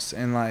lacrosse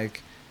and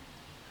like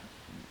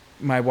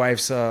my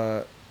wife's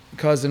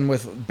cousin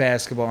with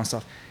basketball and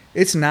stuff.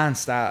 It's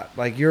nonstop.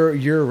 Like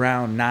you're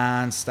around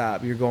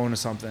nonstop. You're going to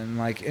something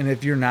like, and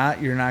if you're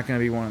not going to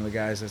be one of the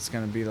guys that's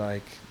going to be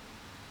like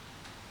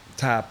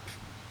top,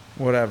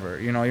 whatever.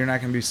 You know, you're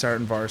not going to be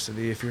starting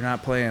varsity if you're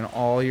not playing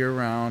all year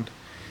round.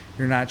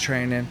 You're not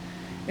training,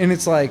 and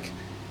it's like,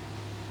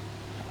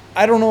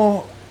 I don't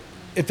know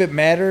if it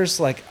matters.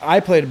 Like I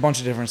played a bunch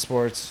of different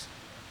sports.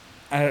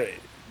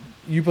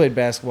 You played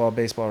basketball,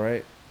 baseball,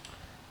 right?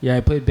 Yeah,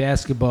 I played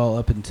basketball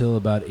up until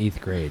about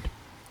 8th grade.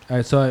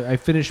 So I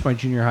finished my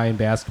junior high in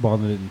basketball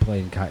and didn't play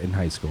in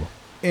high school.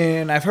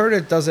 And I've heard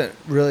it doesn't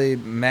really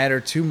matter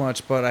too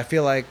much, but I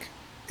feel like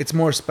it's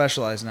more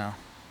specialized now.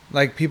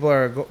 Like people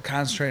are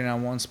concentrating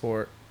on one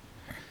sport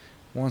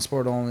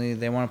only.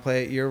 They want to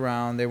play it year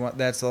round.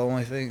 That's the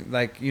only thing.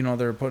 Like you know,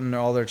 they're putting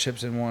all their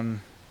chips in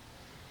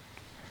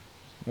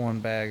one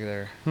bag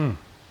there.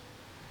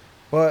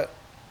 But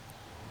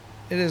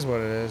it is what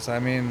it is. I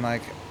mean,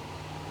 like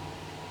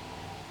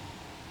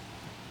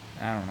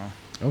I don't know.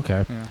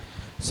 Okay. Yeah.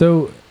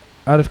 So,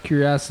 out of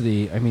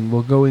curiosity, I mean,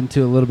 we'll go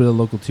into a little bit of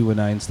local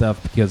 219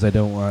 stuff because I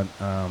don't want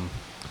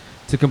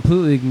to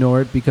completely ignore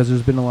it because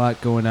there's been a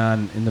lot going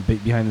on in the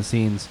behind the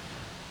scenes.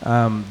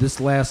 This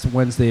last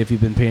Wednesday, if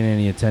you've been paying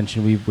any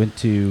attention, we went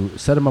to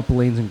Set 'em Up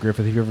Lanes in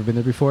Griffith. Have you ever been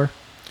there before?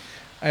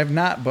 I have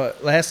not,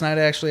 but last night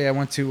actually I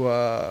went to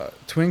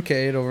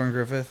Twincade over in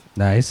Griffith.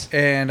 Nice.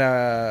 And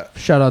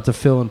shout out to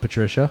Phil and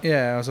Patricia.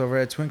 Yeah, I was over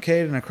at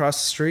Twincade and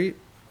across the street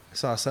I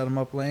saw Set 'em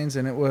Up Lanes,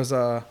 and it was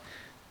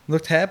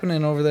looked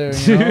happening over there,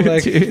 you know,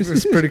 like it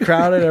was pretty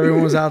crowded.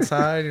 Everyone was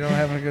outside, you know,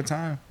 having a good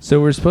time.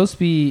 So we're supposed to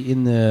be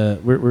in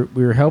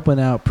we're helping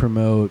out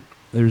promote.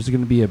 There's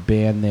going to be a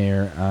band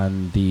there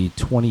on the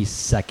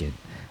 22nd.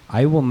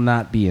 I will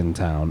not be in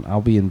town.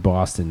 I'll be in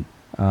Boston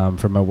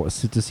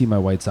to see my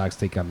White Sox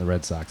take on the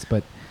Red Sox.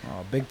 But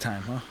Oh, big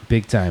time, huh?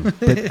 Big time.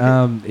 But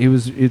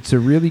it's a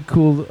really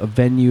cool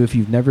venue. If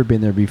you've never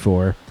been there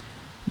before,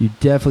 you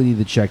definitely need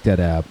to check that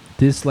out.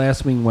 This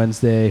last Wing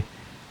Wednesday,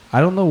 I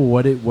don't know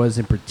what it was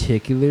in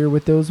particular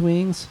with those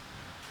wings,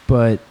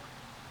 but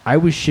I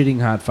was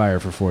shitting hot fire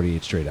for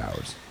 48 straight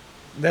hours.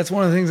 That's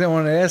one of the things I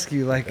wanted to ask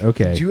you. Like,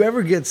 Okay. did you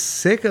ever get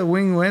sick of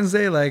Wing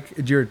Wednesday? Like,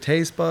 did your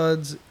taste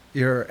buds,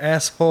 your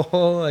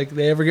asshole, like,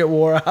 they ever get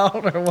wore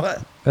out or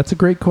what? That's a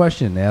great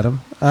question,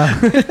 Adam.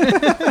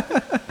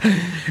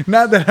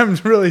 Not that I'm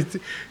really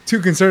too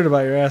concerned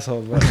about your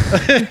asshole,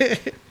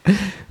 but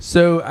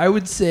So I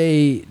would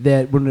say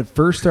that when it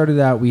first started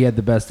out, we had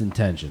the best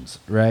intentions,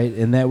 right?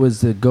 And that was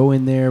to go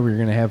in there, we were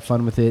going to have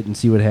fun with it and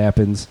see what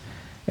happens.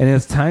 And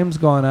as time's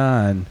gone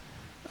on,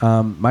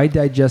 my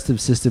digestive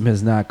system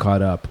has not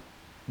caught up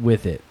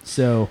with it.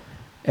 So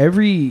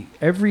every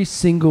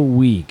single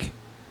week,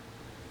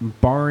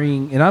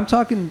 barring, and I'm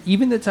talking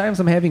even the times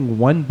I'm having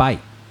one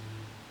bite,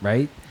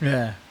 right?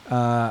 yeah.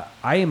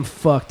 I am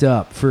fucked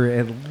up for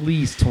at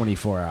least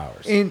 24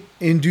 hours. And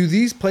do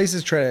these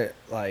places try to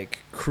like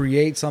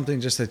create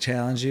something just to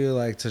challenge you,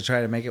 like to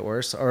try to make it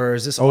worse, or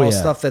is this all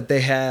stuff that they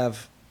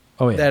have?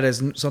 Oh yeah, that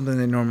is something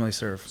they normally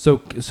serve. So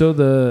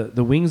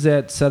the wings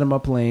at Set 'em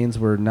Up Lanes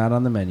were not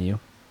on the menu.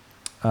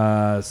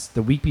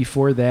 The week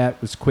before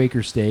that was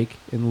Quaker Steak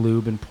in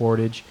Lube and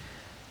Portage.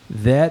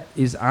 That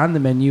is on the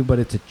menu, but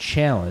it's a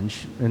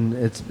challenge, and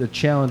it's a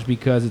challenge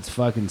because it's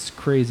fucking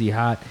crazy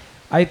hot.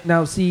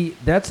 Now see,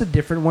 that's a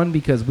different one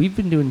because we've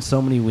been doing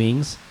so many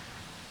wings.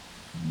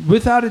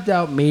 Without a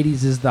doubt,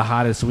 Matey's is the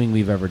hottest wing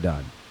we've ever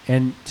done.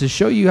 And to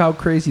show you how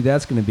crazy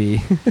that's going to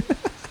be,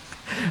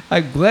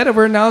 I'm glad that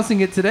we're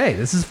announcing it today.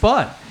 This is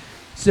fun.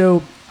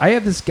 So I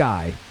have this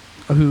guy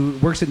who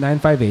works at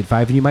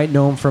 9585, and you might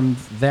know him from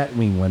that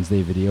Wing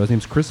Wednesday video. His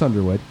name's Chris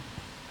Underwood.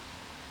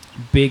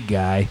 Big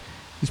guy.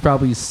 He's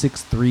probably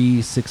 6'3",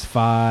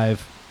 6'5".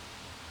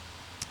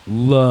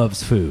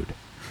 Loves food.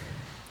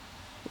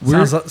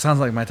 Sounds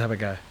like my type of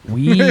guy.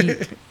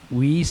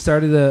 We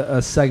started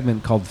a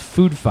segment called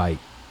Food Fight,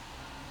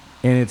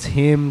 and it's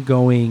him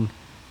going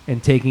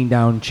and taking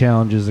down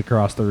challenges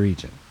across the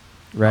region,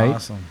 right?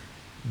 Awesome.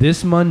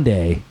 This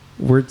Monday,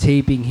 we're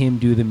taping him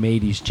do the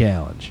Matey's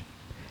Challenge.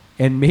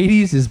 And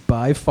Matey's is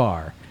by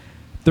far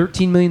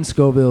 13 million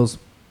Scovilles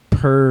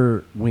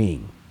per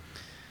wing.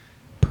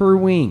 Per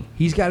wing.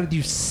 He's got to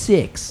do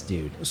 6,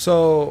 dude.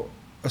 So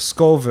a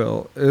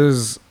Scoville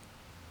is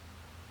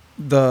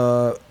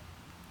the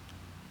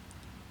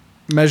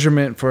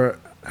measurement for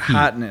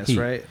hotness, heat.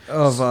 right?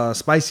 Of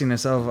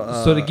spiciness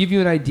of. So to give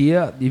you an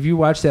idea, if you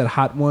watch that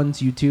Hot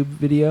Ones YouTube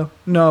video,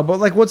 no,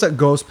 but like, what's a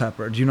ghost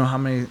pepper? Do you know how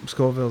many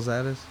Scovilles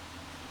that is?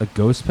 a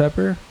ghost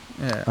pepper.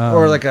 Yeah,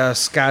 or like a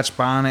Scotch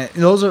bonnet.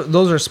 Those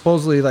are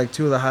supposedly like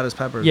two of the hottest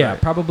peppers. Yeah,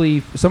 right?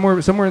 probably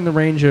somewhere in the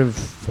range of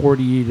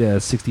 40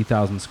 to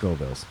 60,000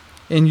 Scovilles.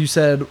 And you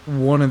said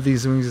one of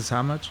these wings is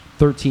how much?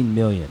 13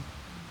 million.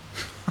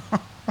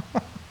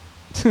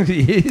 Dude,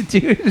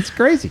 it's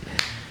crazy.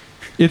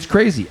 It's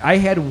crazy. I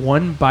had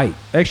one bite.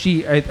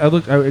 Actually, I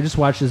just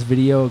watched this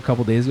video a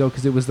couple days ago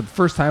because it was the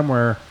first time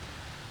where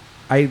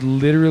I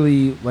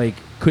literally like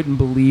couldn't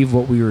believe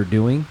what we were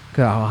doing,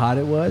 how hot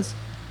it was.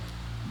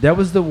 That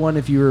was the one.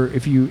 If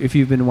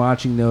you've been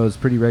watching those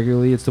pretty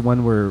regularly, it's the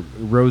one where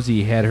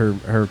Rosie had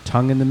her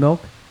tongue in the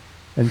milk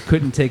and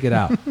couldn't take it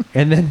out.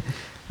 And then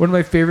one of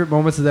my favorite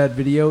moments of that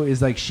video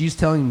is like she's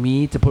telling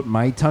me to put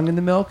my tongue in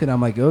the milk, and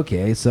I'm like,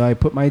 okay. So I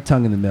put my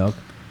tongue in the milk,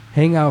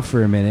 hang out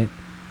for a minute.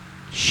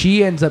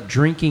 She ends up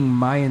drinking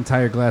my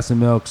entire glass of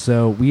milk.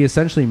 So we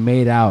essentially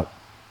made out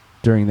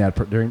during that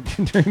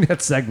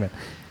segment.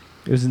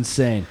 It was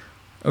insane.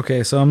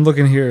 Okay, so I'm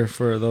looking here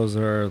for those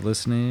that are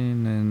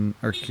listening and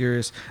are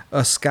curious.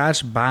 A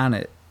Scotch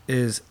bonnet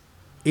is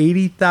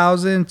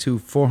 80,000 to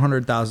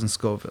 400,000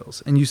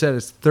 Scovilles, and you said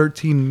it's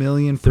 13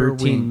 million per 13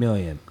 wing.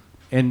 million.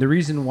 And the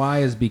reason why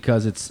is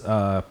because it's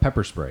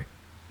pepper spray.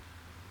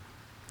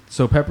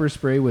 So pepper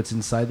spray, what's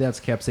inside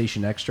that's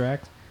capsaicin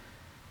extract,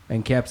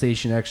 and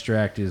capsaicin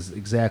extract is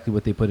exactly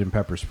what they put in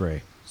pepper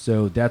spray.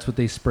 So that's what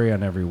they spray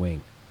on every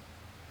wing.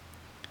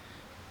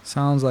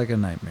 Sounds like a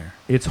nightmare.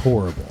 It's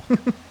horrible.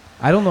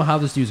 I don't know how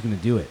this dude's going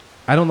to do it.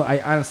 I don't know.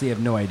 I honestly have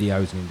no idea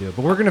how he's going to do it.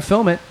 But we're going to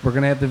film it. We're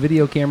going to have the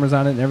video cameras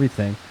on it and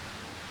everything.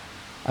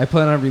 I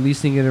plan on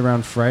releasing it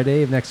around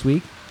Friday of next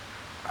week.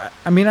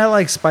 I mean, I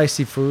like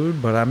spicy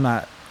food, but I'm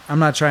not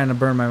trying to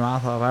burn my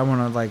mouth off. I want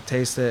to like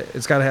taste it.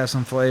 It's got to have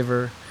some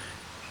flavor.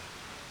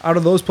 Out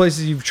of those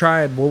places you've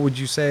tried, what would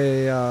you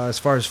say as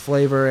far as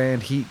flavor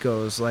and heat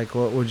goes? Like,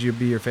 what would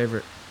be your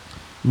favorite?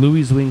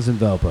 Louis Wings and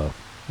Velpo.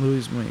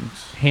 Louis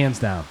Wings, hands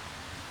down.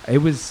 It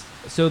was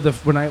so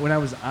when I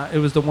was it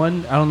was the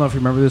one. I don't know if you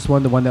remember this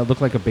one, the one that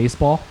looked like a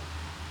baseball.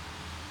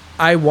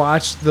 I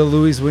watched the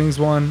Louis Wings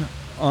one.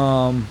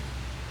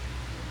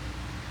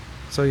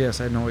 So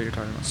yes, I know what you're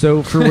talking about.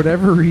 So for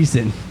whatever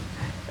reason,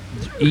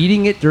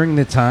 eating it during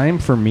the time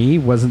for me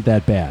wasn't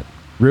that bad.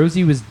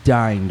 Rosie was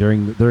dying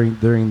during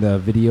the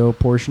video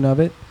portion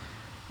of it,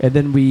 and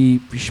then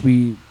we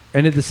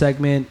ended the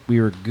segment. We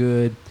were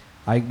good.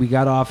 We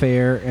got off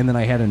air, and then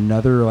I had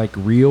another like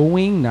real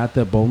wing, not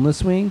the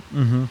boneless wing.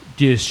 Mm-hmm.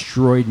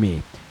 Destroyed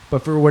me.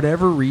 But for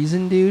whatever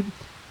reason, dude,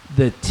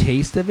 the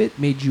taste of it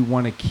made you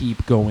want to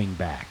keep going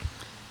back.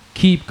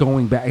 Keep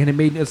going back. And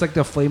it's like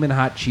the Flamin'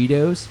 Hot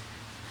Cheetos.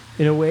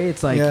 In a way,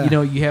 it's like,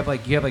 Yeah. you have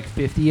like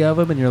 50 of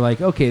them, and you're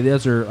like, okay,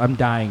 I'm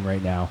dying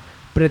right now.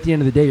 But at the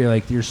end of the day, you're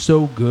like, you're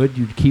so good,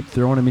 you keep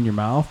throwing them in your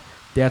mouth.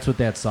 That's what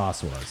that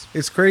sauce was.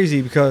 It's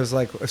crazy because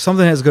like if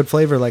something has good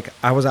flavor, like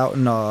I was out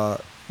in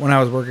when I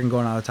was working,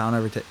 going out of town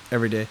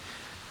every day.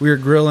 We were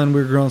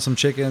grilling some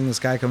chicken. This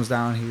guy comes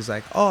down. He's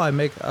like, "Oh, I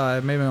made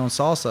my own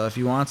salsa. If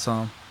you want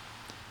some."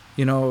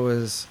 It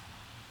was,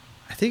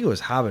 I think it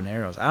was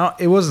habaneros.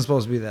 It wasn't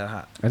supposed to be that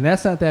hot. And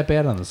that's not that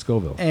bad on the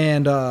Scoville.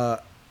 And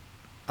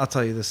I'll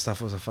tell you, this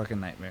stuff was a fucking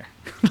nightmare.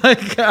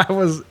 Like I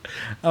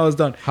was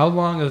done. How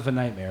long of a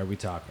nightmare are we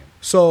talking?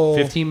 So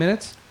 15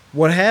 minutes?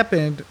 what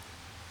happened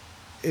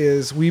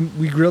is we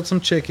grilled some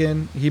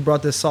chicken. He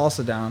brought this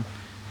salsa down.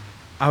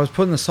 I was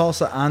putting the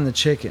salsa on the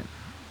chicken,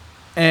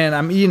 and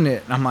I'm eating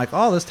it. And I'm like,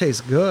 oh, this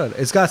tastes good.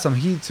 It's got some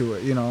heat to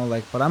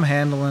it, but I'm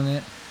handling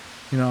it,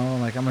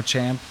 like I'm a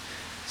champ.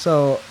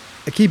 So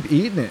I keep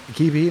eating it,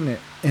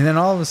 and then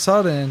all of a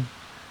sudden,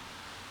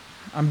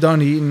 I'm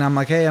done eating. I'm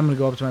like, hey, I'm gonna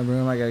go up to my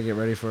room. I gotta get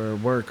ready for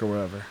work or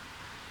whatever.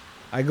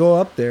 I go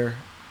up there.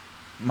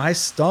 My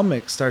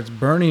stomach starts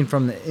burning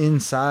from the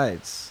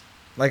insides.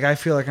 Like I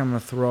feel like I'm gonna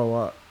throw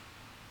up.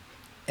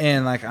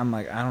 And like I'm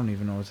like, I don't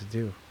even know what to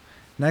do.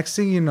 Next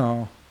thing you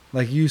know,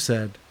 like you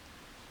said,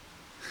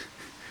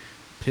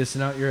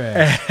 Pissing out your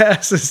ass.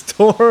 ass is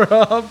tore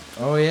up.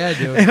 Oh, yeah,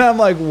 dude. And I'm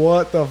like,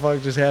 what the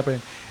fuck just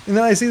happened? And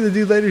then I see the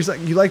dude later, he's like,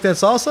 you like that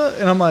salsa?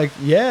 And I'm like,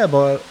 yeah,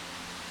 but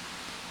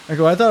I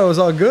go, I thought it was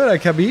all good. I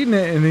kept eating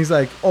it. And he's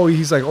like, oh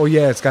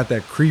yeah, it's got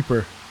that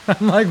creeper.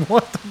 I'm like,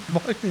 what the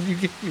fuck did you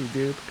give me,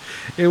 dude?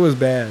 It was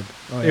bad.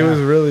 Oh, It yeah. was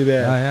really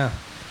bad. Oh, yeah.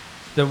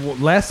 The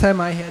last time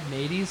I had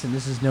Mateys, and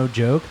this is no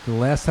joke, the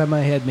last time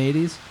I had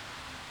Mateys,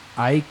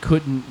 I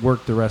couldn't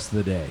work the rest of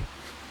the day.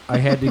 I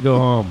had to go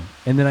home.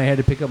 And then I had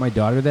to pick up my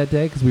daughter that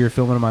day because we were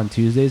filming them on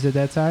Tuesdays at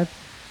that time.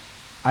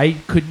 I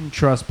couldn't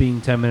trust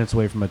being 10 minutes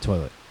away from a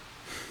toilet.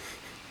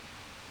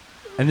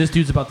 And this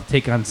dude's about to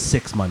take on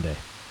 6 Monday.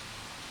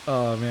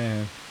 Oh,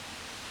 man.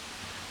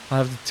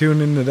 I'll have to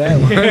tune into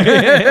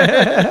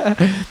that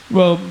one.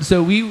 Well,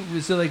 so we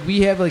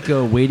have like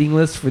a waiting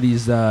list for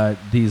these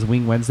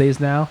Wing Wednesdays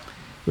now,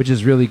 which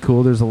is really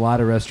cool. There's a lot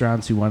of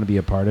restaurants who want to be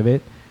a part of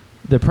it.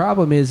 The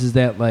problem is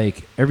that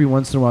like every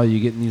once in a while you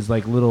get in these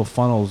like little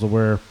funnels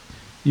where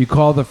you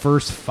call the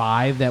first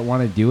 5 that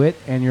want to do it,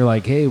 and you're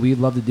like, hey, we'd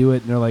love to do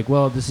it, and they're like,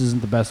 well, this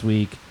isn't the best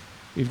week.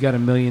 We've got a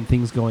million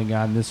things going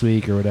on this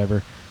week or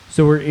whatever.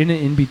 So we're in an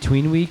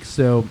in-between week,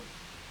 so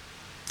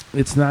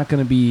it's not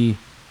going to be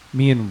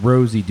me and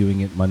Rosie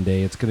doing it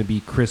Monday. It's going to be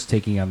Chris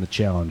taking on the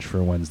challenge for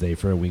a Wednesday,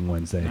 for a Wing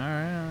Wednesday. All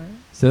right.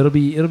 So it'll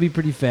be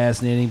pretty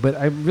fascinating. But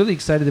I'm really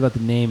excited about the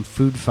name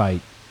Food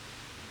Fight.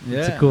 Yeah.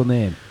 It's a cool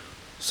name.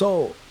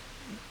 So,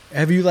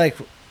 have you like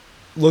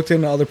looked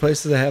into other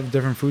places that have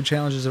different food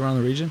challenges around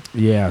the region?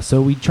 Yeah. So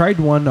we tried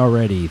one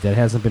already that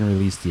hasn't been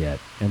released yet,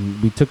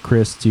 and we took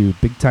Chris to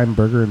Big Time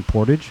Burger in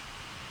Portage.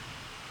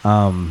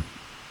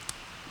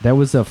 That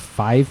was a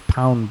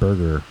 5-pound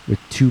burger with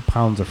 2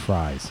 pounds of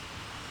fries.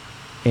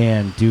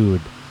 And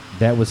dude,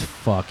 that was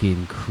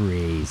fucking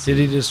crazy. Did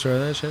he destroy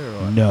that shit or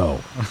what?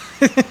 No.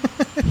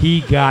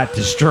 He got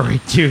destroyed,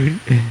 dude.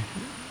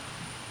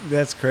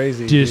 That's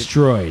crazy.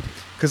 Destroyed.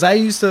 Because I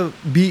used to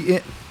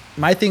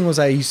my thing was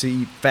I used to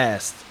eat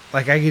fast.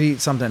 Like I could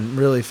eat something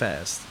really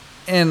fast.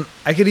 And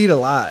I could eat a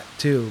lot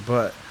too,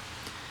 but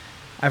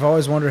I've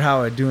always wondered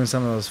how I'd do in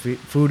some of those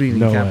food eating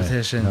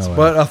competitions. No way.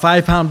 But a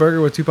 5-pound burger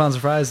with 2 pounds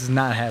of fries is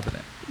not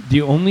happening.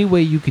 The only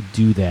way you could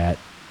do that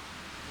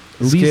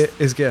Is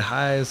get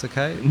high as a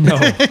kite? No,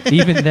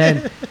 even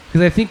then, because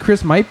I think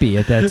Chris might be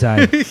at that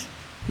time.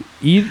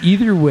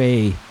 Either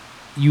way,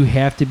 you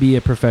have to be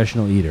a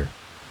professional eater.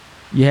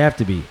 You have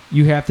to be.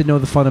 You have to know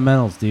the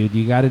fundamentals, dude.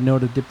 You got to know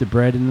to dip the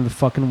bread into the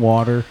fucking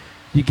water.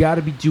 You got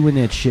to be doing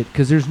that shit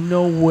because there's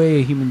no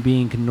way a human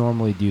being can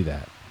normally do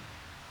that.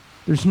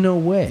 There's no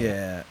way.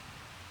 Yeah.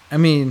 I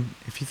mean,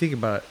 if you think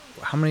about it,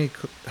 how many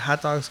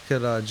hot dogs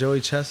could Joey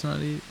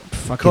Chestnut eat?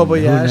 Fucking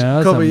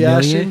Kobayashi- who knows?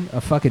 Kobayashi?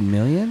 A fucking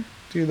million?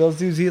 Dude, those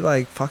dudes eat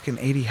like fucking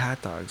 80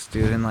 hot dogs,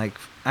 dude. And like,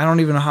 I don't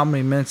even know how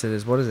many minutes it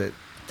is. What is it?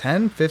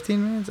 10,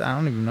 15 minutes? I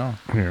don't even know.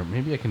 Here,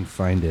 maybe I can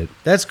find it.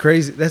 That's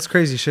crazy. That's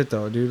crazy shit,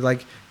 though, dude.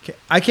 Like,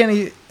 I can't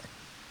eat.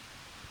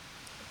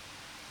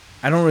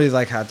 I don't really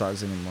like hot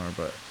dogs anymore,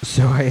 but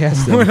So I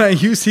asked him. when I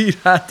used to eat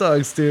hot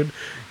dogs, dude,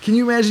 can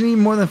you imagine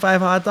eating more than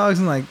 5 hot dogs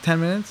in like 10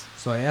 minutes?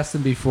 So I asked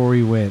him before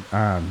we went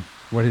on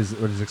what his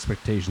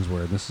expectations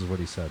were, and this is what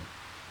he said.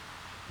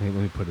 Let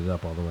me put it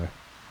up all the way.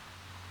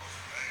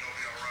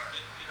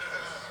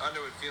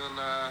 Underwood, feeling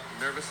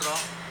nervous at all?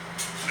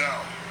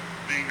 No.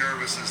 Being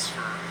nervous is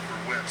for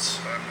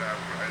whips. I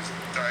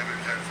dive in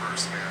head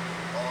first, man.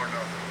 All or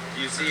nothing.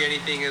 Do you see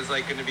anything as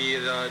like going to be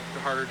the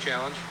harder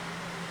challenge?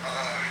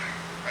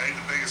 I think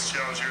the biggest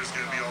challenge here is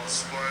going to be all the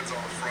spuds,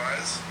 all the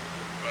fries.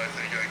 But I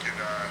think I can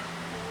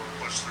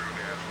push through,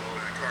 man. A little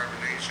bit of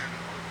carbonation.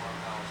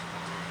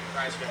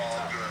 Fries gonna be All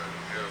tough. good.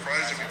 Yeah,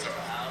 fries are good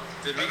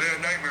tough. Did I've we, had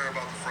a nightmare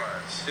about the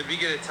fries. did we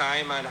get a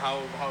time on how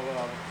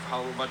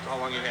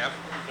long you have?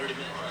 30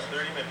 minutes.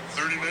 30 minutes.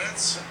 30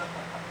 minutes?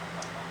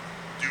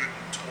 Do it in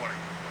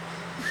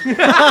 20.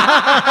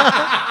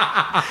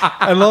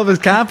 I love his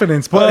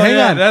confidence, but hang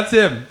on. That's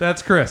him.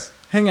 That's Chris.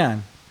 Hang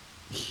on.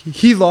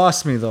 He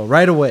lost me though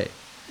right away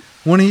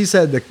when he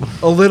said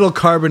a little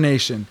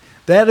carbonation.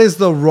 That is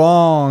the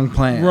wrong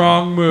plan.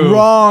 Wrong move.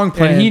 Wrong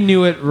plan. And he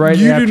knew it right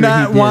You after do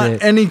not he did want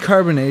it. any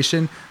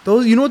carbonation.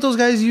 Those, you know what those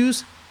guys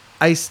use?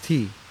 Iced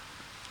tea.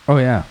 Oh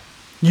yeah.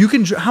 You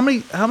can how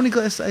many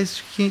glasses of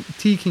iced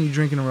tea can you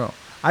drink in a row?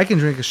 I can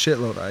drink a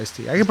shitload of iced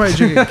tea. I can probably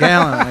drink a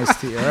gallon of iced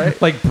tea. All right.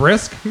 Like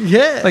brisk.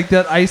 Yeah. Like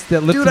that ice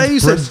that Lipton's dude, I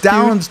used to brisk,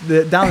 down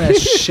dude. that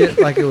shit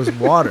like it was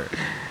water.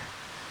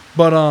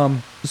 But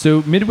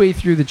So midway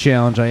through the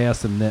challenge, I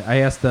asked him that. I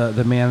asked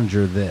the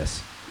manager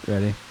this.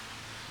 Ready?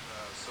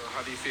 So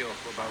how do you feel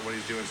about what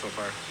he's doing so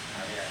far?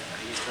 I mean,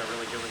 he's done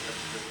really good with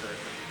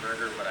the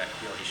burger, but I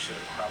feel he should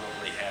have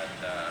probably had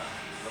a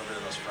little bit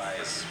of those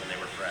fries when they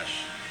were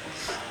fresh.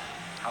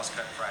 House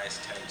cut fries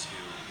tend to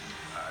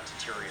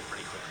deteriorate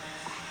pretty quickly.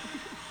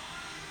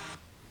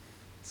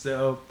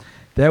 So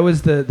that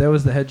was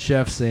the head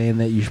chef saying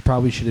that you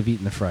probably should have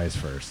eaten the fries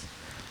first.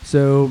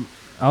 So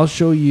I'll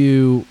show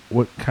you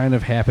what kind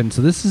of happened.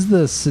 So this is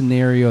the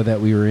scenario that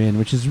we were in,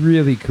 which is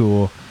really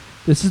cool.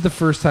 This is the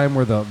first time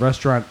where the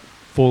restaurant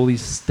fully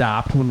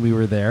stopped when we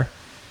were there.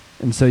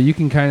 And so you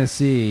can kind of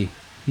see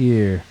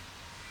here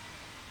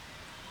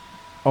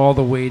all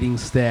the waiting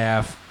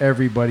staff,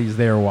 everybody's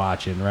there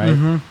watching, right?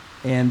 Mhm.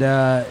 And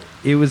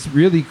it was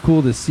really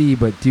cool to see,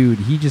 but dude,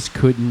 he just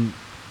couldn't.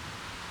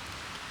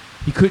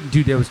 He couldn't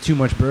do that. It was too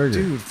much burger.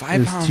 dude, It 5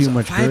 was pounds. Too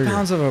much 5 burger.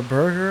 pounds of a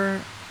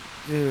burger,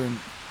 dude.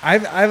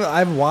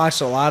 I've watched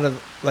a lot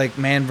of like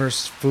Man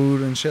vs.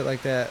 Food and shit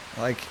like that.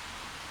 Like,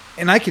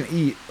 and I can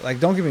eat. Like,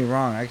 don't get me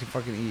wrong, I can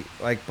fucking eat.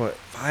 Like, but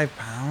 5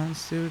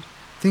 pounds, dude.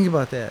 Think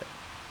about that.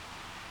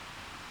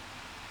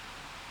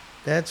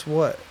 That's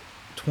what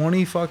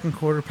 20 fucking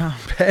quarter-pound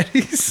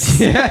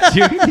patties. Yeah,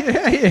 dude.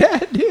 Yeah,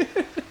 dude.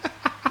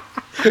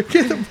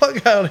 Get the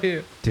fuck out of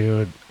here.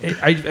 Dude,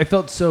 I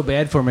felt so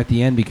bad for him at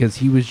the end because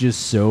he was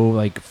just so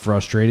like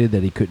frustrated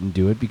that he couldn't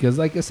do it because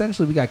like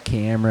essentially we got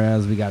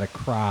cameras, we got a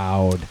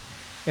crowd,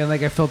 and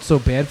like I felt so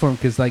bad for him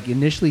because like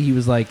initially he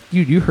was like,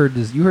 dude, you heard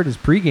his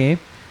pregame,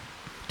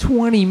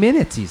 20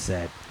 minutes he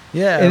said,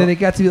 Yeah. and then it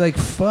got to be like,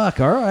 fuck,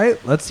 all right,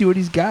 let's see what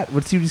he's got,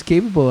 let's see what he's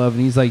capable of,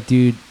 and he's like,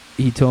 dude,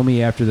 he told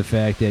me after the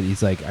fact that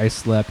he's like, I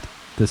slept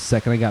the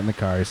second I got in the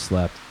car, I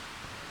slept.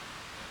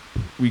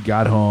 We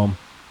got home.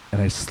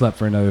 And I slept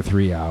for another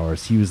 3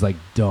 hours. He was like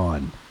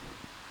done.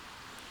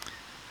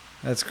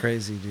 That's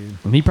crazy, dude.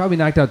 And he probably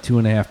knocked out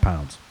 2.5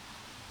 pounds.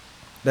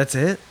 That's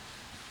it?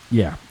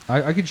 Yeah.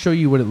 I could show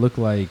you what it looked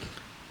like.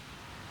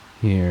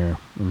 Here.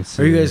 Let me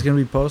see. Are you guys going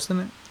to be posting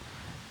it?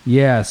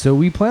 Yeah, so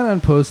we plan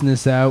on posting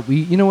this out.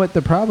 You know what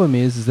the problem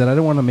is that I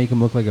don't want to make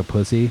him look like a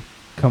pussy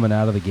coming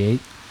out of the gate.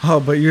 Oh,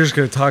 but you're just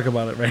going to talk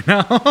about it right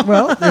now.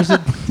 Well,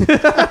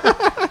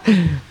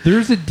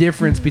 there's a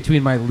difference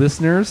between my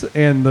listeners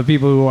and the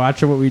people who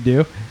watch what we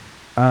do.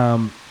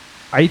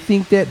 I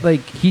think that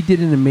like he did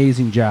an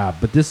amazing job,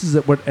 but this is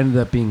what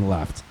ended up being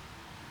left,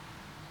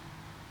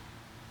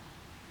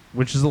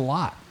 which is a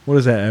lot. What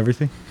is that,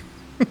 everything?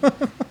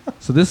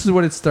 So this is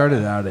what it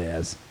started out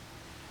as.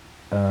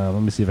 Let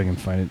me see if I can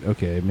find it.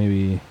 Okay,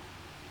 maybe.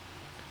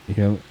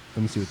 Here, let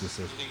me see what this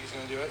is. You think he's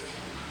gonna do it?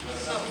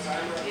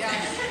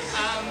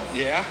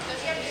 Yeah.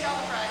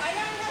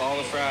 All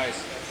the fries.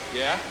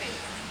 Yeah.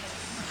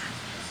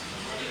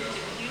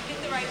 You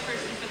pick the right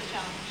person for the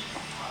challenge.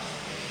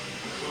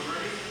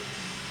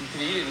 You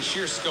can eat it in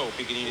sheer scope.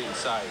 You can eat it in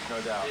size, no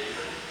doubt.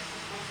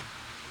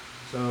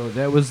 So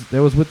that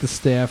was with the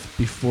staff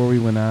before we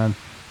went on,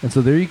 and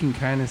so there you can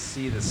kind of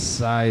see the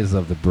size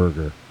of the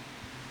burger.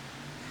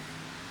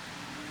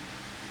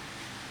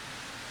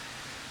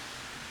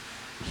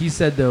 He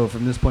said though,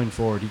 from this point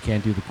forward, he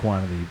can't do the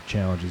quantity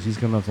challenges. He's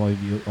gonna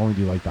only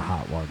do like the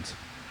hot ones.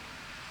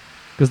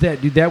 Because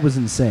that was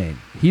insane.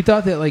 He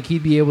thought that like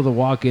he'd be able to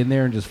walk in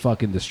there and just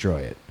fucking destroy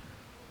it.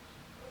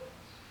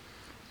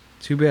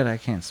 Too bad I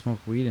can't smoke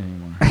weed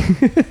anymore.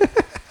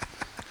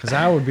 Because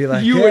I would be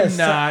like, You yes, would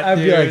not. I'd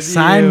dude. be like,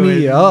 sign You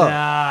me would up.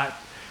 not.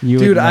 You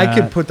Dude, would I not.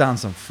 could put down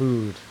some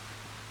food.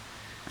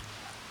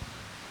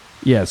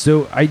 Yeah.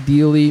 So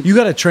ideally, You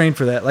got to train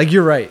for that. Like,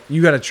 you're right.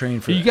 You got to train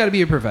for you that. got to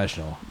be a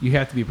professional. You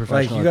have to be a Like,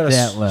 professional you got at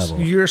that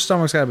level. Your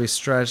stomach's got to be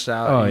stretched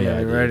out. Oh, and you yeah,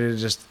 gotta be dude. ready to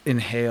just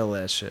inhale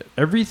that shit.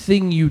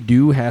 Everything you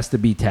do has to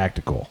be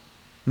tactical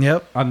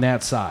Yep. on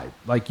that side.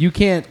 Like you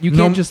can't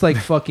No- just like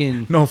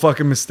fucking No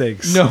fucking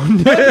mistakes. no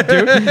none,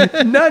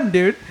 dude. None,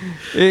 dude.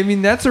 I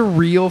mean that's a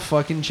real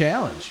fucking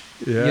challenge.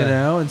 Yeah. You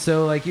know, and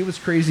so like it was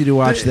crazy to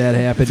watch that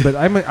happen. But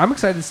I'm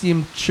excited to see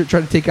him try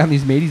to take on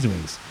these mateys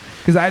wings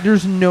because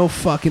there's no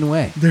fucking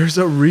way. There's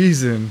a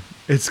reason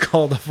it's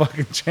called a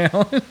fucking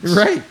challenge.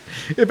 Right.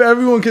 If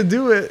everyone could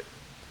do it,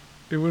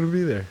 it wouldn't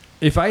be there.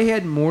 If I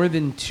had more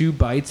than 2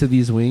 bites of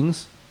these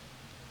wings,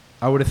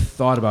 I would have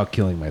thought about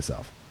killing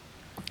myself.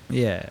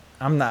 Yeah,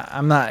 I'm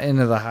not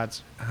into the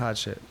hot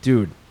shit.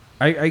 Dude,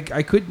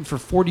 I couldn't, for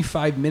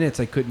 45 minutes,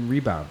 I couldn't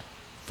rebound.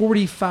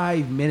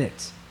 45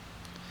 minutes.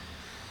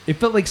 It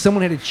felt like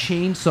someone had a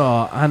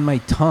chainsaw on my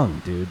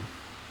tongue, dude.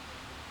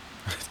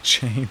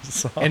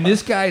 Chainsaw. And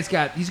this guy's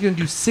he's going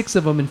to do 6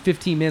 of them in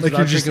 15 minutes like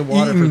you're without just drinking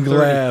water eating for 30.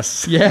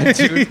 glass. Yeah,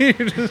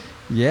 dude.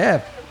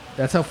 Yeah,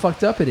 that's how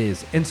fucked up it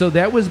is. And so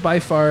that was by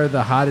far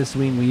the hottest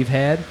wing we've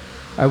had.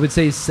 I would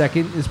say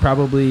second is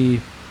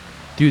probably,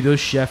 dude, those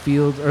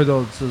Sheffield, or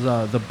the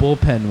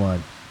bullpen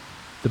one.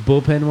 The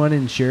bullpen one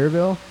in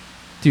Cherville.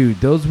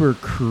 Dude, those were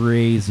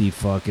crazy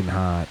fucking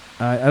hot.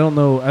 I don't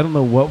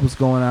know what was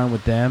going on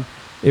with them.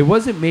 It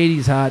wasn't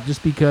Matey's hot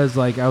just because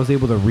like I was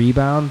able to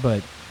rebound,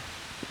 but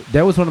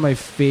that was one of my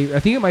favorite. I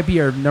think it might be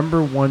our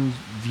number one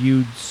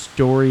viewed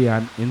story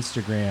on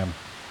Instagram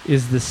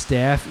is the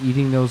staff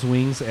eating those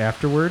wings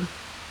afterward.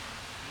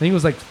 I think it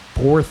was like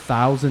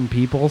 4,000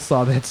 people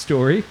saw that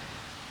story.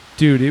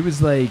 Dude, it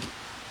was like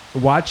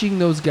watching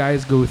those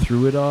guys go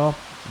through it all.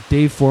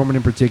 Dave Foreman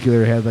in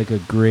particular had like a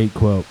great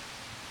quote.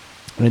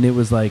 And it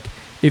was like,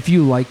 if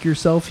you like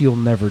yourself, you'll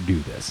never do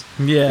this.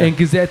 Yeah. And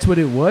because that's what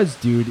it was,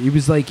 dude. It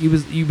was like, it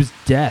was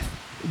death.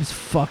 It was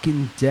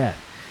fucking death.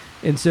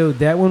 And so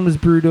that one was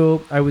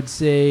brutal. I would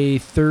say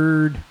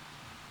third.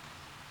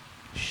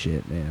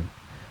 Shit, man.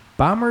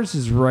 Bombers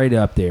is right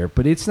up there,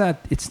 but it's not.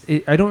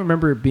 I don't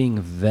remember it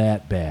being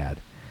that bad.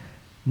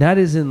 Not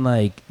as in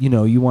like, you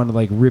know, you want to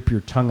like rip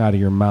your tongue out of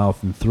your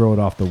mouth and throw it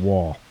off the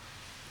wall.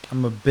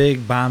 I'm a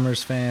big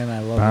Bombers fan. I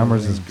love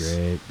Bombers their is wings.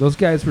 great. Those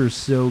guys were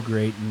so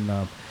great.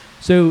 And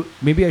so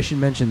maybe I should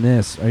mention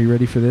this. Are you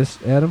ready for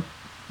this, Adam?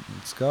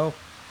 Let's go.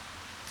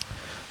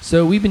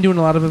 So we've been doing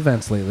a lot of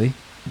events lately.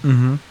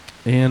 Mm-hmm.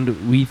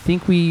 And we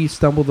think we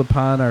stumbled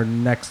upon our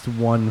next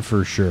one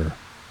for sure.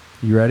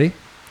 You ready?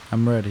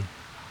 I'm ready.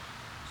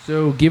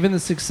 So, given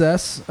the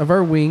success of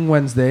our Wing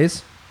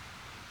Wednesdays,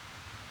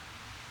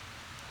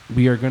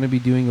 we are going to be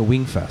doing a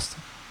Wing Fest.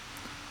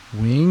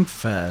 Wing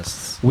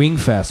Fest. Wing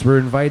Fest. We're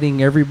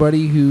inviting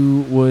everybody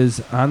who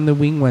was on the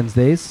Wing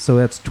Wednesdays. So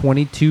that's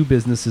 22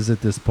 businesses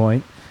at this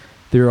point.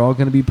 They're all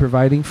going to be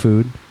providing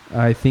food.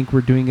 I think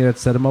we're doing it at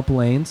Set 'em Up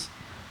Lanes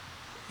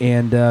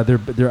and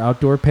their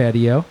outdoor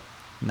patio.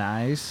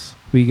 Nice.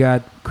 We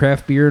got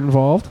craft beer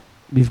involved.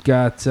 We've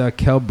got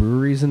Kel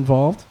Breweries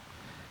involved.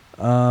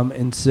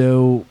 And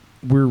so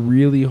we're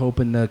really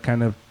hoping to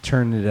kind of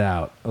turn it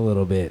out a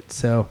little bit.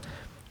 So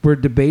we're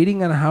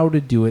debating on how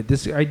to do it.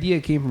 This idea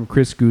came from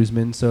Chris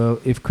Guzman. So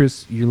if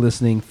Chris, you're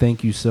listening,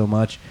 thank you so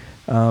much.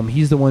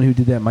 He's the one who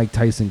did that Mike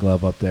Tyson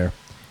glove up there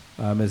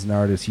as an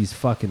artist. He's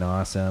fucking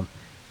awesome.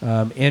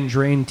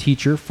 Andrain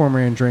teacher, former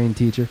Andrain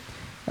teacher.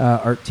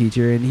 Art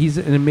teacher, and he's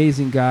an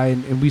amazing guy,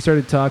 and we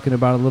started talking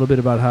about a little bit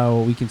about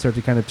how we can start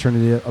to kind of turn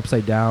it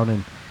upside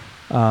down,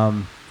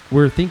 and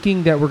we're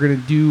thinking that we're going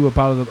to do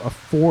about a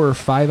 4 or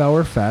 5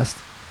 hour fest,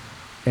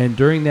 and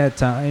during that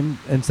time,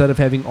 instead of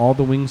having all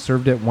the wings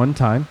served at one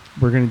time,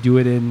 we're going to do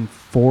it in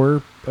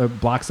 4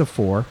 blocks of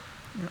 4.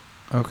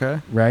 Okay.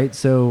 Right,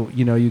 so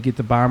you know, you get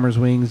the Bombers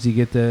wings, you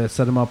get the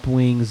Set 'em Up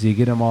wings, you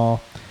get them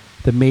all,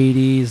 the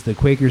Mateys, the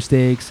Quaker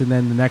steaks, and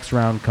then the next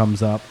round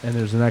comes up, and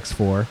there's the next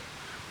 4.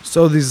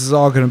 So these is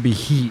all going to be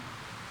heat,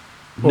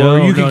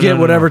 or you can get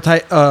whatever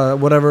type,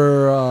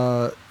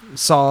 whatever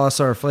sauce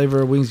or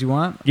flavor of wings you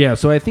want. Yeah,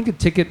 so I think a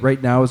ticket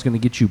right now is going to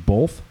get you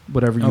both,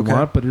 whatever you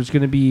want. But there's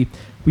going to be,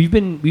 we've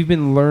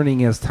been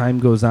learning as time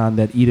goes on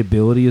that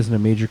eatability isn't a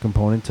major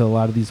component to a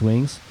lot of these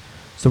wings.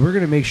 So we're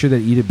going to make sure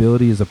that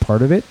eatability is a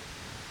part of it.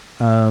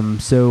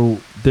 So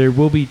there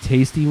will be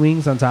tasty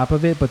wings on top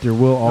of it, but there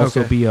will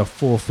also be a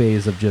full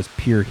phase of just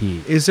pure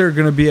heat. Is there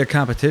going to be a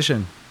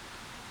competition?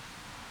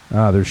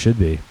 There should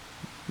be.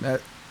 I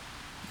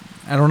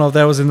don't know if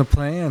that was in the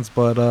plans,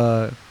 but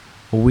a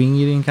wing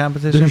eating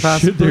competition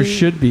possibly? There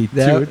should be,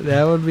 dude.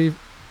 That would be...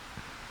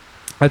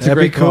 That's a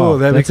great call.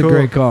 That's a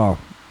great call.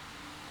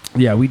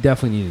 Yeah, we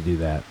definitely need to do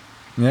that.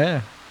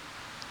 Yeah.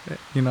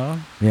 You know?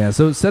 Yeah,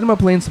 so Set 'em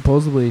Up Lane,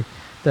 supposedly,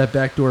 that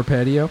backdoor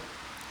patio,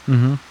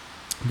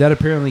 that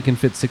apparently can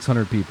fit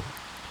 600 people.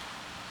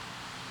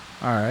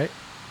 All right.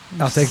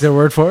 I'll take their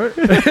word for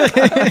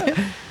it.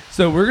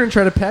 So we're going to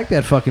try to pack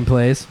that fucking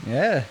place.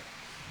 Yeah.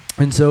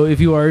 And so if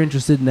you are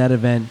interested in that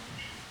event,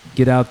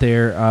 get out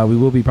there. We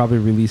will be probably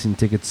releasing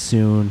tickets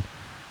soon.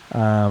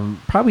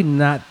 Probably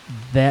not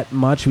that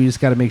much. We just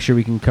got to make sure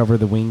we can cover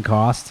the wing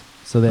cost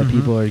so that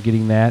people are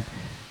getting that.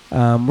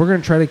 We're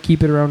going to try to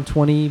keep it around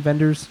 20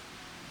 vendors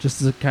just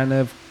to kind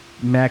of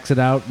max it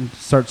out and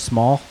start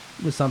small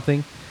with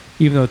something,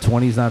 even though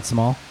 20 is not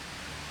small,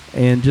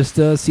 and just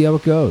see how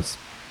it goes.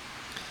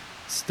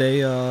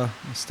 Stay up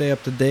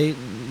to date.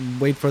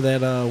 And wait for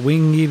that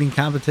wing eating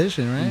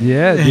competition, right?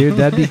 Yeah, dude,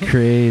 that'd be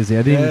crazy.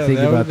 I didn't even think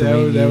about the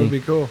wing eating. That would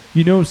be cool.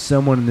 You know,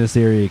 someone in this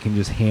area can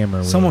just hammer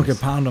wings. Someone could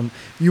pound them.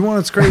 You want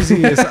what's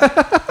crazy is,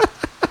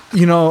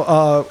 you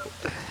know,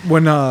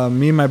 when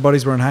me and my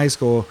buddies were in high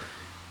school,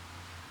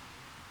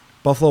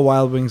 Buffalo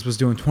Wild Wings was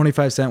doing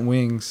 25-cent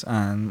wings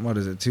on, what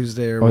is it,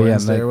 Tuesday or Oh yeah,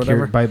 Wednesday or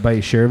whatever. by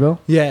Cherville.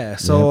 Yeah,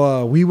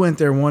 so we went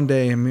there one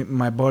day, and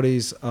my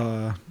buddies,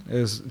 it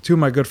was two of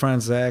my good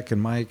friends, Zach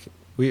and Mike.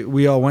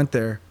 We all went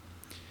there.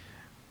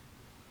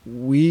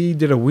 We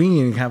did a wing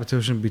eating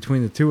competition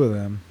between the two of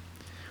them.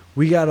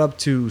 We got up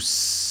to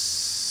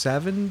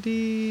 70.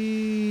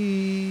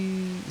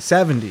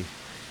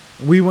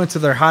 We went to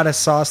their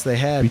hottest sauce they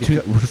had.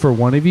 For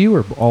one of you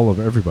or all of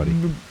everybody?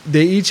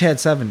 They each had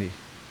 70.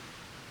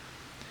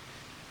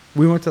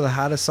 We went to the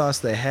hottest sauce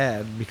they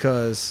had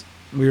because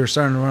we were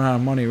starting to run out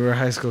of money. We were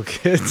high school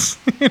kids,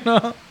 you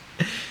know.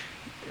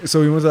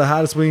 So we went to the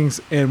hottest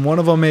wings, and one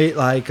of them ate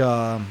like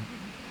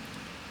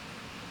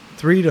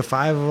 3 to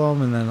 5 of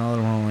them, and then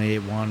another one only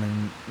ate one,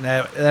 and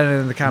that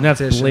ended the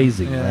competition. And that's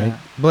blazing, right?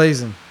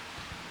 Blazing,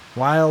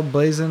 wild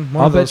blazing.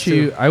 I'll bet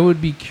you. I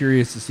would be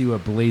curious to see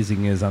what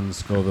blazing is on the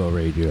Scoville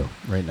radio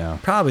right now.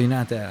 Probably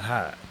not that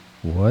hot.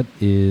 What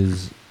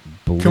is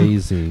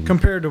blazing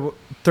compared to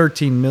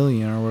 13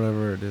 million or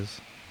whatever it is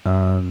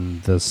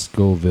on the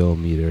Scoville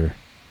meter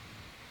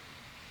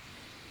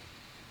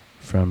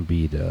from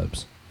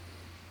B-Dubs?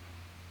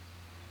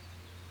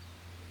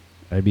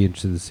 I'd be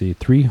interested to see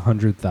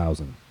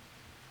 300,000.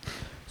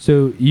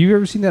 So you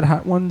ever seen that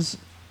Hot Ones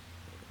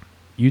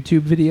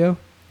YouTube video?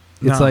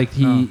 It's like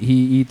he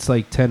eats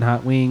like 10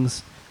 hot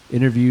wings,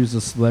 interviews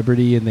a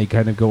celebrity, and they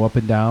kind of go up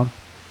and down.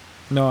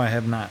 No, I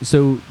have not.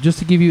 So just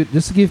to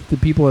give the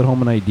people at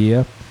home an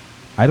idea,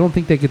 I don't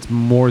think that gets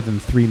more than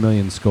 3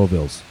 million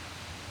Scovilles.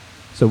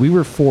 So we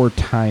were 4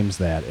 times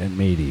that at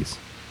Matey's.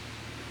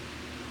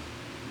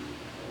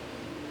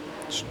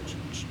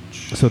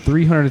 So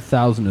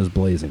 300,000 is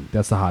blazing.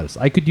 That's the hottest.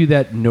 I could do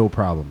that no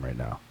problem right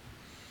now.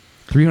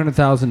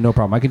 300,000, no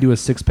problem. I can do a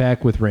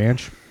 6-pack with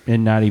ranch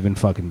and not even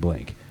fucking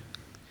blink.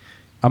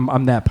 I'm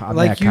that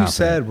like that you confident.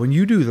 said, when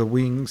you do the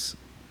wings,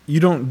 you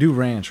don't do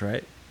ranch,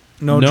 right?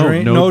 No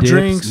dips,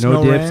 drinks,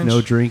 no dips, ranch.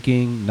 no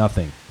drinking,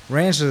 nothing.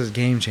 Ranch is a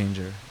game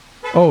changer.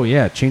 Oh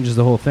yeah, it changes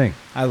the whole thing.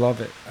 I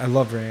love it. I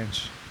love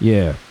ranch.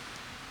 Yeah.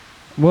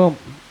 Well,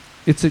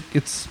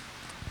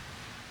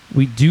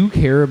 we do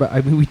care about.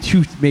 I mean, we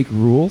do make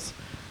rules,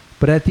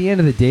 but at the end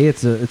of the day,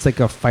 it's like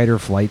a fight or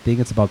flight thing.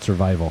 It's about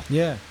survival.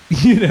 Yeah.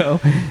 You know,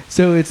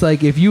 so it's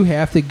like if you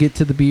have to get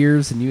to the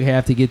beers and you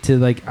have to get to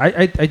like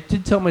I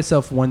did tell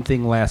myself one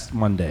thing last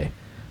Monday,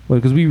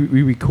 because we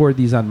record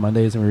these on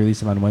Mondays and we release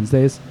them on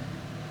Wednesdays.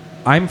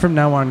 I'm from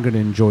now on going to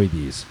enjoy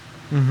these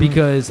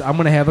because I'm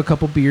going to have a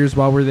couple beers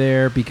while we're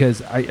there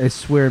because I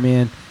swear,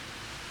 man,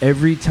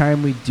 every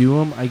time we do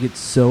them, I get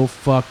so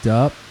fucked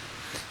up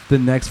the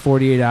next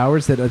 48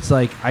 hours that it's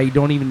like I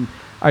don't even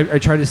I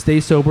try to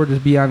stay sober to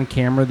be on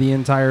camera the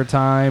entire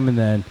time, and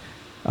then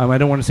I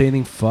don't want to say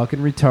anything fucking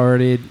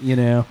retarded, you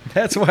know.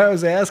 That's why I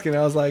was asking.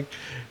 I was like,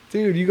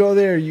 dude, you go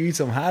there, you eat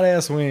some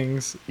hot-ass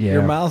wings. Yeah.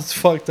 Your mouth's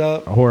fucked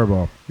up.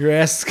 Horrible. Your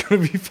ass is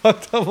going to be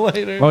fucked up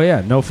later. Oh, yeah,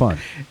 no fun.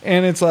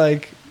 And it's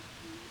like,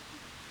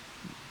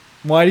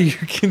 why do you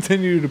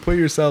continue to put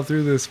yourself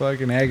through this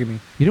fucking agony?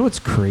 You know what's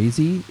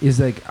crazy is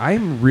like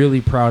I'm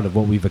really proud of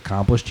what we've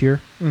accomplished here.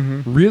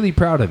 Mm-hmm. Really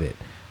proud of it.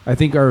 I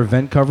think our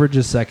event coverage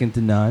is second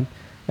to none.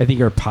 I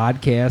think our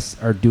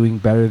podcasts are doing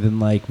better than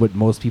like what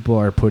most people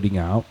are putting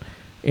out.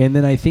 And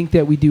then I think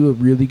that we do a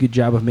really good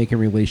job of making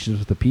relations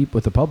with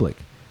the public.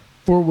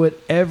 For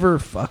whatever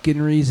fucking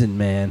reason,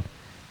 man,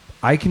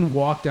 I can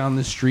walk down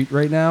the street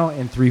right now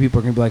and 3 people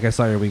are going to be like, I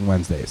saw your Wing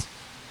Wednesdays.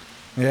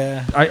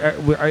 Yeah.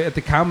 I at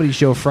the comedy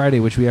show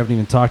Friday, which we haven't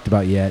even talked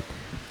about yet,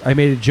 I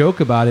made a joke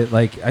about it.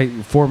 Like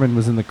Foreman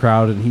was in the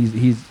crowd and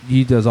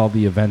he does all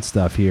the event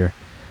stuff here.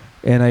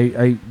 And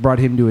I brought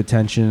him to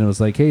attention and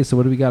was like, hey, so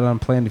what do we got on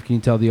plan? Can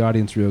you tell the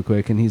audience real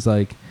quick? And he's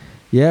like,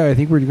 yeah, I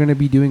think we're going to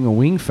be doing a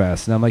Wing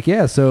Fest. And I'm like,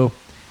 yeah, so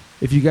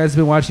if you guys have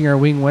been watching our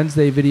Wing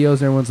Wednesday videos,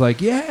 and everyone's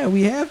like, yeah,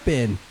 we have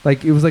been.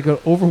 Like, it was like an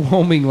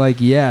overwhelming, like,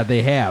 yeah,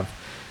 they have.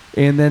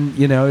 And then,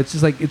 you know, it's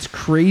just like, it's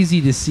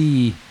crazy to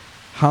see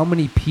how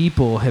many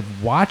people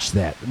have watched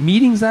that.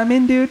 Meetings I'm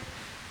in, dude,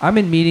 I'm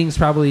in meetings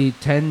probably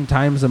 10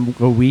 times a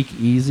week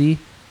easy.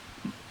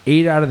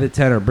 8 out of the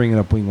 10 are bringing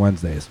up Wing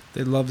Wednesdays.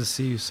 They'd love to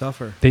see you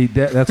suffer.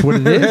 That's what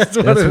it is.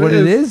 that's what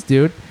it is,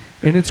 dude.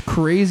 And it's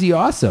crazy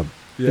awesome.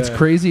 Yeah. It's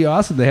crazy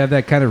awesome to have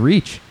that kind of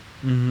reach,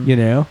 you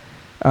know?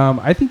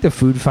 I think the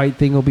food fight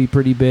thing will be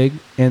pretty big.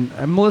 And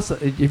Melissa,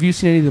 have you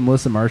seen any of the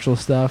Melissa Marshall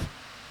stuff?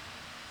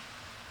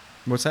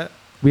 What's that?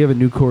 We have a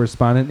new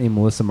correspondent named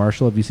Melissa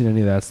Marshall. Have you seen any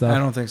of that stuff? I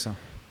don't think so.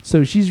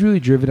 So she's really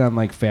driven on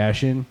like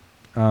fashion,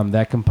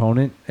 that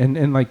component.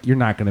 And like, you're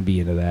not going to be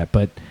into that,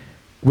 but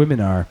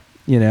women are.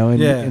 You know,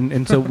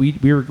 and so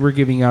we're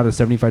giving out a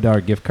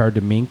 $75 gift card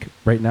to Mink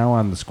right now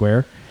on the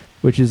Square,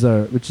 which is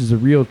a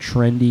real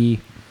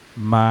trendy,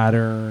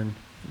 modern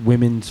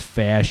women's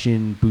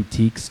fashion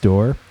boutique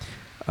store,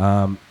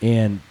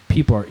 and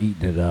people are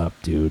eating it up,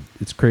 dude.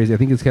 It's crazy. I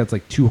think it's got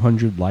like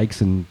 200 likes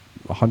and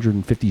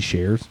 150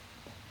 shares.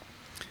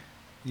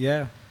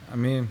 Yeah, I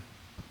mean,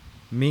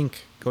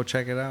 Mink, go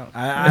check it out.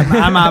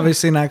 I'm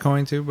obviously not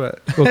going to,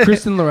 but well,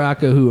 Kristen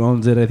LaRocca, who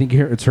owns it, I think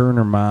it's her and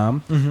her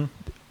mom. Mm-hmm.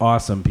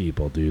 awesome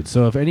people, dude.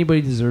 So if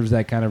anybody deserves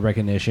that kind of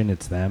recognition,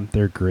 it's them.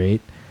 They're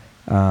great.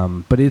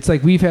 But it's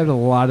like we've had a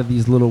lot of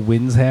these little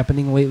wins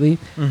happening lately.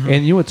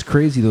 And you know what's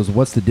crazy? Those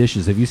What's the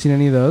Dishes. Have you seen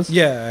any of those?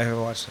 Yeah, I have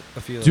watched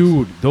a few of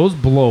those. Dude, those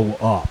blow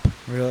up.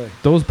 Really?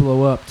 Those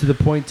blow up to the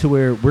point to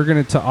where we're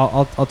going to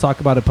I'll talk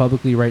about it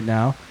publicly right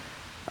now.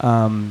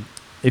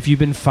 If you've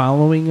been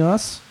following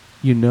us,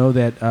 you know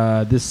that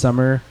this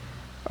summer,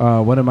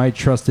 one of my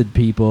trusted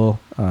people,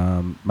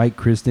 Mike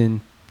Kristen,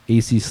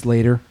 AC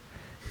Slater,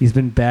 he's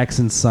been back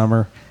since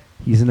summer.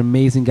 He's an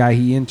amazing guy.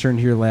 He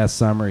interned here last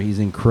summer. He's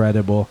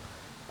incredible.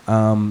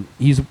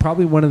 He's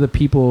probably one of the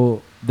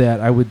people that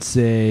I would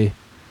say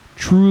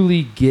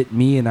truly get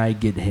me and I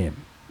get him.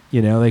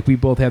 You know, like we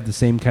both have the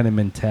same kind of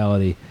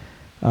mentality.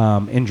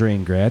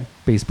 Andrean grad,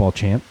 baseball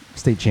champ,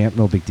 state champ,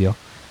 no big deal.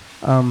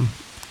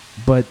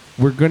 But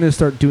we're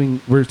starting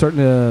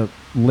to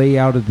lay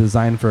out a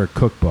design for a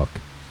cookbook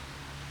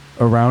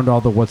around all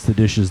the What's the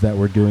Dishes that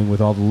we're doing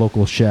with all the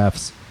local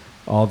chefs,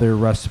 all their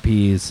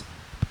recipes,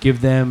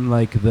 give them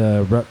like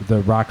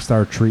the rock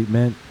star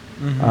treatment.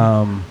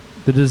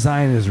 The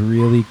design is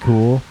really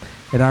cool,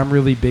 and I'm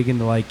really big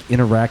into like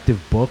interactive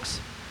books.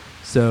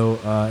 So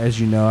as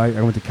you know,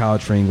 I went to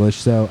college for English,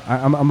 so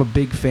I'm a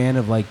big fan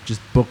of like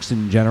just books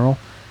in general.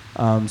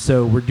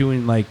 So we're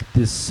doing like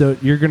this. So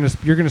you're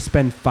gonna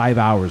spend 5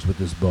 hours with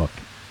this book,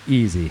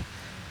 easy.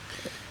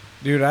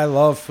 Dude, I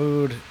love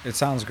food. It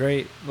sounds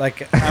great.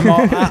 Like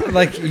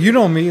like you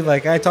know me.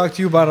 Like I talk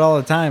to you about it all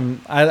the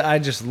time. I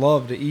just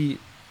love to eat.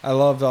 I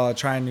love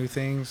trying new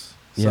things.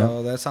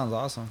 So that sounds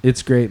awesome.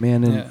 It's great,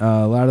 man, and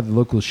a lot of the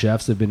local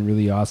chefs have been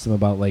really awesome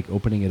about like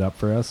opening it up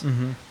for us.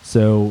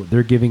 So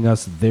they're giving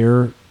us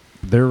their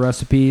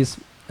recipes,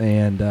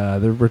 and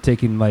we're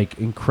taking like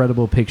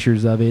incredible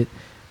pictures of it.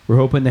 We're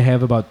hoping to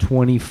have about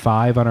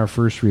 25 on our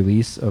first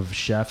release of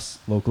chefs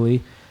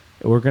locally.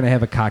 We're gonna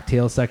have a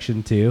cocktail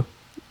section too.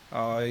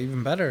 Oh,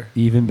 even better.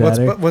 Even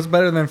better. What's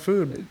better than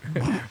food?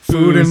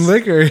 Food and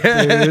liquor.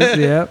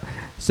 Yeah.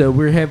 So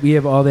we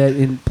have all that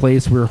in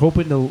place. We're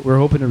hoping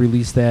to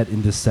release that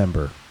in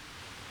December.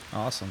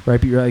 Awesome.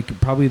 Right,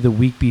 like probably the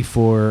week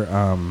before,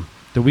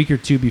 the week or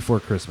two before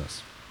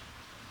Christmas.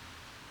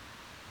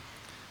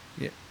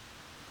 Yeah.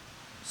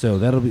 So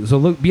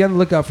be on the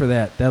lookout for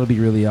that. That'll be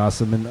really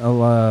awesome, and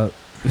I'll.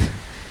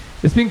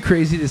 It's been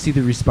crazy to see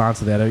the response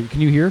to that.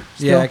 Can you hear?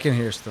 Still? Yeah, I can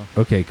hear still.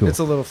 Okay, cool. It's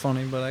a little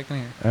funny, but I can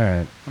hear. All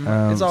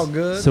right. It's all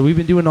good. So we've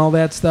been doing all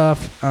that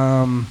stuff.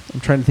 I'm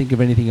trying to think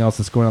of anything else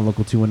that's going on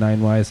Local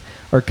 219 wise.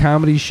 Our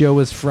comedy show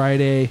was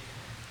Friday.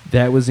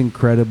 That was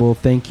incredible.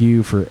 Thank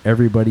you for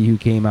everybody who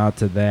came out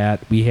to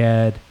that. We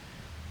had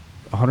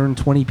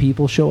 120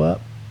 people show up,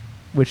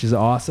 which is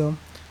awesome.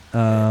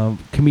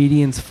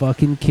 Comedians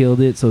fucking killed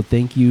it. So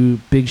thank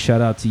you. Big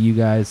shout out to you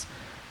guys.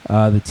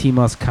 The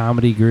T-Mus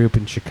Comedy Group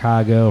in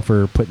Chicago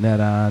for putting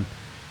that on.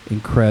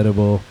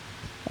 Incredible.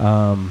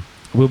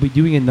 We'll be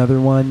doing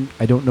another one.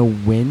 I don't know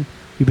when.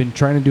 We've been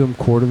trying to do them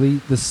quarterly.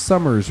 The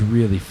summer is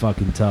really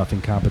fucking tough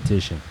in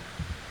competition.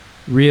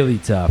 Really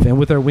tough. And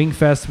with our Wing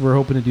Fest, we're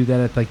hoping to do that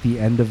at like the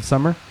end of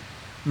summer.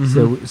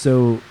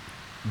 So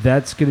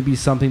that's going to be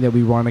something that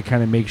we want to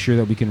kind of make sure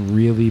that we can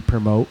really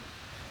promote.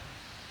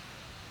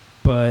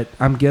 But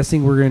I'm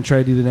guessing we're going to try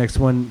to do the next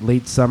one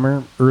late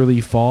summer, early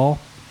fall.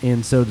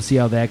 And so to see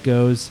how that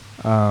goes,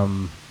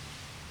 trying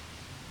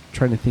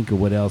to think of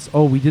what else.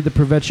 Oh, we did the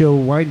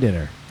Provecho wine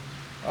dinner.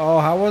 Oh,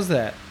 how was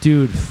that?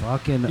 Dude,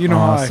 fucking You know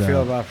awesome. how I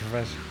feel about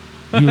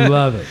Provecho. You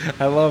love it.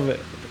 I love it.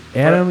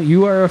 Adam,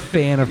 you are a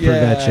fan of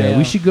Provecho. Yeah.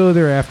 We should go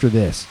there after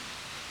this.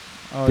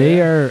 Oh,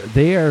 They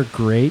are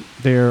great.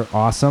 They're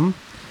awesome.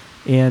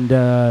 And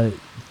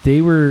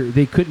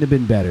they couldn't have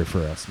been better for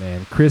us,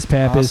 man. Chris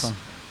Pappas, Awesome.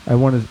 I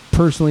want to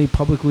personally,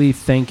 publicly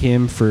thank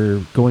him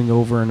for going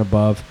over and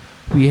above.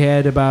 We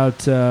had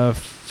about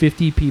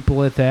 50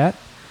 people at that.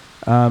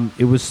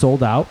 It was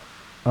sold out.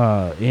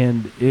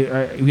 And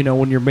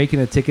when you're making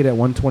a ticket at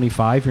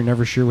 $125, you're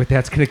never sure what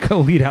that's going to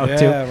lead out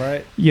to.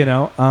 Yeah,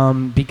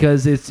 right.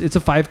 Because it's a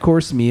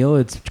 5-course meal.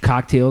 It's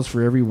cocktails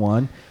for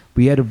everyone.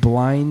 We had a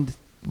blind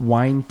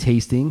wine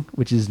tasting,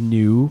 which is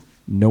new.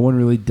 No one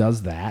really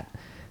does that.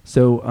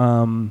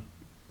 So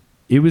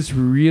it was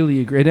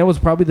really great. And that was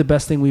probably the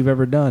best thing we've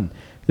ever done.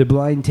 The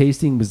blind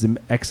tasting was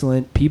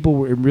excellent. It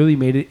really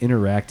made it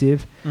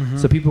interactive.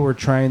 So people were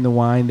trying the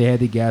wine. They had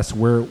to guess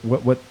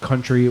what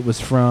country it was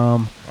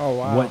from. Oh,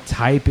 wow. What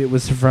type it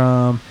was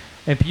from.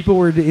 And people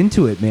were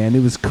into it, man.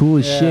 It was cool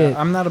as shit.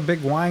 I'm not a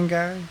big wine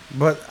guy,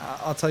 but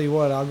I'll tell you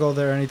what, I'll go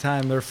there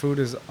anytime. Their food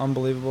is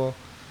unbelievable.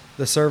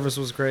 The service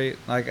was great.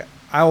 Like,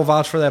 I will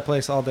vouch for that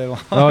place all day long.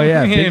 Oh,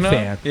 yeah. Big You know?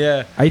 fan.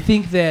 Yeah. I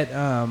think that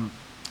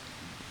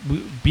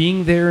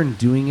being there and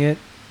doing it,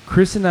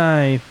 Chris and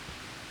I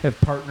have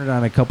partnered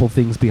on a couple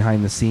things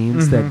behind the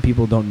scenes that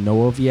people don't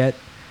know of yet.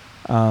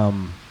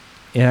 And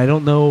I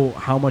don't know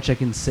how much I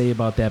can say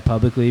about that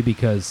publicly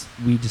because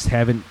we just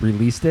haven't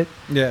released it.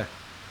 Yeah.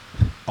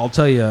 I'll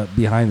tell you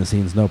behind the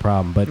scenes, no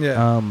problem. But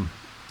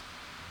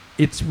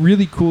it's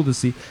really cool to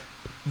see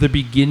the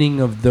beginning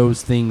of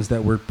those things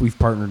that we've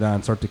partnered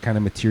on start to kind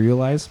of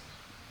materialize.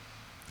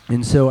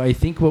 And so I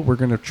think what we're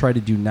going to try to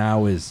do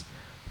now is,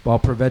 while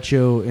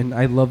Provecho, and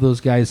I love those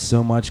guys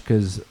so much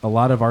because a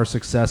lot of our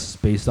success is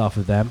based off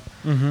of them.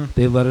 Mm-hmm.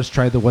 They let us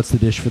try the What's the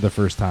Dish for the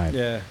first time.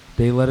 Yeah.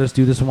 They let us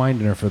do this wine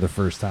dinner for the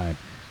first time.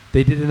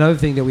 They did another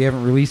thing that we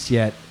haven't released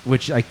yet,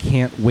 which I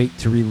can't wait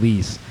to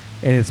release,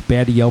 and it's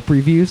bad Yelp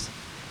reviews.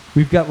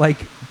 We've got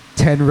like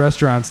 10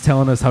 restaurants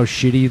telling us how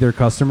shitty their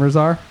customers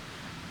are.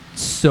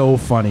 So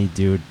funny,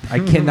 dude. I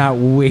cannot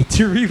wait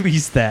to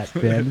release that,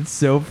 man. It's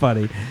so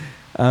funny.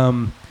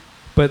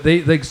 But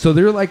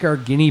they're like our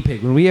guinea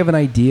pig. When we have an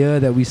idea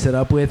that we set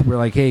up with, we're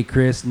like, hey,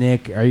 Chris,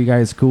 Nick, are you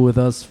guys cool with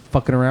us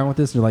fucking around with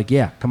this? And they're like,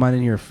 yeah, come on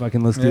in here,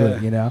 fucking let's do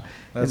it, you know?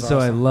 That's and so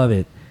I awesome. love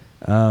it.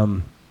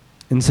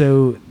 And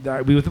so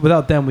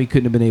without them, we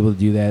couldn't have been able to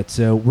do that.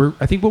 So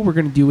I think what we're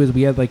going to do is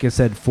we had, like I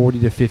said, 40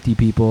 to 50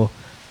 people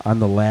on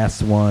the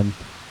last one.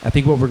 I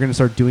think what we're going to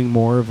start doing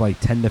more of like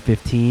 10 to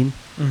 15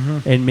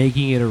 and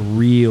making it a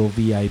real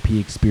VIP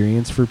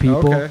experience for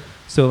people. Okay.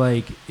 So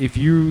like if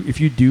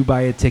you do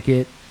buy a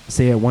ticket,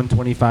 say at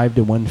 125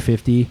 to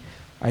 150,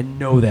 I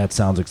know that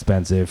sounds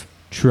expensive.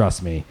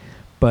 Trust me.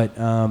 But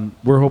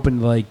we're hoping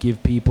to like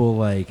give people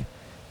like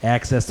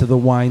access to the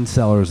wine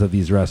cellars of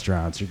these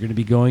restaurants. You're going to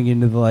be going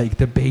into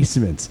the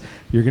basements.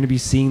 You're going to be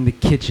seeing the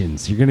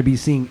kitchens. You're going to be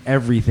seeing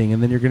everything,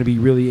 and then you're going to be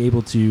really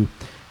able to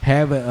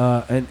have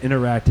an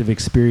interactive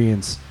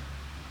experience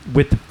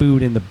with the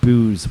food and the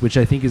booze, which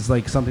I think is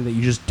like something that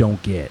you just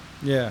don't get.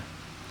 Yeah.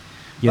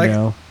 You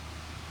know?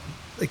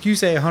 Like you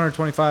say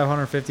 125,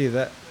 150,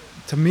 that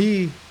to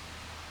me,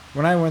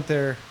 when I went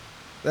there,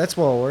 that's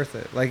well worth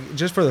it. Like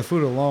just for the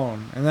food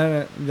alone. And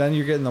then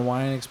you're getting the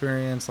wine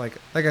experience. Like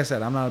I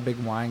said, I'm not a big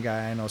wine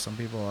guy. I know some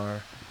people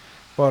are.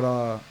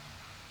 But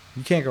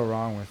you can't go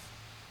wrong with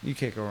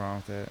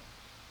it.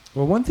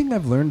 Well, one thing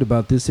I've learned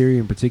about this area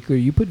in particular,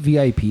 you put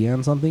VIP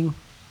on something,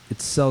 it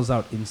sells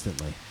out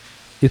instantly.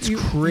 It's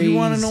crazy. You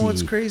want to know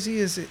what's crazy?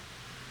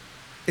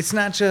 It's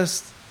not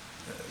just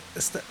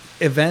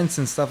events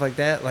and stuff like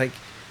that. Like,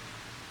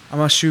 I'm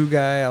a shoe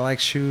guy. I like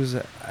shoes.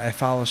 I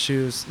follow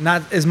shoes.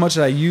 Not as much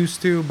as I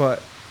used to,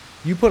 but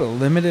you put a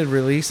limited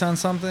release on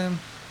something.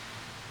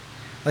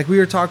 Like we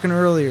were talking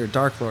earlier,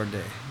 Dark Lord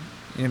Day.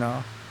 You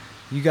know,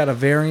 you got a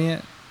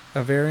variance,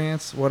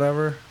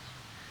 whatever.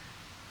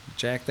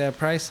 Jack that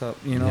price up.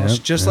 You know,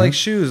 Yep, just yep. like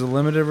shoes, a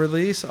limited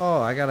release.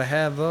 Oh, I gotta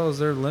have those.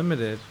 They're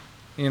limited.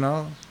 You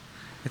know.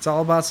 It's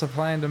all about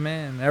supply and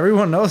demand.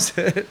 Everyone knows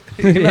it.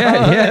 You know?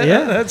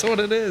 Yeah. That's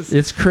what it is.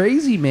 It's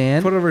crazy,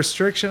 man. Put a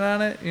restriction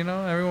on it, you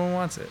know, everyone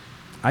wants it.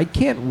 I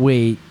can't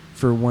wait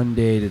for one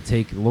day to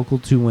take local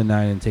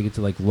 219 and take it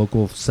to like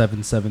local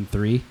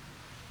 773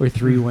 or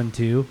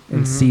 312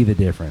 and see the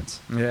difference.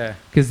 Yeah.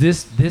 Because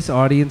this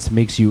audience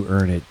makes you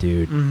earn it,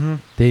 dude. Mm-hmm.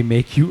 They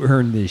make you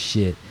earn this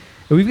shit.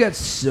 And we've got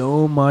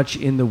so much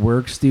in the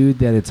works, dude,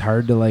 that it's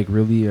hard to like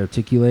really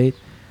articulate.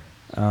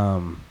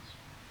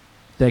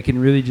 That can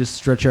really just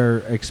stretch our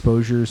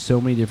exposure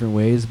so many different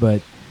ways,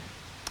 but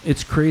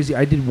it's crazy.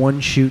 I did one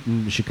shoot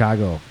in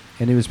Chicago,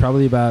 and it was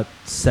probably about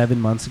 7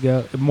 months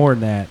ago. More than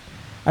that.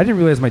 I didn't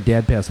realize my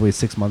dad passed away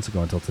 6 months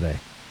ago until today.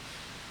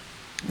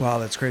 Wow,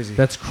 that's crazy.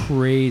 That's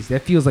crazy.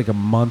 That feels like a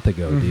month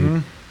ago,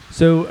 dude.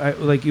 So it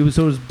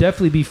was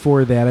definitely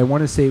before that. I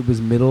want to say it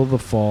was middle of the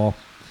fall,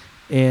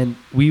 and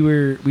we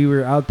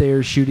were out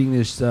there shooting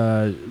this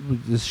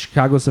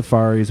Chicago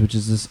Safaris, which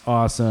is this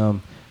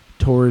awesome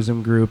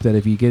tourism group that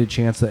if you get a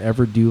chance to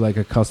ever do like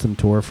a custom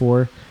tour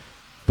for,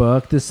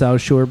 fuck the South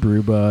Shore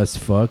Brew Bus,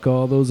 fuck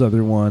all those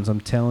other ones.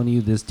 I'm telling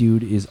you, this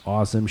dude is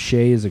awesome.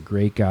 Shay is a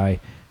great guy.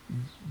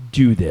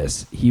 Do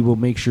this. He will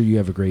make sure you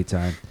have a great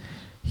time.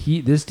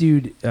 This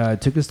dude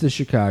took us to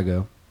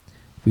Chicago.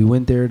 We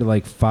went there to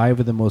like 5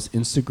 of the most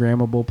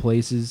Instagrammable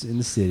places in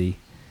the city.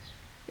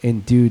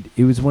 And dude,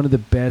 it was one of the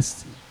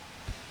best,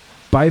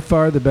 by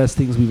far the best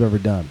things we've ever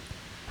done.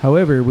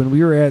 However, when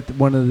we were at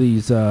one of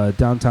these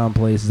downtown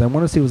places, I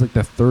want to say it was like the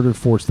 3rd or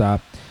 4th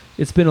stop.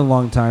 It's been a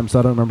long time, so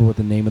I don't remember what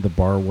the name of the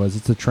bar was.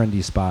 It's a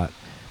trendy spot.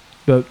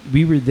 But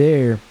we were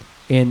there,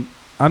 and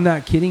I'm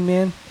not kidding,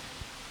 man.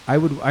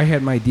 I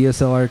had my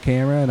DSLR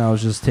camera, and I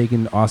was just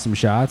taking awesome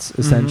shots,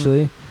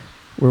 essentially.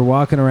 We're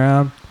walking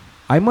around.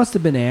 I must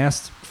have been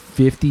asked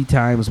 50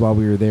 times while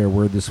we were there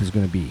where this was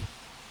going to be.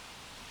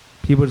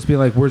 People just be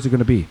like, where's it going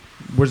to be?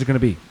 Where's it going to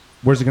be?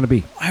 Where's it going to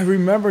be? I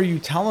remember you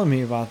telling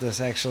me about this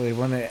actually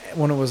when it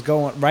was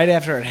going right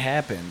after it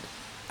happened.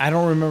 I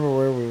don't remember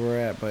where we were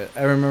at, but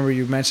I remember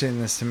you mentioning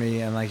this to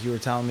me, and like you were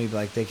telling me,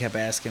 like they kept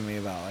asking me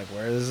about like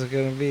where is it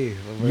going to be?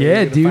 Where Yeah, are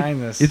we gonna dude,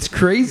 find this? it's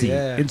crazy.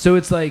 Yeah. And so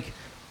it's like,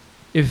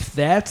 if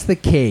that's the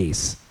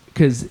case,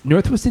 because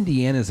Northwest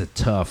Indiana is a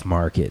tough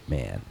market,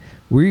 man.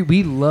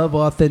 We love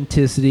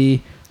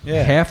authenticity.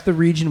 Yeah. Half the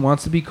region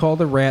wants to be called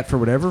a rat for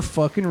whatever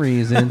fucking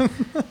reason.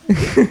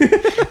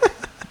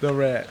 The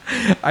rat.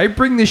 I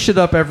bring this shit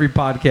up every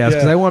podcast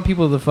because Yeah. I want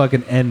people to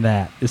fucking end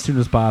that as soon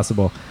as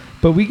possible.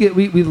 But we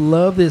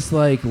love this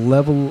like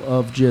level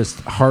of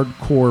just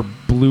hardcore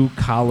blue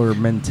collar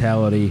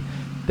mentality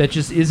that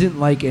just isn't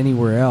like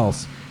anywhere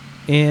else,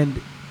 and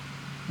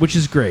which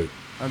is great.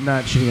 I'm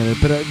not shitting on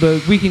it,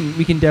 but we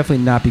can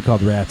definitely not be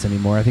called rats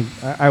anymore. I think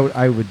I would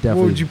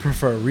definitely. What would you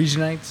prefer,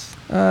 Regionites?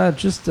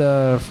 Just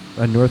a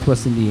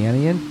Northwest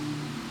Indianian,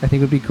 I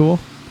think would be cool.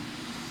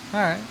 All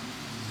right.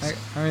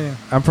 I mean,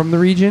 I'm from the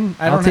region.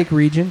 I I'll don't take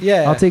region.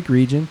 Yeah. I'll take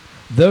region.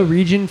 The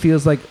region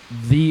feels like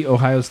the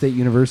Ohio State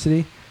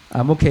University.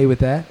 I'm okay with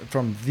that.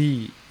 from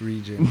the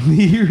region.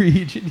 The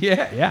region,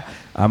 yeah.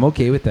 I'm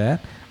okay with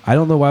that. I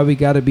don't know why we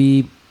got to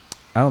be,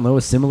 I don't know,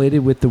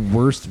 assimilated with the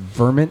worst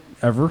vermin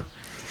ever.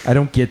 I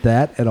don't get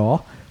that at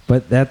all.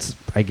 But that's,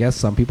 I guess,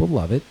 some people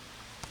love it.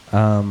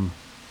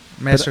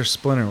 Master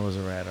Splinter was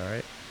a rat, all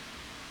right?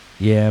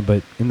 Yeah,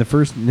 but in the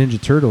first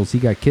Ninja Turtles, he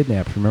got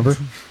kidnapped. Remember?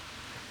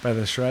 By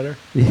the Shredder?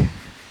 Yeah.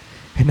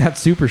 And not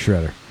Super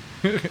Shredder.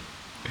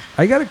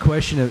 I got a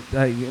question.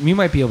 You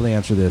might be able to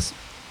answer this.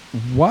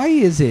 Why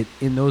is it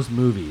in those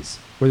movies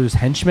where there's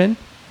henchmen,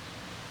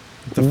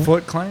 The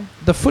Foot Clan?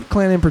 the Foot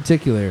Clan in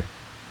particular,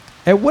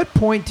 at what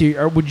point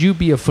would you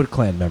be a Foot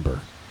Clan member?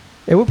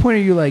 At what point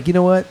are you like, you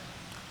know what?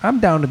 I'm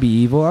down to be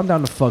evil. I'm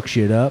down to fuck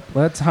shit up.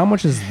 How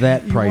much is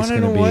that price You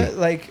going want to to be? know what?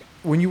 Like,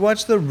 when you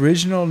watch the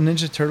original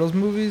Ninja Turtles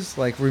movies,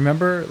 like,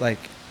 remember, like,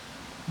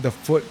 the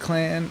Foot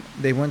Clan,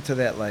 they went to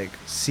that, like,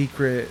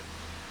 secret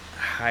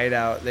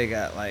hideout. They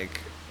got, like,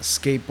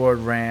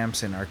 skateboard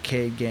ramps and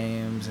arcade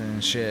games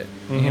and shit.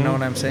 You know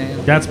what I'm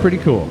saying? That's pretty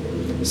cool.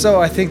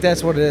 So I think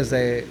that's what it is.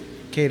 They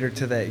cater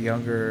to that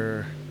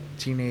younger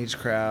teenage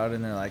crowd,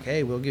 and they're like,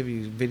 hey, we'll give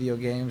you video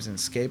games and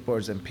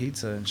skateboards and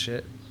pizza and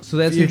shit. So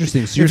that's If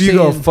interesting. you, So you're if you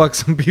go saying, fuck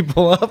some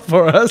people up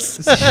for us.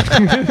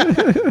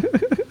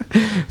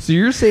 so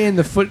you're saying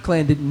the Foot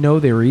Clan didn't know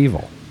they were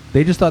evil.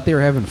 They just thought they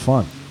were having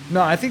fun.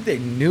 No, I think they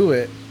knew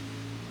it.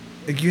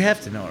 Like, you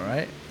have to know,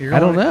 right? You're I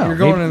don't know. You're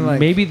going maybe, in like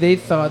maybe they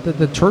thought that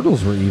the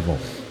turtles were evil.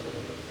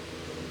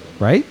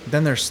 Right?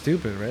 then they're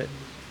stupid, right?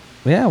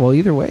 Yeah, well,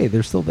 either way,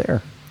 they're still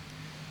there.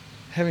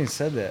 Having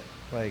said that,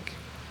 like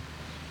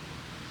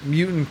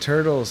mutant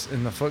turtles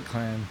in the Foot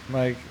Clan,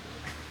 like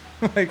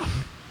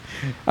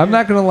I'm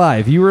not gonna lie.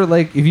 If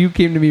you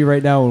came to me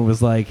right now and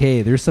was like,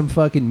 "Hey, there's some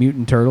fucking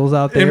mutant turtles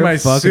out there In my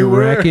fucking sewer."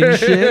 wrecking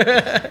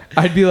shit,"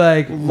 I'd be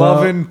like,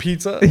 loving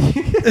pizza.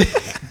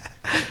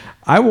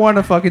 I want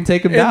to fucking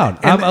take them down.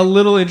 I'm a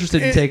little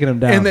interested in taking them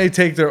down. And they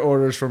take their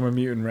orders from a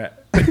mutant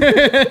rat.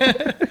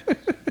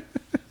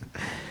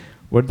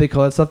 What do they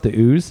call that stuff? The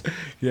ooze.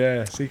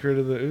 Yeah, Secret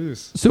of the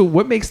Ooze. So,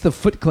 what makes the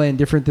Foot Clan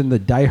different than the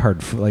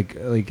diehard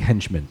like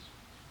henchmen,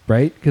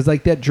 right? Because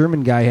like that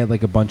German guy had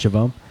like a bunch of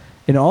them,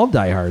 and all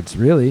diehards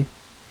really.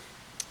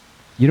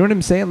 You know what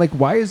I'm saying? Like,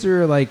 why is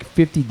there like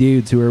 50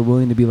 dudes who are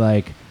willing to be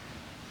like,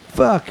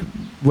 "Fuck,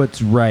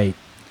 what's right,"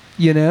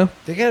 you know?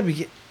 They gotta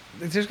be.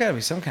 There's gotta be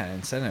some kind of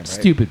incentive, right?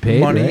 Stupid paid,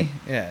 money. right?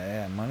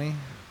 Yeah, money.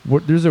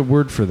 There's a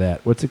word for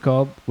that. What's it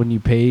called when you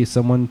pay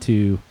someone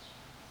to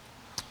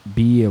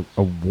be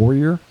a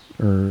warrior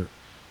or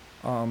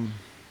a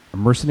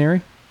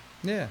mercenary?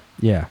 Yeah.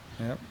 Yeah.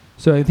 Yep.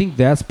 So I think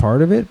that's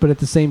part of it, but at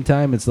the same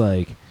time, it's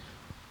like,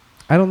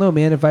 I don't know,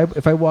 man. If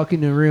I walk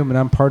into a room and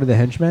I'm part of the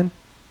henchmen,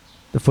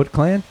 the Foot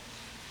Clan,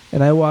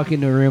 and I walk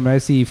into a room and I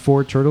see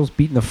 4 turtles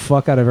beating the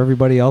fuck out of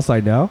everybody else I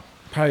know,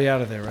 Probably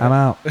out of there, right? I'm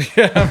out.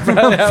 I'm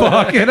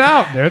fucking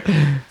out,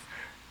 dude.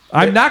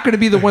 I'm not going to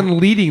be the one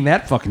leading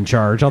that fucking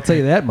charge. I'll tell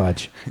you that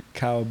much.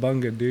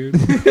 Cowabunga, dude.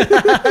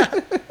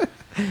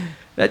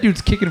 That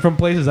dude's kicking from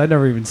places I've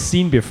never even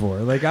seen before.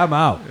 Like, I'm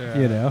out, Yeah.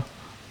 you know?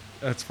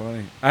 That's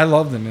funny. I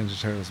love the Ninja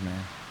Turtles,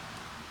 man.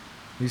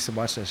 I used to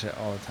watch that shit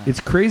all the time. It's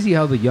crazy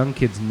how the young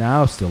kids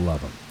now still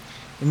love him.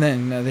 And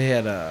then they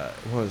had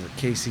what was it,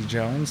 Casey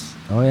Jones?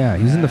 Oh, yeah.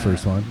 He's in the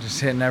first one.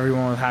 Just hitting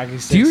everyone with hockey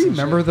sticks. Do you and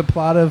remember shit. the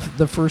plot of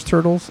the first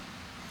Turtles?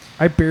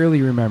 I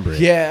barely remember it.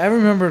 Yeah, I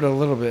remember it a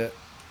little bit.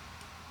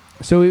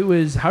 So it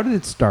was, how did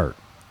it start?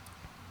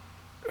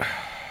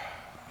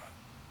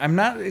 I'm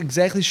not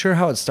exactly sure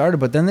how it started,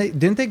 but then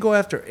didn't they go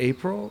after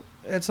April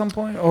at some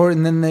point,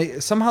 and then they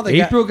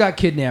April got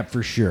kidnapped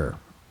for sure.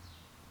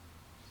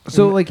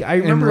 So like I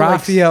remember, and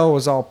Raphael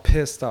was all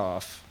pissed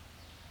off.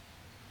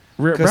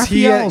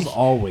 Raphael's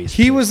always.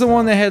 He was the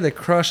one that had the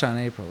crush on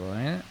April,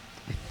 right?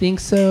 I think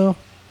so.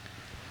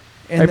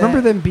 And I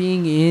remember them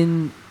being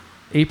in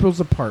April's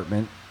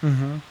apartment,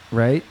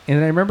 right?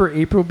 And I remember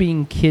April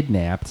being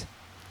kidnapped.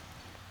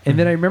 And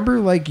then I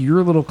remember like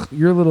your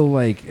little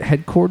like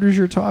headquarters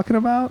you're talking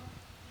about.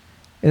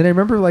 And then I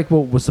remember like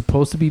what was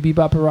supposed to be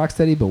Bebop and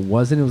Rocksteady, but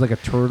wasn't. It was like a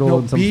turtle No,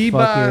 and some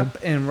Bebop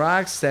fucking. and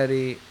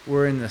Rocksteady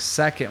were in the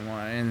second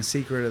one, in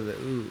Secret of the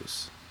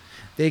Ooze.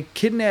 They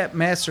kidnapped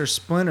Master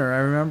Splinter, I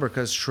remember,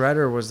 because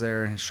Shredder was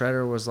there, and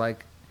Shredder was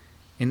like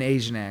an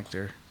Asian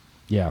actor.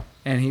 Yeah.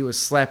 And he was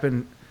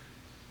slapping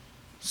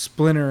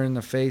Splinter in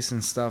the face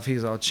and stuff. He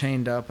was all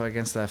chained up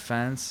against that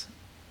fence.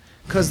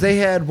 Because they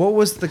had, what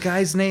was the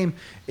guy's name?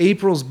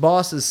 April's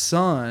boss's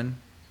son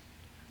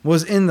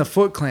was in the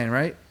Foot Clan,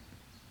 right?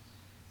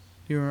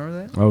 You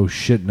remember that? Oh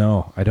shit!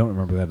 No, I don't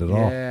remember that at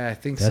all. Yeah, I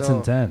think That's so.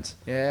 intense.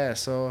 Yeah,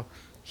 so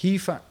he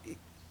found,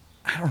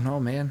 I don't know,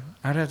 man.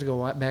 I'd have to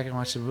go back and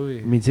watch the movie.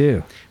 Me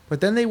too.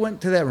 But then they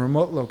went to that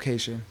remote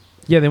location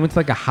Yeah, they went to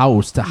like a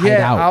house to hide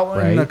out,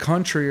 right? in the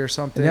country or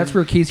something. And that's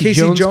where Casey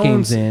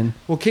Jones came in.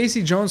 Well,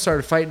 Casey Jones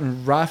started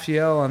fighting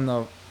Raphael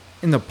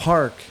in the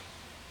park.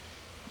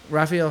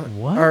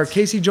 What? Or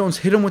Casey Jones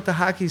hit him with the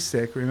hockey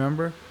stick.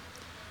 Remember,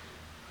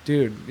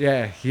 dude?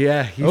 Yeah. He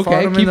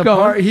fought him in the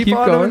park. He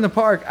fought him in the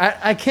park.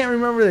 I can't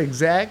remember the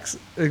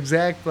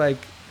exact like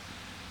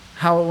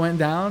how it went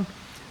down,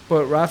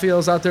 but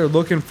Raphael's out there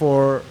looking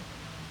for.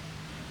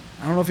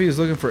 I don't know if he was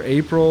looking for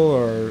April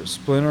or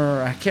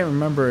Splinter. I can't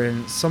remember.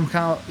 And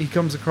somehow he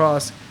comes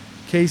across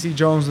Casey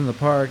Jones in the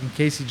park, and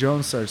Casey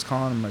Jones starts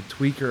calling him a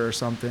tweaker or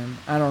something.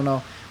 I don't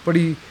know, but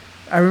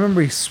I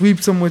remember he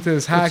sweeps him with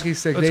his hockey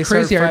stick. It's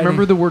crazy. I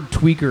remember the word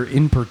tweaker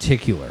in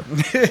particular.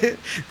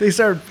 He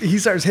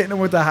starts hitting him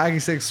with the hockey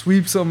stick,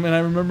 sweeps him, and I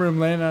remember him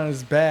laying on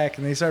his back,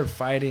 and they start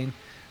fighting.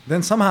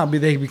 Then somehow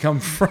they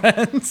become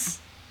friends.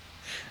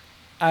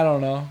 I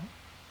don't know.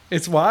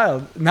 It's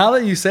wild. Now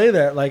that you say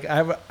that, like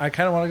I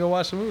kind of want to go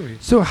watch the movie.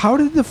 So how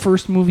did the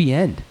first movie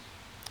end?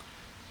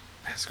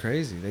 That's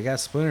crazy. They got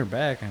Splinter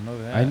back. I know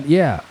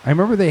that. I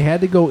remember they had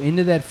to go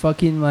into that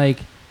fucking like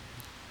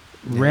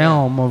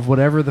realm of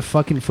whatever the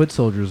fucking foot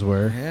soldiers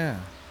were. Yeah.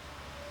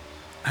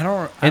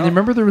 And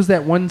remember there was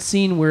that one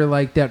scene where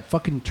like that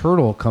fucking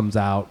turtle comes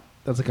out.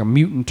 That's like a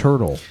mutant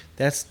turtle.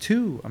 That's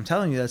 2. I'm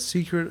telling you, that's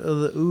Secret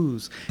of the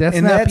Ooze. That's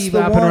not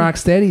Bebop and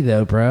Rocksteady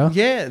though, bro.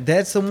 Yeah,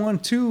 that's the one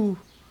too,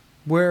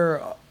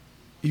 where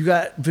you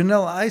got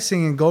Vanilla Ice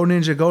singing "Go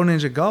Ninja, Go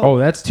Ninja, Go." Oh,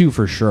 that's 2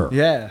 for sure.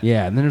 Yeah.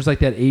 Yeah, and then there's like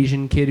that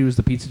Asian kid who was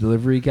the pizza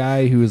delivery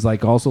guy who was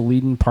like also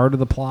leading part of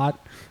the plot.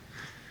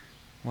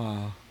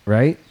 Wow.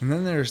 Right? And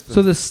then there's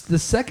the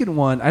second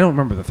one. I don't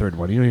remember the third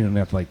one. You don't even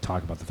have to like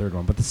talk about the third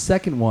one. But the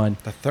second one,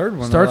 the third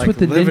one starts like with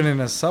the living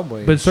in a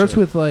subway. But it starts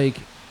with like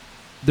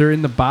they're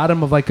in the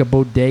bottom of like a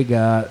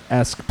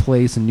bodega-esque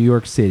place in New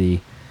York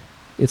City.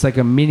 It's like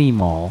a mini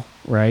mall,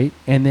 right?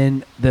 And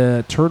then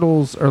the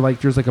turtles are like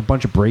there's like a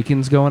bunch of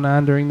break-ins going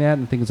on during that,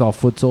 and I think it's all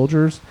foot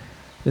soldiers.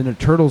 Then the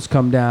turtles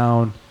come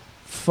down,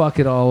 fuck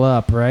it all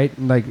up, right?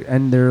 And like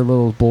end their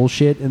little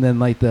bullshit, and then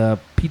like the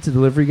pizza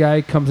delivery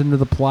guy comes into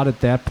the plot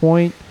at that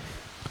point.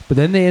 But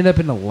then they end up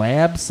in a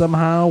lab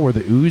somehow where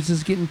the ooze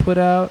is getting put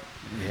out.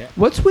 Yeah.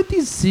 What's with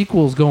these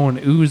sequels going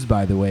ooze,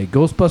 by the way?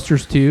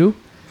 Ghostbusters 2,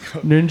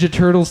 Ninja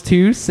Turtles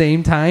 2,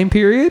 same time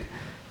period?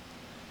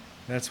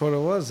 That's what it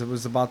was. It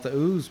was about the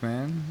ooze,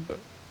 man.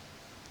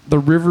 The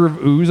river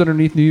of ooze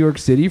underneath New York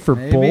City for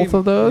both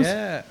of those?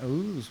 Yeah,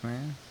 ooze,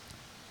 man.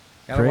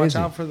 Gotta watch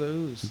out for the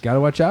ooze. Gotta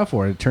watch out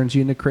for it. It turns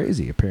you into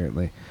crazy,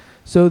 apparently.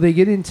 So they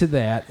get into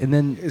that, and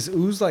then is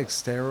ooze like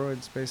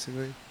steroids,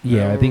 basically?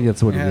 Yeah, I think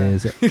that's what it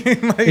is.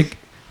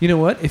 You know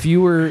what? If we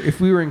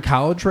were in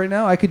college right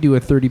now, I could do a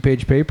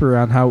 30-page paper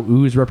on how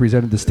ooze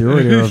represented the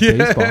steroid era of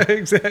baseball.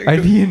 Exactly.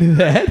 I'd be into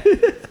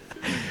that.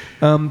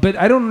 But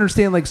I don't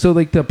understand. Like, so,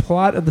 like the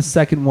plot of the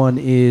second one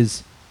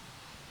is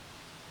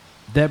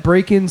that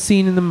break-in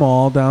scene in the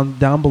mall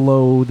down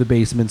below the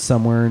basement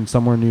somewhere in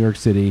New York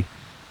City.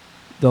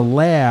 The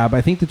lab,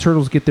 I think the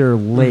turtles get there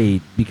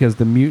late because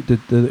the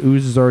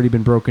ooze has already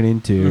been broken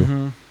into.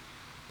 Mm-hmm.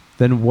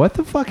 Then what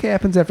the fuck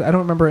happens after? I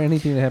don't remember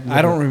anything that happened.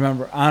 I don't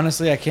remember.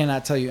 Honestly, I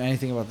cannot tell you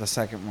anything about the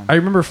second one. I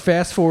remember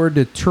fast forward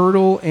to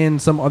Turtle and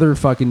some other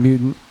fucking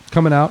mutant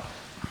coming out,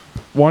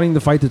 wanting to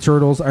fight the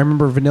turtles. I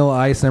remember Vanilla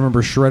Ice, and I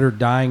remember Shredder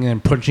dying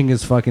and punching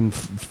his fucking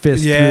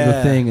fist through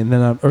the thing. And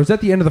then, or is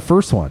that the end of the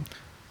first one?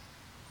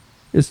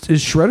 Is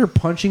Shredder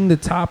punching the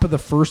top of the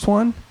first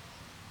one?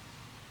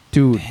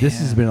 Dude, this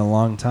has been a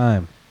long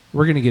time.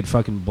 We're going to get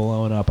fucking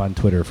blown up on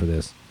Twitter for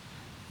this.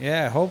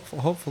 Yeah,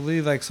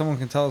 hopefully like someone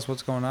can tell us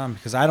what's going on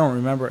because I don't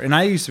remember. And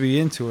I used to be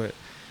into it.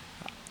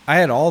 I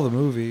had all the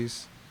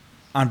movies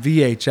on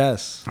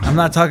VHS. I'm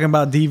not talking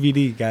about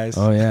DVD, guys.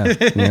 Oh, yeah.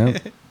 Yeah.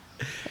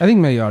 I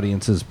think my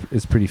audience is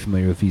pretty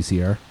familiar with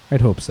VCR.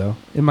 I'd hope so.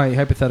 In my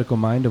hypothetical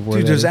mind of where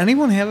Dude, does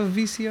anyone have a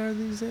VCR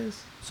these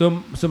days?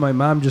 So my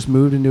mom just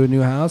moved into a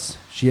new house.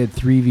 She had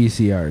 3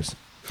 VCRs.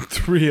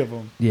 3 of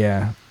them.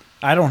 Yeah.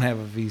 I don't have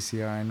a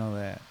VCR. I know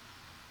that.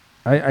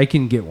 I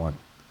can get one.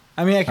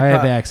 I mean, I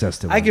have access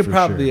to one. I could for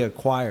probably sure.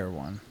 acquire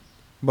one.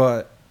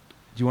 But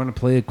Do you want to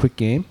play a quick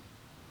game?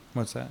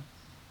 what's that?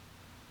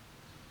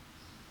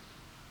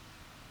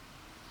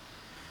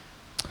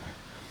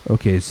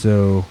 Okay,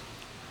 so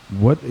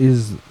what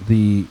is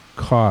the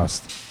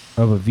cost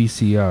of a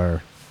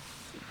VCR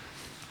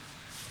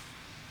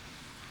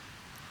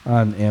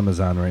on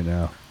Amazon right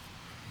now?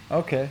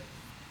 Okay.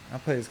 I'll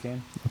play this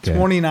game. Okay.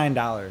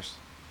 $29.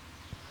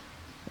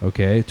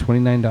 Okay,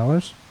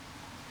 $29?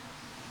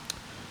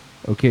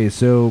 Okay,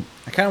 so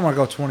I kind of want to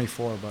go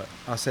 24, but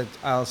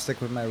I'll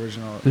stick with my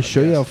original. to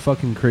show you how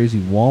fucking crazy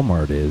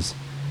Walmart is,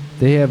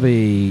 they have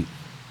a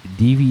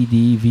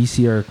DVD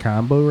VCR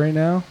combo right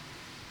now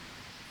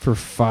for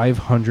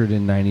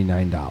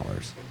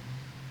 $599.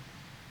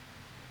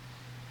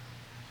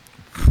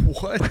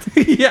 What?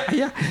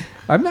 yeah.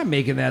 I'm not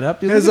making that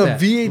up. Dude, As look a at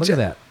that. VHS. Look at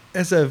that.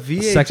 As a The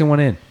VHS. second one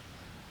in.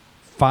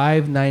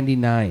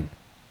 $599.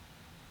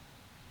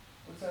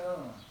 What's that other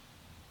one?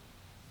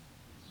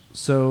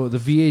 So the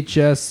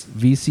VHS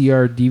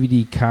VCR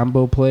DVD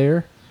combo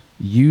player,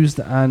 Used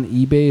on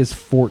eBay is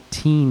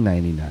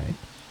 $14.99.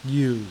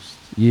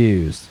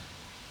 Used.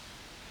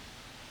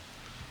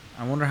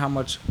 I wonder how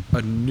much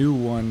a new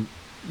one.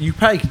 You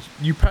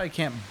probably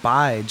can't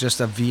buy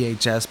just a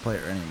VHS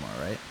player anymore,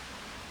 right?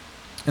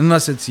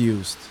 Unless it's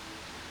used.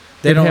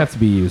 They don't have to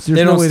be used. There's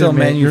they no don't way still to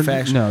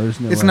manufacture. No, there's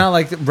no It's way. not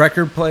like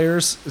record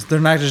players. They're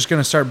not just going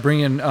to start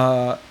bringing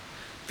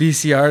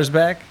VCRs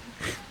back.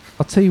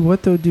 I'll tell you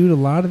what, though, dude. A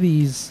lot of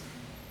these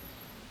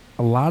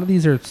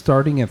are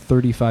starting at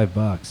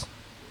 $35.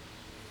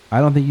 I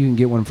don't think you can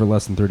get one for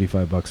less than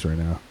 $35 right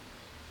now.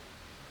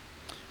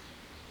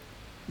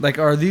 Like,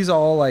 are these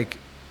all like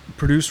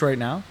produced right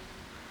now?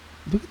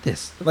 Look at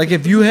this. Like,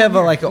 if you have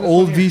an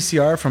old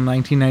VCR from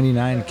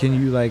 1999, can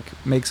you like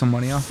make some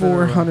money off it?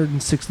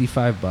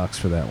 $465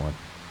 for that one.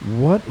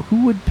 What?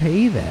 Who would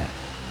pay that?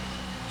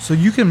 So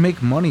you can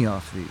make money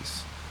off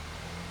these.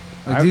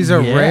 Like, these Yeah.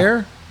 are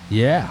rare.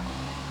 Yeah.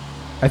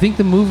 I think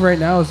the move right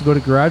now is to go to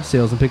garage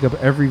sales and pick up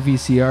every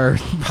VCR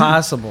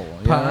Possible. Yeah,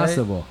 right?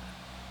 possible.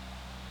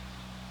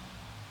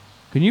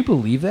 Can you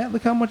believe that?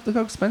 Look how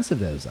expensive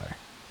those are.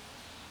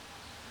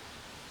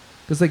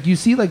 Because like you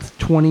see like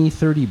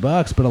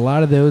 $20-$30, but a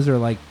lot of those are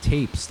like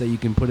tapes that you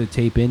can put a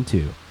tape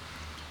into.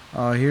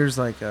 Oh, here's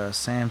like a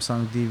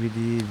Samsung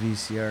DVD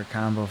VCR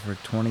combo for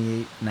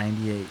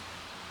 $28.98.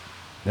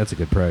 That's a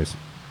good price.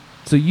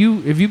 So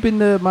have you been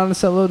to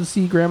Monticello to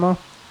see Grandma?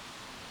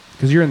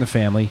 Because you're in the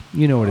family,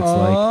 you know what it's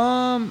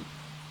like.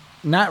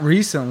 Not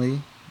recently.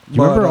 Do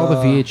you remember all the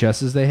but,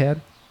 VHSs they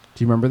had?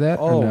 Do you remember that?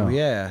 or Oh no?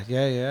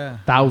 yeah.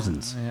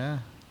 Thousands. Yeah.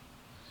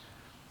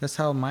 That's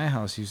how my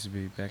house used to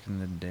be back in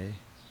the day.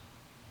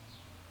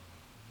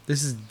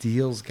 This is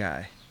Deals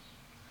Guy.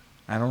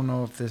 I don't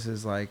know if this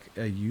is like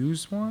a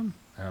used one.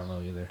 I don't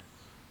know either.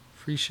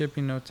 Free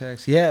shipping, no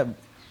tax. Yeah.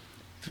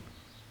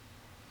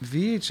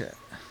 VHS.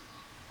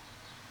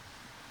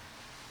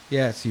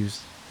 Yeah, it's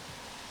used.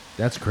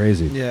 That's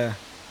crazy. Yeah.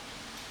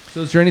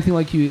 So is there anything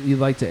like you'd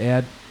like to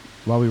add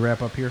while we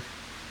wrap up here?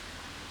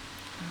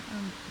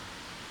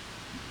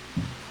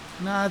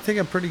 No, I think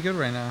I'm pretty good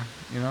right now.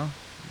 You know,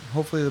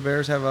 hopefully the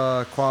Bears have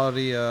a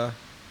quality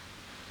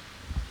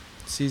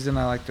season.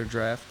 I like their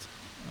draft.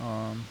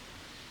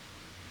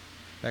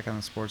 Back on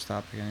the sports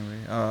topic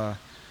anyway.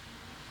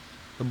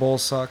 The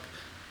Bulls suck.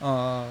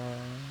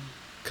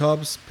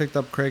 Cubs picked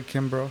up Craig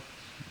Kimbrough.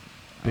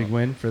 Big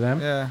win for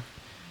them? Yeah.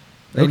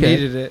 They Okay.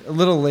 needed it. A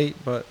little late,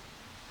 but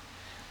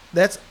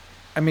this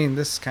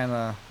is kind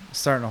of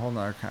starting a whole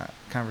nother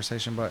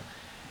conversation, but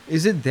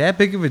is it that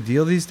big of a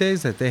deal these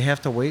days that they have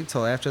to wait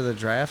till after the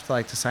draft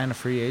like to sign a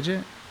free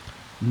agent?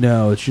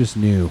 No, it's just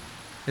new.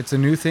 It's a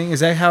new thing? Is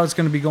that how it's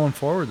going to be going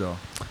forward, though?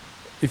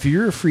 If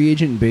you're a free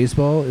agent in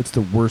baseball, it's the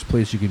worst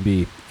place you can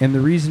be. And the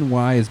reason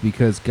why is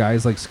because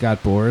guys like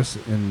Scott Boras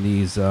and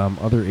these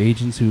other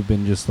agents who've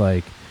been just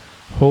like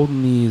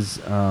holding these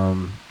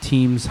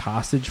teams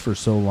hostage for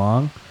so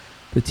long,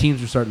 the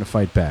teams are starting to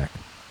fight back.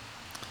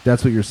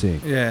 That's what you're seeing.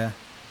 Yeah.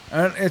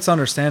 It's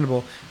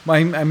understandable.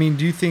 I mean,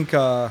 do you think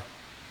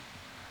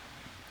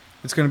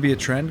it's going to be a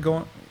trend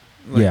going?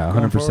 Yeah,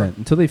 going 100%. forward?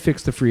 Until they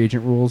fix the free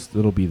agent rules,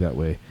 it'll be that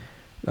way.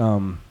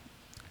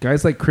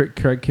 Guys like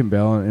Craig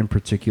Campbell in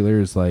particular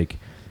is like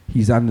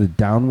he's on the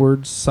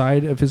downward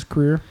side of his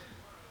career.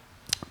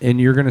 And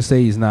you're going to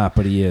say he's not,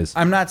 but he is.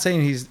 I'm not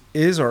saying he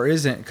is or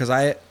isn't because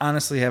I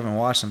honestly haven't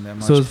watched him that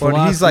much. So his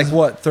but he's like, velocity's-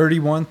 what,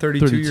 31,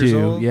 32 years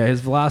old? Yeah,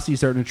 his velocity is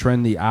starting to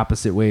trend the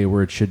opposite way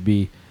where it should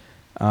be,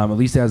 at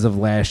least as of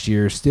last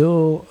year.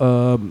 Still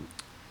a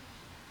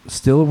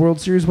World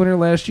Series winner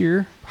last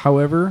year.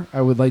 However,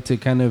 I would like to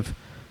kind of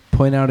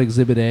point out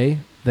Exhibit A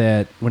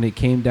that when it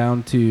came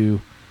down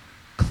to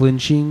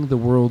clinching the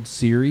World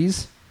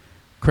Series,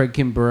 Craig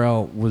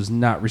Kimbrell was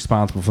not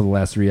responsible for the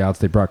last 3 outs.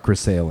 They brought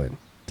Chris Sale in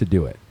to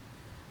do it,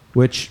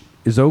 which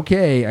is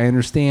okay. I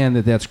understand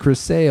that that's Chris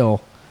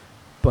Sale,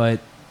 but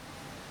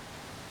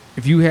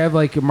if you have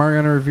like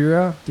Mariano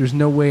Rivera, there's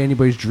no way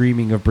anybody's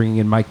dreaming of bringing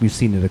in Mike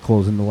Mussina to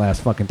close in the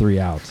last fucking 3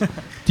 outs.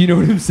 Do you know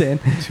what I'm saying?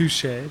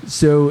 Touche.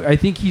 So I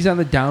think he's on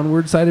the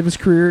downward side of his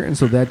career, and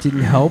so that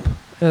didn't help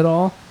at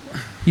all.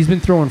 He's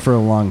been throwing for a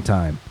long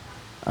time.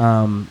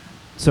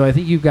 So I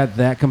think you've got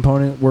that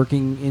component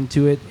working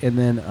into it. And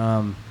then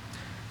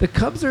the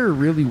Cubs are a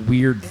really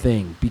weird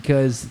thing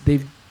because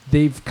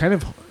they've kind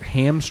of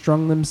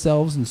hamstrung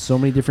themselves in so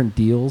many different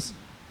deals.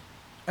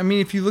 I mean,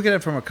 if you look at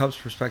it from a Cubs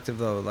perspective,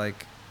 though,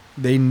 like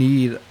they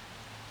need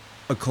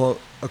a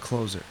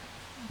closer.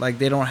 Like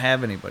they don't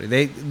have anybody.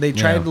 They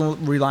tried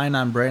relying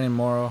on Brandon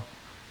Morrow.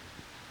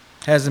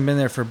 Hasn't been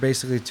there for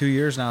basically 2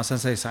 years now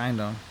since they signed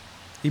him.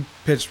 He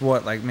pitched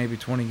like maybe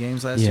 20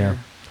 games last year.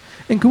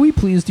 And can we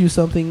please do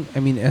something?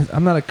 I mean,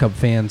 I'm not a Cub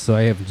fan, so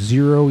I have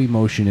zero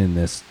emotion in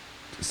this,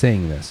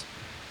 saying this.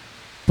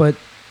 But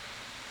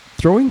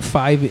throwing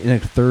 5 in a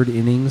third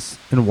innings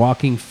and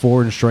walking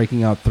 4 and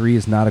striking out 3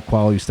 is not a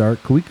quality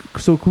start. Can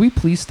we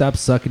please stop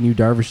sucking Yu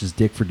Darvish's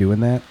dick for doing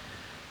that?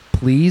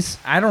 please.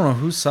 I don't know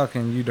who's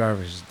sucking you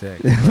Darvish's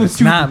dick. But it's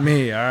not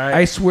me, all right?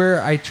 I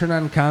swear, I turn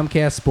on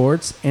Comcast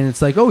Sports and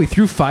it's like, oh, he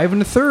threw 5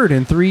 1/3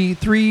 and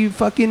three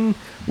fucking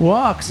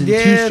walks and 2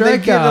 Yeah, they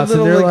get a strikeouts, and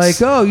little, they're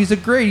like, like, oh, he's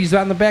he's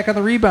on the back on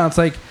the rebounds.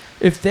 Like,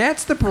 if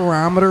that's the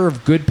barometer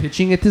of good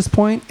pitching at this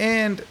point,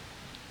 And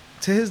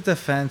to his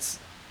defense,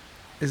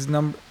 his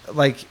number,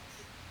 like,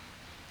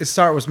 his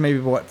start was maybe,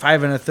 5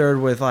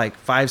 1/3 with, 5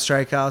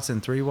 strikeouts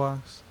and 3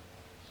 walks?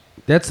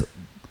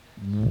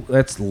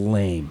 that's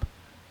lame.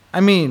 I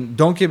mean,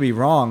 don't get me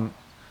wrong.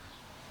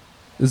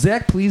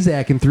 Zach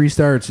Plesac in 3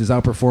 starts is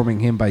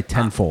outperforming him by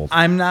tenfold.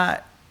 I'm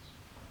not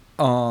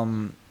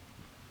An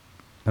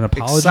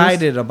apologist?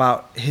 excited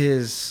about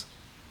his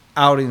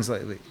outings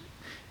lately.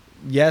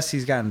 Yes,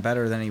 he's gotten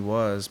better than he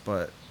was,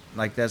 but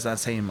that's not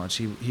saying much.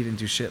 He didn't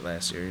do shit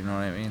last year. You know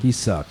what I mean? He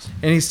sucked.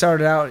 And he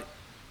started out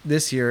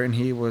this year, and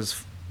he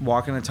was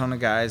walking a ton of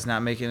guys,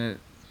 not making it.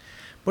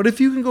 But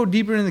if you can go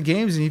deeper in the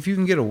games, and if you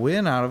can get a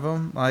win out of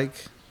them, I'm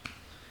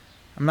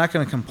not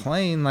going to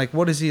complain.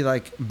 What is he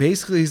like?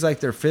 Basically, he's like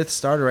their 5th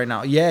starter right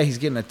now. Yeah, he's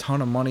getting a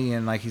ton of money,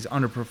 and he's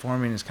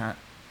underperforming his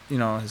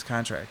his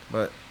contract.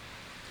 But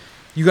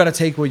you got to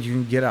take what you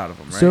can get out of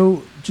him, right?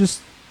 So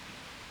just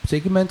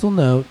take a mental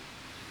note.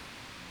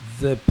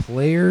 The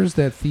players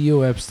that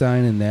Theo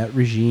Epstein and that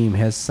regime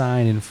has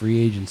signed in free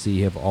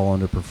agency have all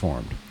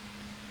underperformed.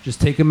 Just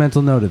take a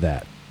mental note of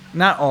that.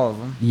 Not all of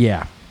them.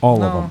 Yeah,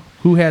 all of No. them.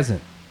 Who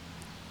hasn't?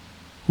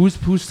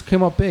 Who's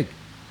come up big?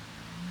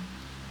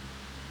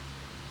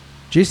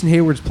 Jason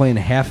Hayward's playing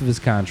half of his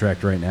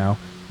contract right now.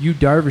 Yu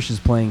Darvish is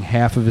playing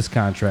half of his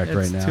contract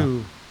right now.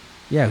 2.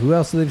 Yeah, who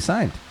else have they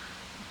signed?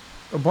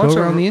 A bunch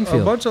around of the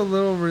infield. A bunch of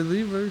little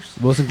relievers.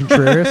 Wilson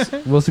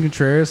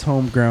Contreras,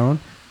 homegrown.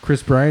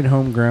 Chris Bryant,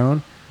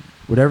 homegrown.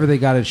 Whatever they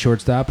got at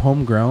shortstop,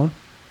 homegrown.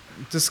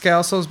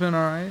 Descalso's been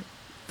all right.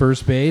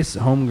 First base,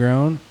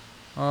 homegrown.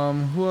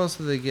 Who else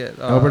did they get?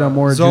 Albert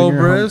Almora Jr.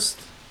 Zobrist.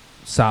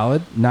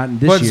 Solid. Not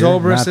this But year.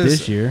 Zobrist Not is-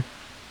 this year.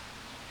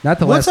 Not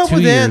the What's last up 2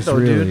 with that, years, though,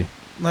 really.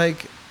 dude?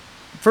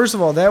 First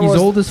of all, that He's was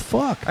old as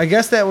fuck. I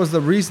guess that was the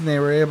reason they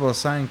were able to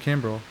sign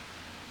Kimbrel.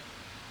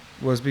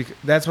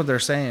 That's what they're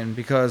saying,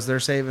 because they're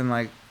saving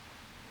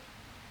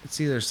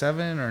it's either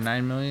 7 or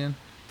 9 million,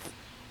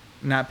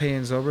 not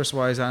paying Zobrist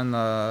while he's on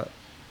the.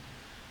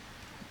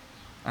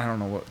 I don't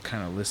know what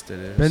kind of list it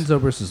is. Ben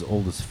Zobrist is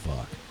old as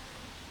fuck.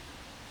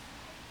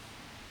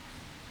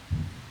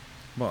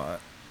 But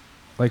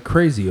Like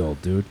crazy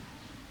old, dude.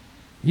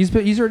 He's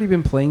already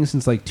been playing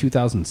since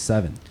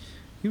 2007.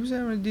 he was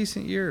having a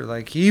decent year.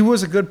 He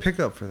was a good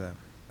pickup for them.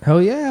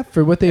 Hell yeah,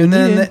 for what they And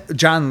needed. then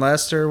John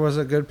Lester was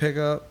a good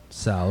pickup.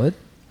 Solid.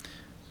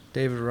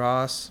 David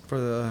Ross for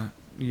the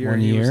year 1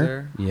 he year. was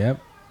there. Yep.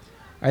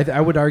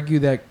 I would argue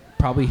that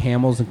probably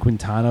Hamels and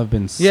Quintana have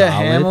been Yeah,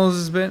 solid. Hamels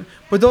has been,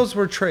 but those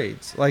were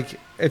trades.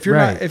 If you're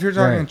Right, not, if you're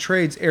talking right.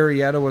 trades,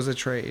 Arrieta was a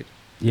trade.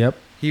 Yep.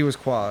 He was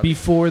quality.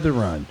 Before the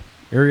run.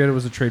 Arrieta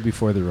was a trade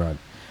before the run.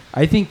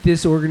 I think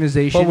this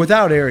organization, But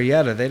without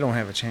Arrieta, they don't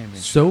have a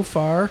championship. so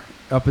far,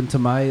 up into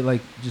my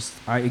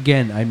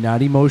I'm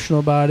not emotional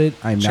about it.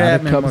 I'm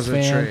Chapman not a Cubs was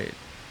a fan. trade.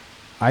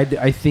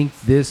 I think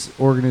this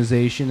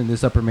organization and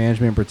this upper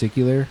management in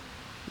particular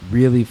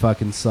really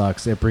fucking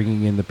sucks at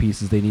bringing in the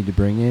pieces they need to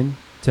bring in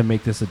to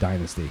make this a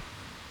dynasty.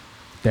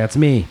 That's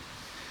me.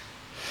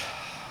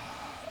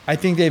 I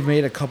think they've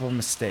made a couple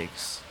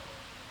mistakes.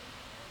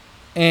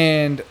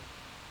 And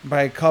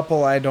by a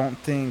couple, I don't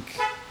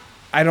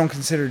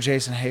consider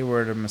Jason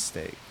Hayward a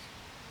mistake.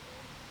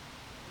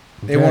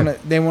 They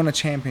Okay. won a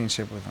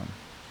championship with him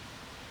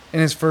in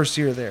his first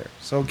year there.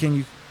 So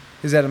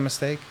is that a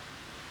mistake?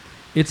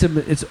 It's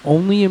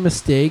only a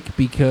mistake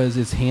because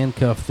it's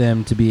handcuffed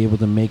them to be able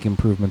to make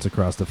improvements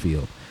across the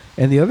field.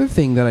 And the other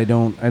thing that I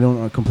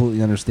don't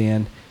completely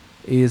understand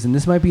is, and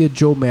this might be a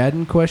Joe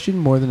Madden question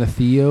more than a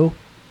Theo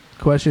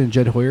question, a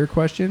Jed Hoyer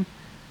question.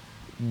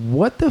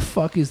 What the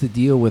fuck is the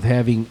deal with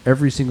having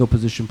every single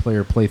position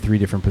player play 3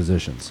 different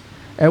positions?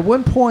 At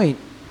one point,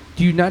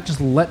 do you not just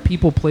let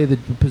people play the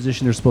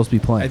position they're supposed to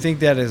be playing? I think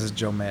that is a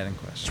Joe Madden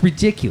question. It's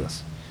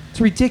ridiculous.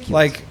 It's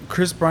ridiculous.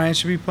 Chris Bryant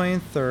should be playing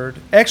third.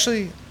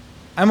 Actually,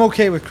 I'm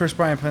okay with Chris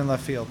Bryant playing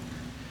left field.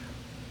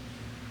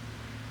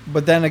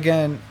 But then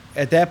again,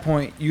 at that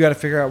point, you got to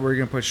figure out where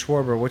you're going to put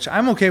Schwarber, which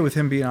I'm okay with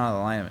him being out of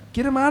the lineup.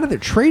 get him out of there.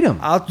 Trade him.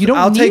 You I'll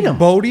don't take need him.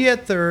 Bodie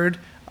at third,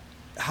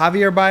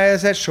 Javier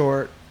Baez at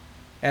short,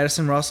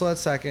 Addison Russell at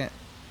second,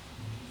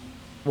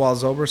 while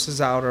Zobrist is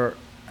out. Or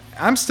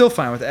I'm still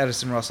fine with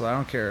Addison Russell. I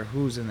don't care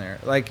who's in there.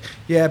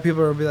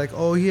 People will be like,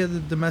 "Oh, he had the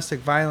domestic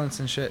violence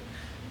and shit."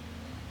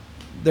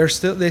 They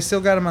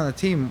still got him on the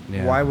team.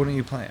 Yeah. Why wouldn't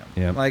you play him?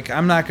 Yep.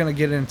 I'm not gonna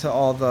get into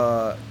all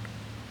the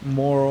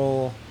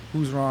moral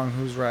who's wrong,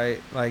 who's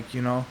right.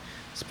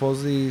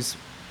 Supposedly he's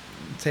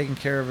taking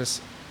care of his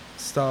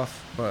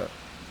stuff, but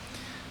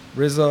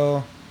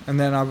Rizzo, and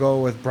then I'll go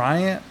with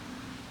Bryant.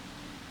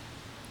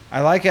 I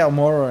like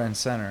Almora in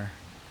center.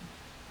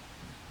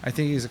 I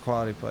think he's a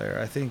quality player.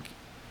 I think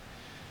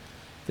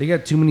They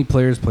got too many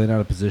players playing out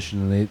of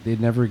position, and they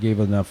never gave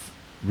enough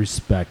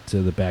respect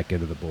to the back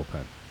end of the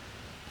bullpen.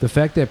 The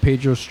fact that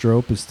Pedro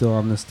Strop is still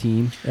on this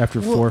team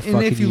after 4 fucking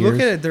and years. if you look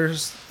at it,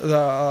 there's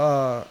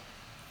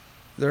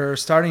their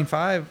starting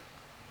five,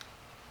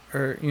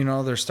 or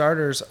their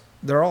starters.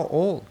 They're all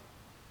old.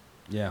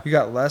 Yeah. You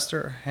got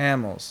Lester,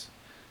 Hamels,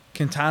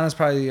 Quintana's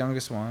probably the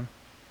youngest one.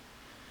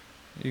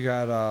 You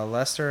got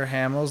Lester,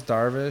 Hamels,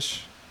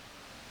 Darvish.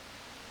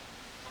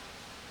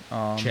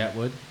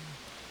 Chatwood.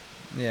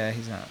 Yeah,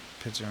 he's not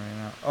pitching right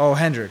now. Oh,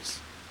 Hendricks.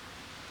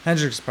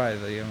 Hendricks is probably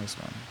the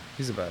youngest one.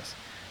 He's the best.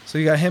 So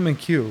you got him and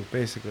Q,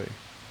 basically.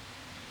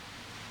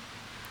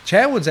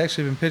 Chatwood's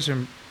actually been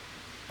pitching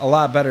a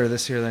lot better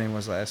this year than he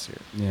was last year.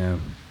 Yeah.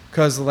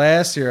 Because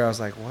last year I was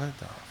like, what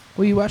the?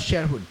 Well, you watch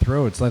Chatwood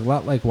throw. It's like a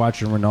lot like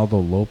watching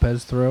Ronaldo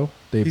Lopez throw.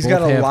 He's both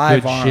got a have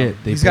live good arm.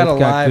 shit. They He's both got a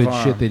live good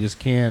arm. shit. They just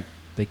can't.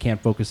 They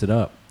can't focus it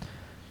up.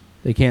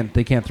 They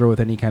can't throw with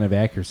any kind of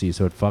accuracy,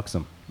 so it fucks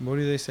them. What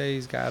do they say?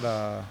 He's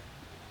got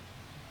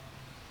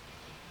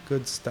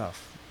good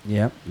stuff.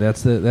 Yeah,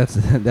 that's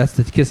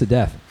the kiss of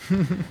death.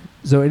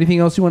 So, anything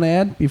else you want to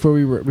add before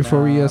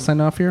we sign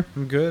off here?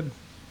 I'm good.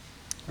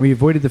 We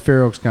avoided the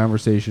Fair Oaks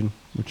conversation,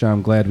 which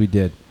I'm glad we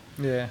did.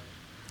 Yeah.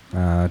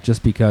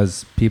 Just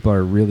because people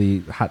are really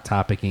hot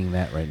topicing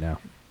that right now.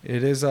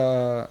 It is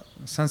a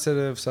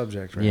sensitive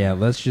subject, right? Yeah,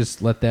 let's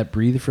just let that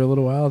breathe for a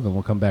little while, then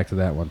we'll come back to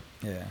that one.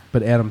 Yeah.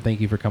 But Adam,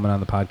 thank you for coming on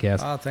the podcast.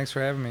 Oh, thanks for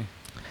having me.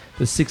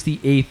 The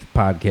 68th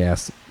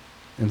podcast,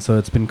 and so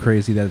it's been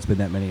crazy that it's been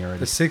that many already.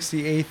 The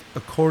 68th,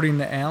 according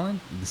to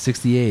Alan. The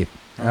 68th.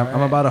 All I'm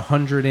right. about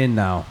 100 in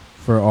now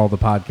for all the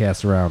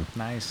podcasts around.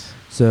 Nice.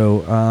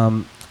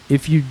 So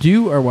if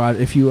you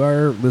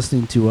are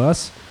listening to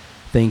us,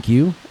 thank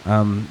you.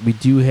 We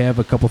do have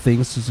a couple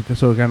things,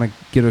 so we're going to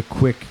get a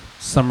quick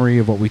summary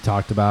of what we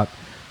talked about.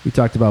 We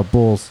talked about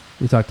Bulls.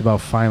 We talked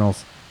about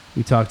finals.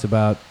 We talked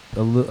about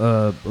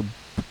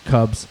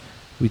Cubs.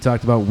 We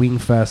talked about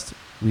Wingfest.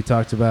 We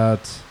talked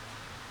about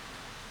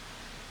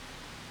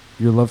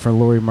your love for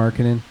Lauri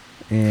Markkinen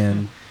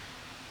and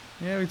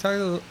Yeah, we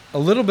talked a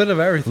little bit of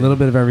a everything. little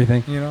bit of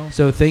everything.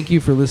 So thank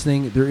you for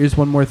listening. There is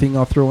one more thing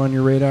I'll throw on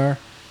your radar.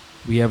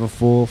 We have a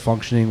full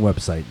functioning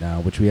website now,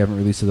 which we haven't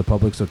released to the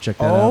public, so check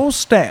that out. Oh,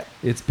 snap.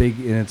 It's big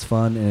and it's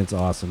fun and it's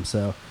awesome.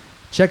 So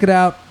check it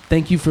out.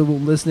 Thank you for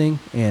listening,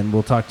 and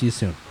we'll talk to you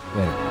soon.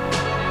 Later.